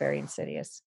think is very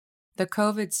insidious. The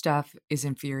COVID stuff is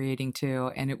infuriating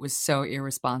too, and it was so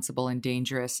irresponsible and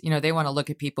dangerous. They want to look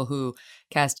at people who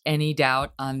cast any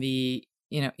doubt on the,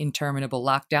 interminable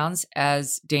lockdowns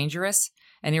as dangerous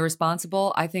and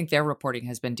irresponsible. I think their reporting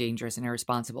has been dangerous and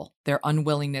irresponsible. Their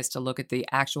unwillingness to look at the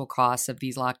actual costs of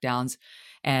these lockdowns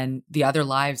and the other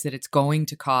lives that it's going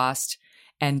to cost,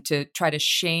 and to try to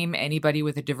shame anybody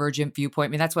with a divergent viewpoint. I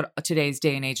mean, that's what today's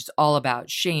day and age is all about.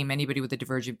 Shame anybody with a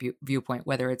divergent viewpoint,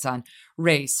 whether it's on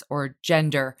race or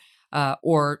gender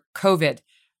or COVID.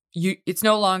 It's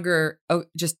no longer,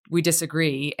 just we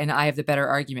disagree and I have the better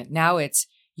argument. Now it's,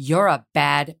 you're a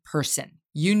bad person.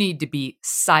 You need to be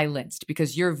silenced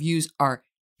because your views are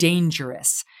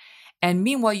dangerous. And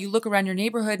meanwhile, you look around your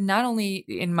neighborhood, not only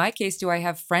in my case do I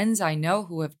have friends I know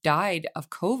who have died of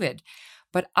COVID,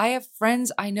 but I have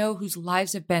friends I know whose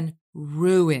lives have been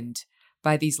ruined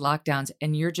by these lockdowns,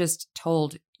 and you're just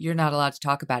told you're not allowed to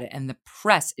talk about it, and the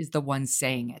press is the one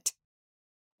saying it.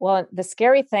 Well, the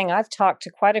scary thing, I've talked to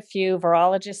quite a few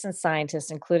virologists and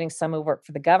scientists, including some who work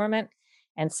for the government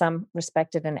and some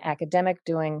respected and academic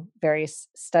doing various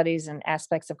studies and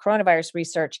aspects of coronavirus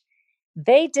research.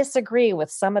 They disagree with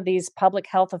some of these public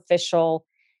health official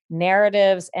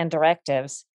narratives and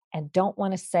directives and don't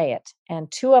want to say it.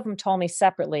 And 2 of them told me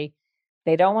separately,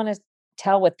 they don't want to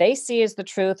tell what they see as the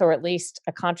truth, or at least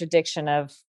a contradiction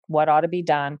of what ought to be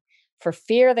done, for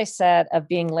fear, they said, of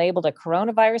being labeled a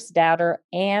coronavirus doubter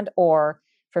and or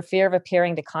for fear of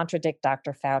appearing to contradict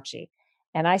Dr. Fauci.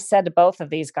 And I said to both of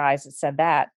these guys that said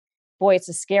that, boy, it's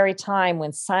a scary time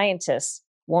when scientists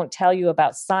won't tell you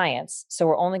about science. So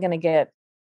we're only going to get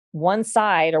one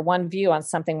side or one view on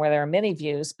something where there are many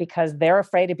views because they're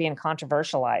afraid of being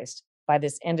controversialized by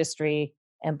this industry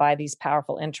and by these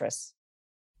powerful interests.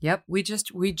 Yep, we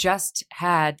just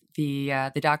had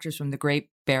the doctors from the Great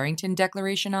Barrington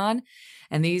Declaration on,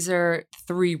 and these are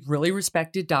 3 really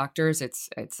respected doctors. It's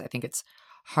I think it's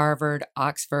Harvard,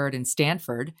 Oxford, and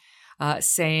Stanford,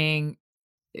 saying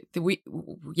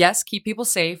yes, keep people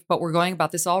safe, but we're going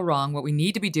about this all wrong. What we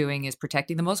need to be doing is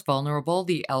protecting the most vulnerable,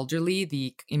 the elderly,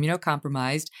 the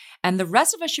immunocompromised, and the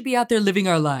rest of us should be out there living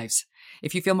our lives.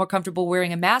 If you feel more comfortable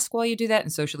wearing a mask while you do that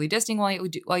and socially distancing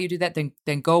while you do that,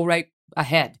 then go right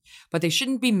ahead. But they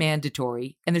shouldn't be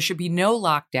mandatory, and there should be no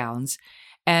lockdowns.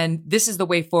 And this is the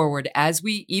way forward as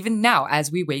we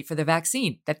wait for the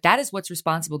vaccine. That is what's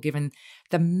responsible given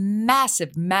the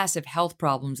massive, massive health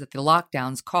problems that the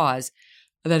lockdowns cause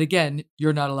that, again,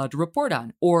 you're not allowed to report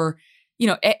on. Or,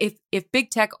 if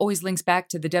big tech always links back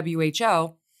to the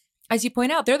WHO, as you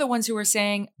point out, they're the ones who are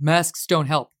saying masks don't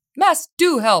help. Masks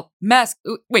do help.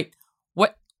 Wait,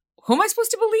 what? Who am I supposed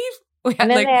to believe?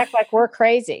 And then they act like we're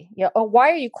crazy.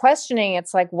 Why are you questioning?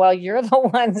 It's like, well, you're the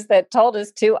ones that told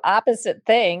us 2 opposite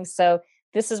things. So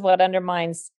this is what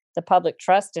undermines the public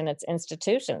trust in its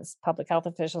institutions, public health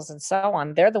officials and so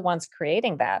on. They're the ones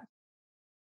creating that.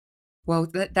 Well,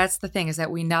 that's the thing, is that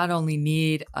we not only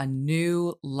need a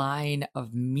new line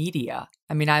of media.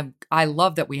 I mean, I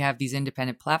love that we have these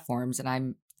independent platforms, and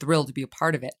I'm thrilled to be a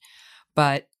part of it.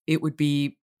 But it would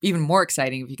be even more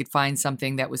exciting if you could find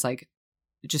something that was like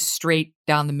just straight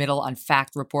down the middle on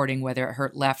fact reporting, whether it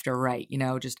hurt left or right,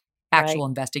 just actual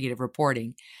investigative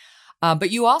reporting. But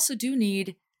you also do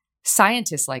need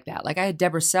scientists like that. Like I had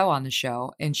Deborah So on the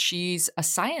show, and she's a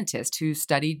scientist who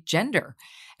studied gender,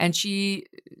 and she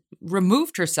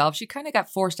removed herself. She kind of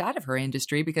got forced out of her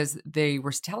industry because they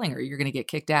were telling her, you're going to get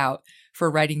kicked out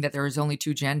for writing that there is only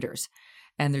 2 genders.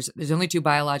 And there's only 2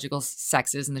 biological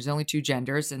sexes, and there's only 2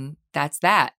 genders, and that's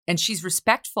that. And she's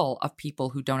respectful of people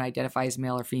who don't identify as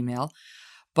male or female.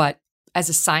 But as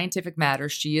a scientific matter,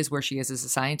 she is where she is as a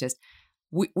scientist.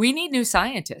 We need new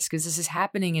scientists because this is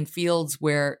happening in fields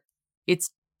where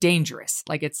it's dangerous.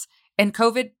 And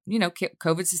COVID,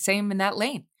 COVID's the same in that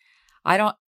lane. I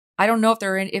don't know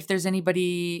if there's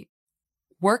anybody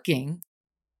working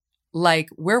like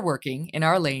we're working in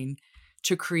our lane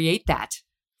to create that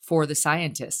for the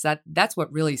scientists. That's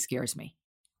what really scares me.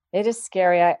 It is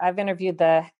scary. I've interviewed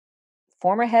the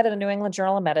former head of the New England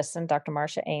Journal of Medicine, Dr.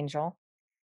 Marcia Angel,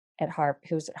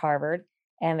 who's at Harvard,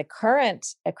 and a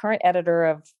current editor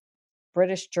of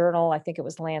British journal, I think it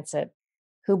was Lancet,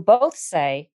 who both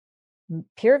say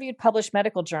peer-reviewed published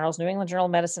medical journals, New England Journal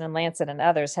of Medicine and Lancet and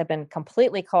others, have been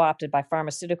completely co-opted by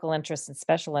pharmaceutical interests and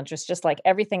special interests, just like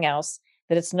everything else,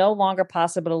 that it's no longer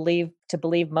possible to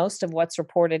believe most of what's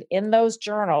reported in those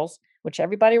journals, which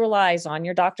everybody relies on,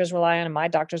 your doctors rely on, and my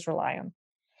doctors rely on.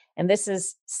 And this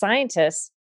is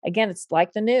scientists, again, it's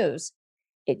like the news.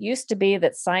 It used to be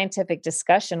that scientific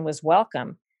discussion was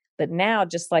welcome, but now,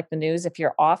 just like the news, if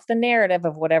you're off the narrative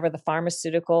of whatever the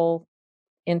pharmaceutical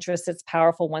interest that's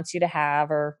powerful wants you to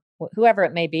have, or whoever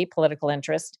it may be, political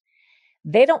interest,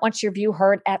 they don't want your view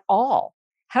heard at all.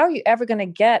 How are you ever going to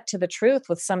get to the truth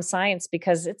with some science?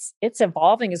 Because it's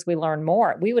evolving as we learn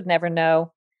more. We would never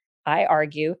know, I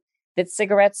argue, that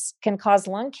cigarettes can cause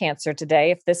lung cancer today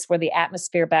if this were the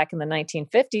atmosphere back in the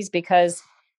 1950s, because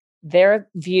their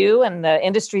view and the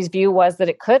industry's view was that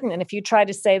it couldn't. And if you tried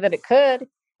to say that it could,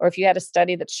 or if you had a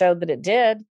study that showed that it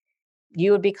did,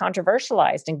 you would be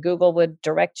controversialized, and Google would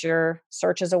direct your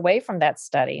searches away from that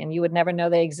study, and you would never know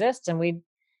they exist. And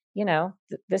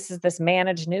this is this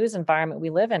managed news environment we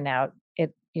live in now.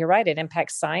 You're right, it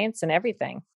impacts science and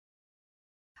everything.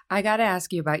 I got to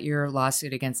ask you about your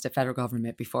lawsuit against the federal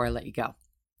government before I let you go.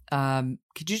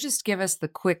 Could you just give us the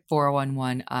quick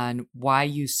 411 on why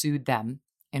you sued them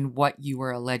and what you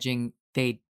were alleging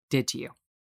they did to you?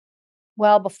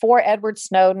 Well, before Edward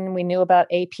Snowden, we knew about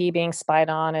AP being spied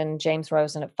on and James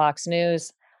Rosen at Fox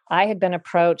News. I had been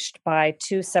approached by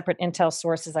two separate intel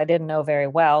sources I didn't know very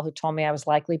well, who told me I was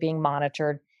likely being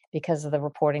monitored because of the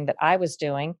reporting that I was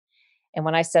doing. And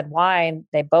when I said why,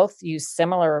 they both used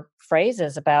similar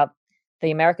phrases about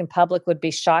the American public would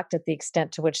be shocked at the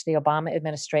extent to which the Obama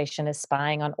administration is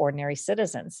spying on ordinary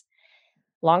citizens.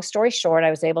 Long story short, I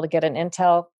was able to get an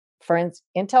Intel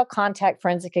contact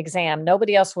forensic exam.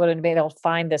 Nobody else would have been able to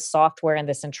find this software and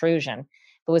this intrusion,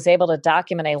 but was able to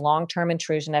document a long-term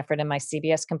intrusion effort in my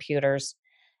CBS computers.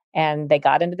 And they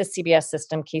got into the CBS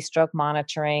system, keystroke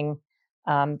monitoring,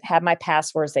 had my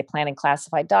passwords. They planted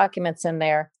classified documents in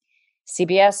there.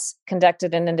 CBS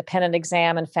conducted an independent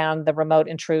exam and found the remote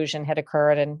intrusion had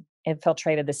occurred and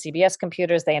infiltrated the CBS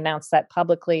computers. They announced that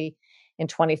publicly in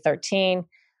 2013.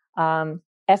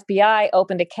 FBI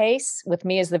opened a case with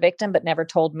me as the victim, but never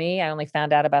told me. I only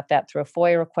found out about that through a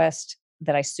FOIA request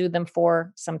that I sued them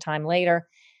for sometime later.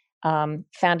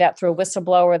 Found out through a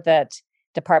whistleblower that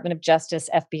Department of Justice,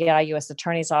 FBI, U.S.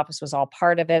 Attorney's Office was all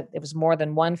part of it. It was more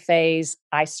than one phase.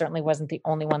 I certainly wasn't the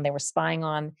only one they were spying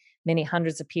on. Many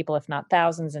hundreds of people, if not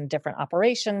thousands, in different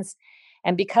operations.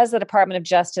 And because the Department of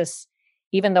Justice,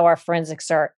 even though our forensics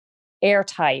are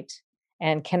airtight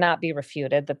and cannot be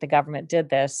refuted that the government did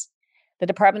this, the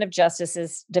Department of Justice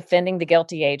is defending the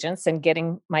guilty agents and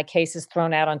getting my cases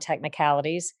thrown out on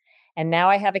technicalities. And now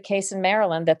I have a case in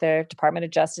Maryland that the Department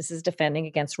of Justice is defending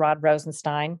against Rod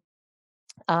Rosenstein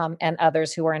and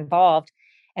others who are involved.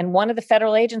 And one of the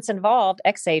federal agents involved,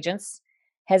 ex-agents,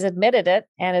 has admitted it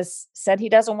and has said he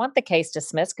doesn't want the case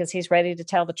dismissed because he's ready to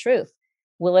tell the truth.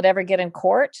 Will it ever get in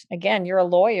court? Again, you're a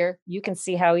lawyer. You can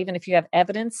see how even if you have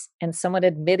evidence and someone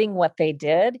admitting what they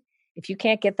did, if you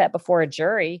can't get that before a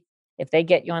jury, if they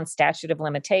get you on statute of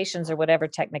limitations or whatever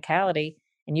technicality,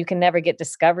 and you can never get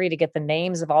discovery to get the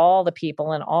names of all the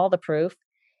people and all the proof,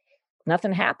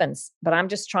 nothing happens. But I'm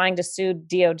just trying to sue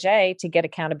DOJ to get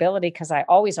accountability because I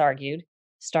always argued,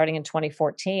 starting in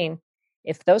 2014,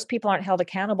 if those people aren't held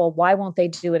accountable, why won't they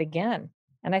do it again?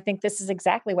 And I think this is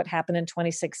exactly what happened in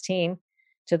 2016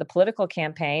 to the political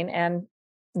campaign, and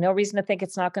no reason to think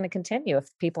it's not going to continue if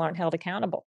people aren't held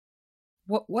accountable.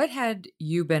 What had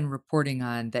you been reporting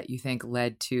on that you think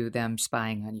led to them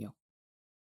spying on you?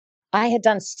 I had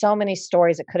done so many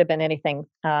stories. It could have been anything.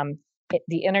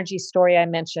 The energy story I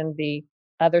mentioned, the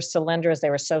other cylinders they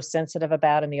were so sensitive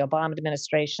about in the Obama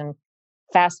administration.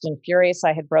 Fast and Furious,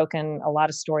 I had broken a lot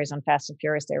of stories on Fast and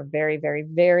Furious. They were very, very,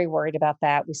 very worried about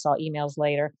that. We saw emails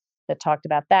later that talked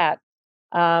about that.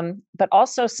 But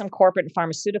also some corporate and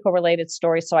pharmaceutical related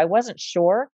stories. So I wasn't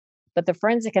sure, but the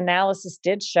forensic analysis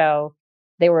did show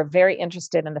they were very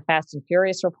interested in the Fast and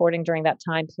Furious reporting during that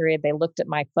time period. They looked at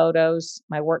my photos,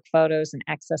 my work photos, and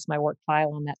accessed my work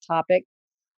file on that topic.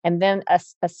 And then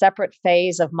a separate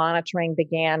phase of monitoring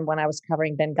began when I was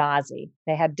covering Benghazi.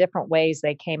 They had different ways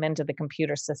they came into the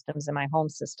computer systems in my home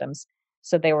systems.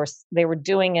 So they were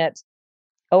doing it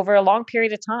over a long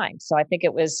period of time. So I think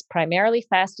it was primarily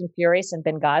Fast and Furious and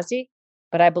Benghazi.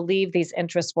 but I believe these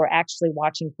interests were actually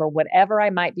watching for whatever I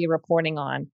might be reporting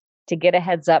on to get a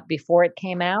heads up before it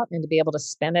came out and to be able to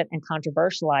spin it and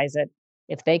controversialize it.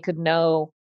 If they could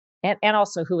know, and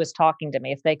also who was talking to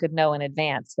me, if they could know in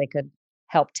advance, they could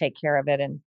help take care of it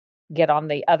and get on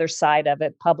the other side of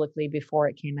it publicly before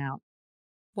it came out.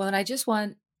 Well, and I just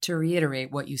want to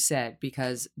reiterate what you said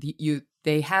because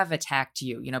they have attacked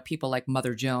you. You know, people like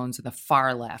Mother Jones and the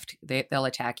far left, they'll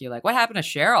attack you like, what happened to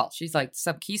Sharyl? She's like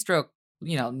some keystroke,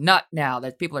 nut now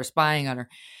that people are spying on her.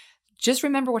 Just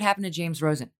remember what happened to James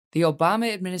Rosen. The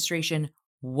Obama administration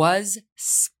was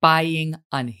spying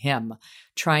on him,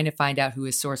 trying to find out who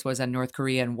his source was on North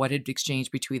Korea and what had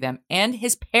exchanged between them and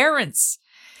his parents.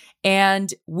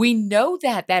 And we know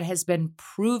that has been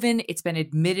proven. It's been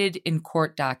admitted in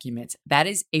court documents. That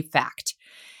is a fact.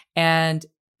 And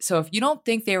so if you don't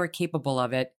think they were capable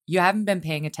of it, you haven't been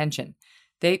paying attention.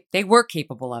 They were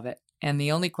capable of it. And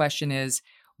the only question is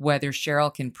whether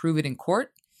Sharyl can prove it in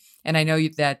court. And I know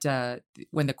that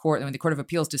when the Court of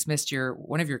Appeals dismissed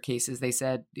one of your cases, they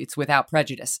said it's without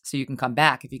prejudice. So you can come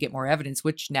back if you get more evidence,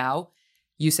 which now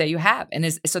you say you have.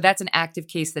 And so that's an active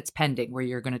case that's pending where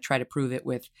you're going to try to prove it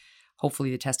with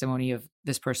hopefully the testimony of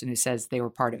this person who says they were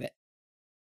part of it.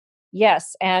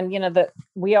 Yes. And,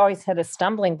 we always had a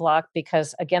stumbling block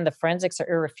because, again, the forensics are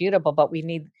irrefutable, but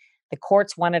the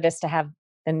courts wanted us to have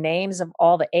the names of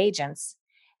all the agents,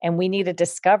 and we needed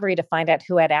discovery to find out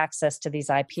who had access to these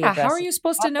IP addresses. How are you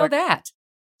supposed to know that?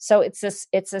 So it's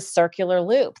a circular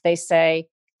loop. They say,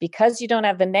 because you don't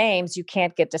have the names, you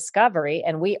can't get discovery.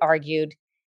 And we argued,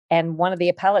 and one of the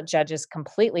appellate judges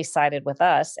completely sided with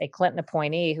us, a Clinton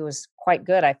appointee who was quite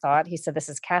good, I thought. He said, this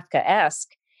is Kafkaesque.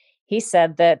 He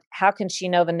said that how can she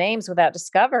know the names without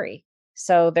discovery?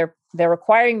 So they're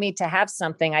requiring me to have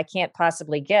something I can't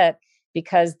possibly get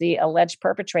because the alleged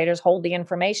perpetrators hold the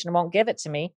information and won't give it to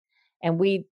me. And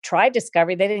we tried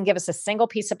discovery. They didn't give us a single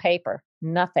piece of paper,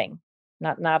 nothing,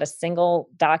 not a single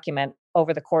document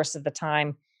over the course of the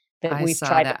time that we've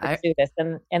tried to pursue this.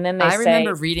 And then I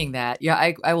remember reading that.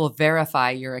 Yeah, I will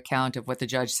verify your account of what the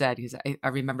judge said because I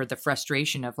remember the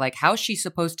frustration of like, how's she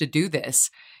supposed to do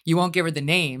this? You won't give her the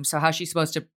name. So how's she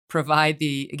supposed to provide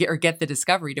get the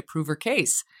discovery to prove her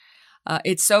case?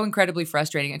 It's so incredibly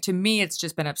frustrating. And to me, it's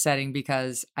just been upsetting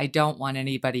because I don't want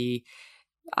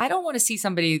to see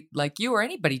somebody like you or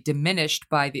anybody diminished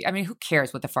by who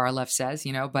cares what the far left says,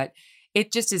 but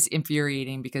it just is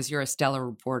infuriating because you're a stellar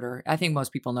reporter. I think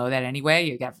most people know that anyway.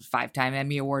 You got a 5-time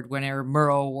Emmy Award winner,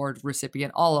 Murrow Award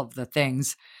recipient, all of the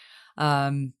things.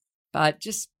 But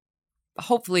just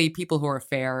hopefully people who are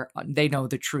fair, they know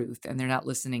the truth and they're not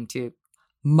listening to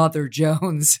Mother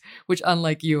Jones, which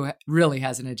unlike you really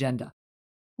has an agenda.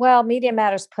 Well, Media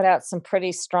Matters put out some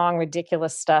pretty strong,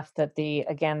 ridiculous stuff that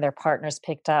their partners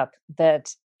picked up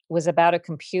that was about a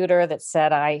computer that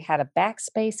said I had a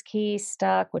backspace key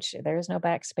stuck, which there is no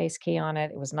backspace key on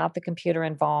it. It was not the computer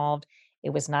involved. It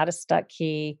was not a stuck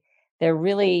key.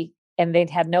 And they'd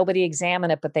had nobody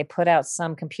examine it, but they put out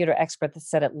some computer expert that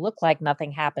said it looked like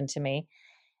nothing happened to me.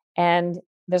 And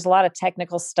there's a lot of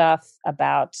technical stuff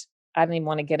about, I don't even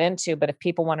want to get into, but if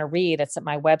people want to read, it's at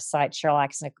my website,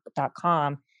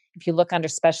 SharylAttkisson.com. If you look under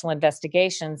special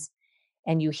investigations,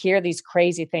 and you hear these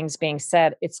crazy things being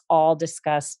said, it's all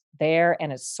discussed there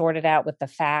and it's sorted out with the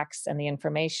facts and the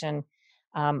information.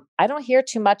 I don't hear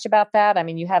too much about that.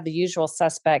 You have the usual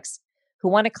suspects who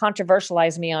want to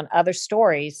controversialize me on other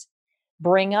stories,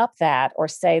 bring up that or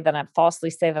falsely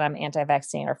say that I'm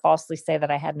anti-vaccine or falsely say that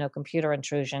I had no computer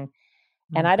intrusion.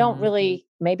 And I don't really,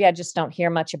 maybe I just don't hear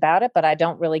much about it, but I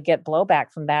don't really get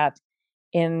blowback from that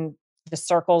in the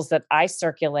circles that I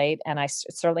circulate. And it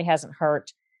certainly hasn't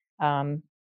hurt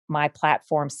my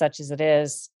platform, such as it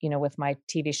is, with my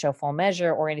TV show Full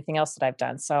Measure or anything else that I've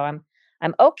done. So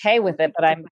I'm okay with it, but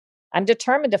I'm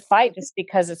determined to fight just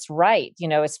because it's right.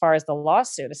 As far as the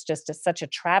lawsuit, it's such a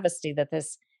travesty that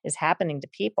this is happening to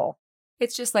people.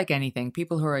 It's just like anything.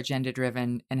 People who are agenda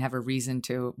driven and have a reason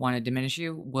to want to diminish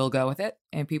you will go with it.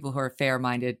 And people who are fair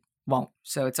minded won't.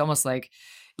 So it's almost like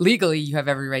legally you have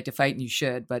every right to fight and you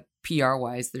should, but PR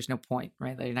wise, there's no point,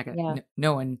 right? Like you're not going to,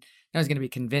 no one's going to be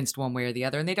convinced one way or the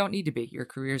other, and they don't need to be. Your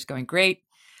career's going great.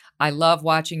 I love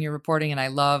watching your reporting and I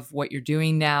love what you're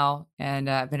doing now. And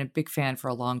I've been a big fan for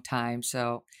a long time.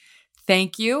 So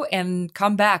thank you, and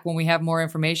come back when we have more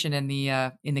information in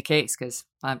the case, because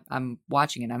I'm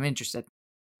watching it. I'm interested.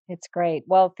 It's great.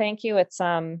 Well, thank you. It's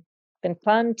been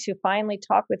fun to finally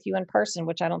talk with you in person,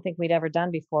 which I don't think we'd ever done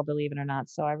before, believe it or not.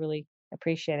 So I really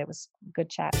appreciate it. It was a good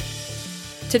chat.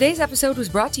 Today's episode was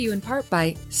brought to you in part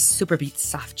by Superbeats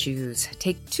Soft Chews.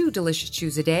 Take 2 delicious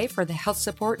chews a day for the health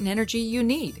support and energy you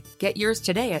need. Get yours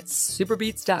today at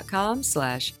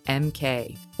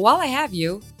superbeats.com/MK. While I have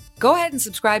you, go ahead and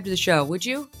subscribe to the show, would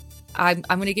you? I'm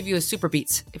going to give you a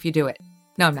Superbeats if you do it.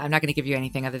 No, I'm not going to give you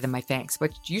anything other than my thanks,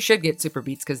 but you should get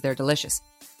Superbeats because they're delicious.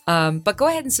 But go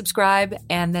ahead and subscribe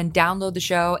and then download the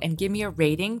show and give me a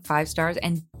rating, 5 stars,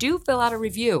 and do fill out a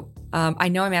review. I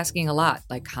know I'm asking a lot,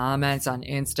 like comments on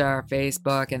Insta or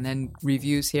Facebook and then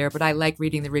reviews here, but I like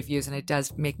reading the reviews and it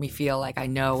does make me feel like I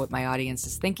know what my audience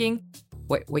is thinking,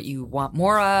 what you want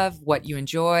more of, what you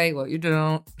enjoy, what you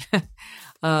don't.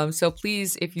 So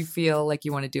please, if you feel like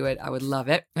you want to do it, I would love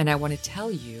it. And I want to tell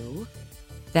you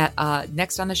that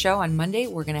next on the show on Monday,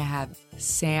 we're going to have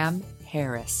Sam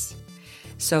Harris.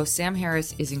 So Sam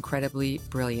Harris is incredibly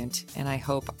brilliant, and I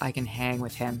hope I can hang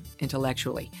with him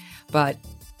intellectually. But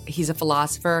he's a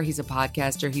philosopher, he's a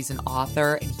podcaster, he's an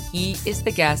author, and he is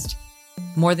the guest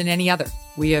more than any other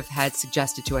we have had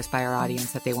suggested to us by our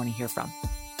audience that they want to hear from.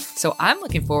 So I'm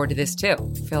looking forward to this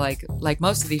too. I feel like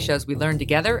most of these shows we learn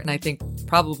together, and I think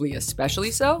probably especially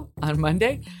so on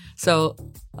Monday. So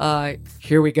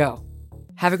here we go.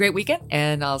 Have a great weekend,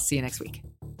 and I'll see you next week.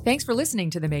 Thanks for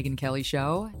listening to The Megyn Kelly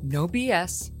Show. No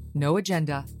BS, no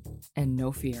agenda, and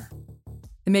no fear.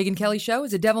 The Megyn Kelly Show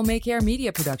is a Devil May Care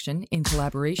media production in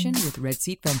collaboration with Red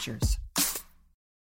Seat Ventures.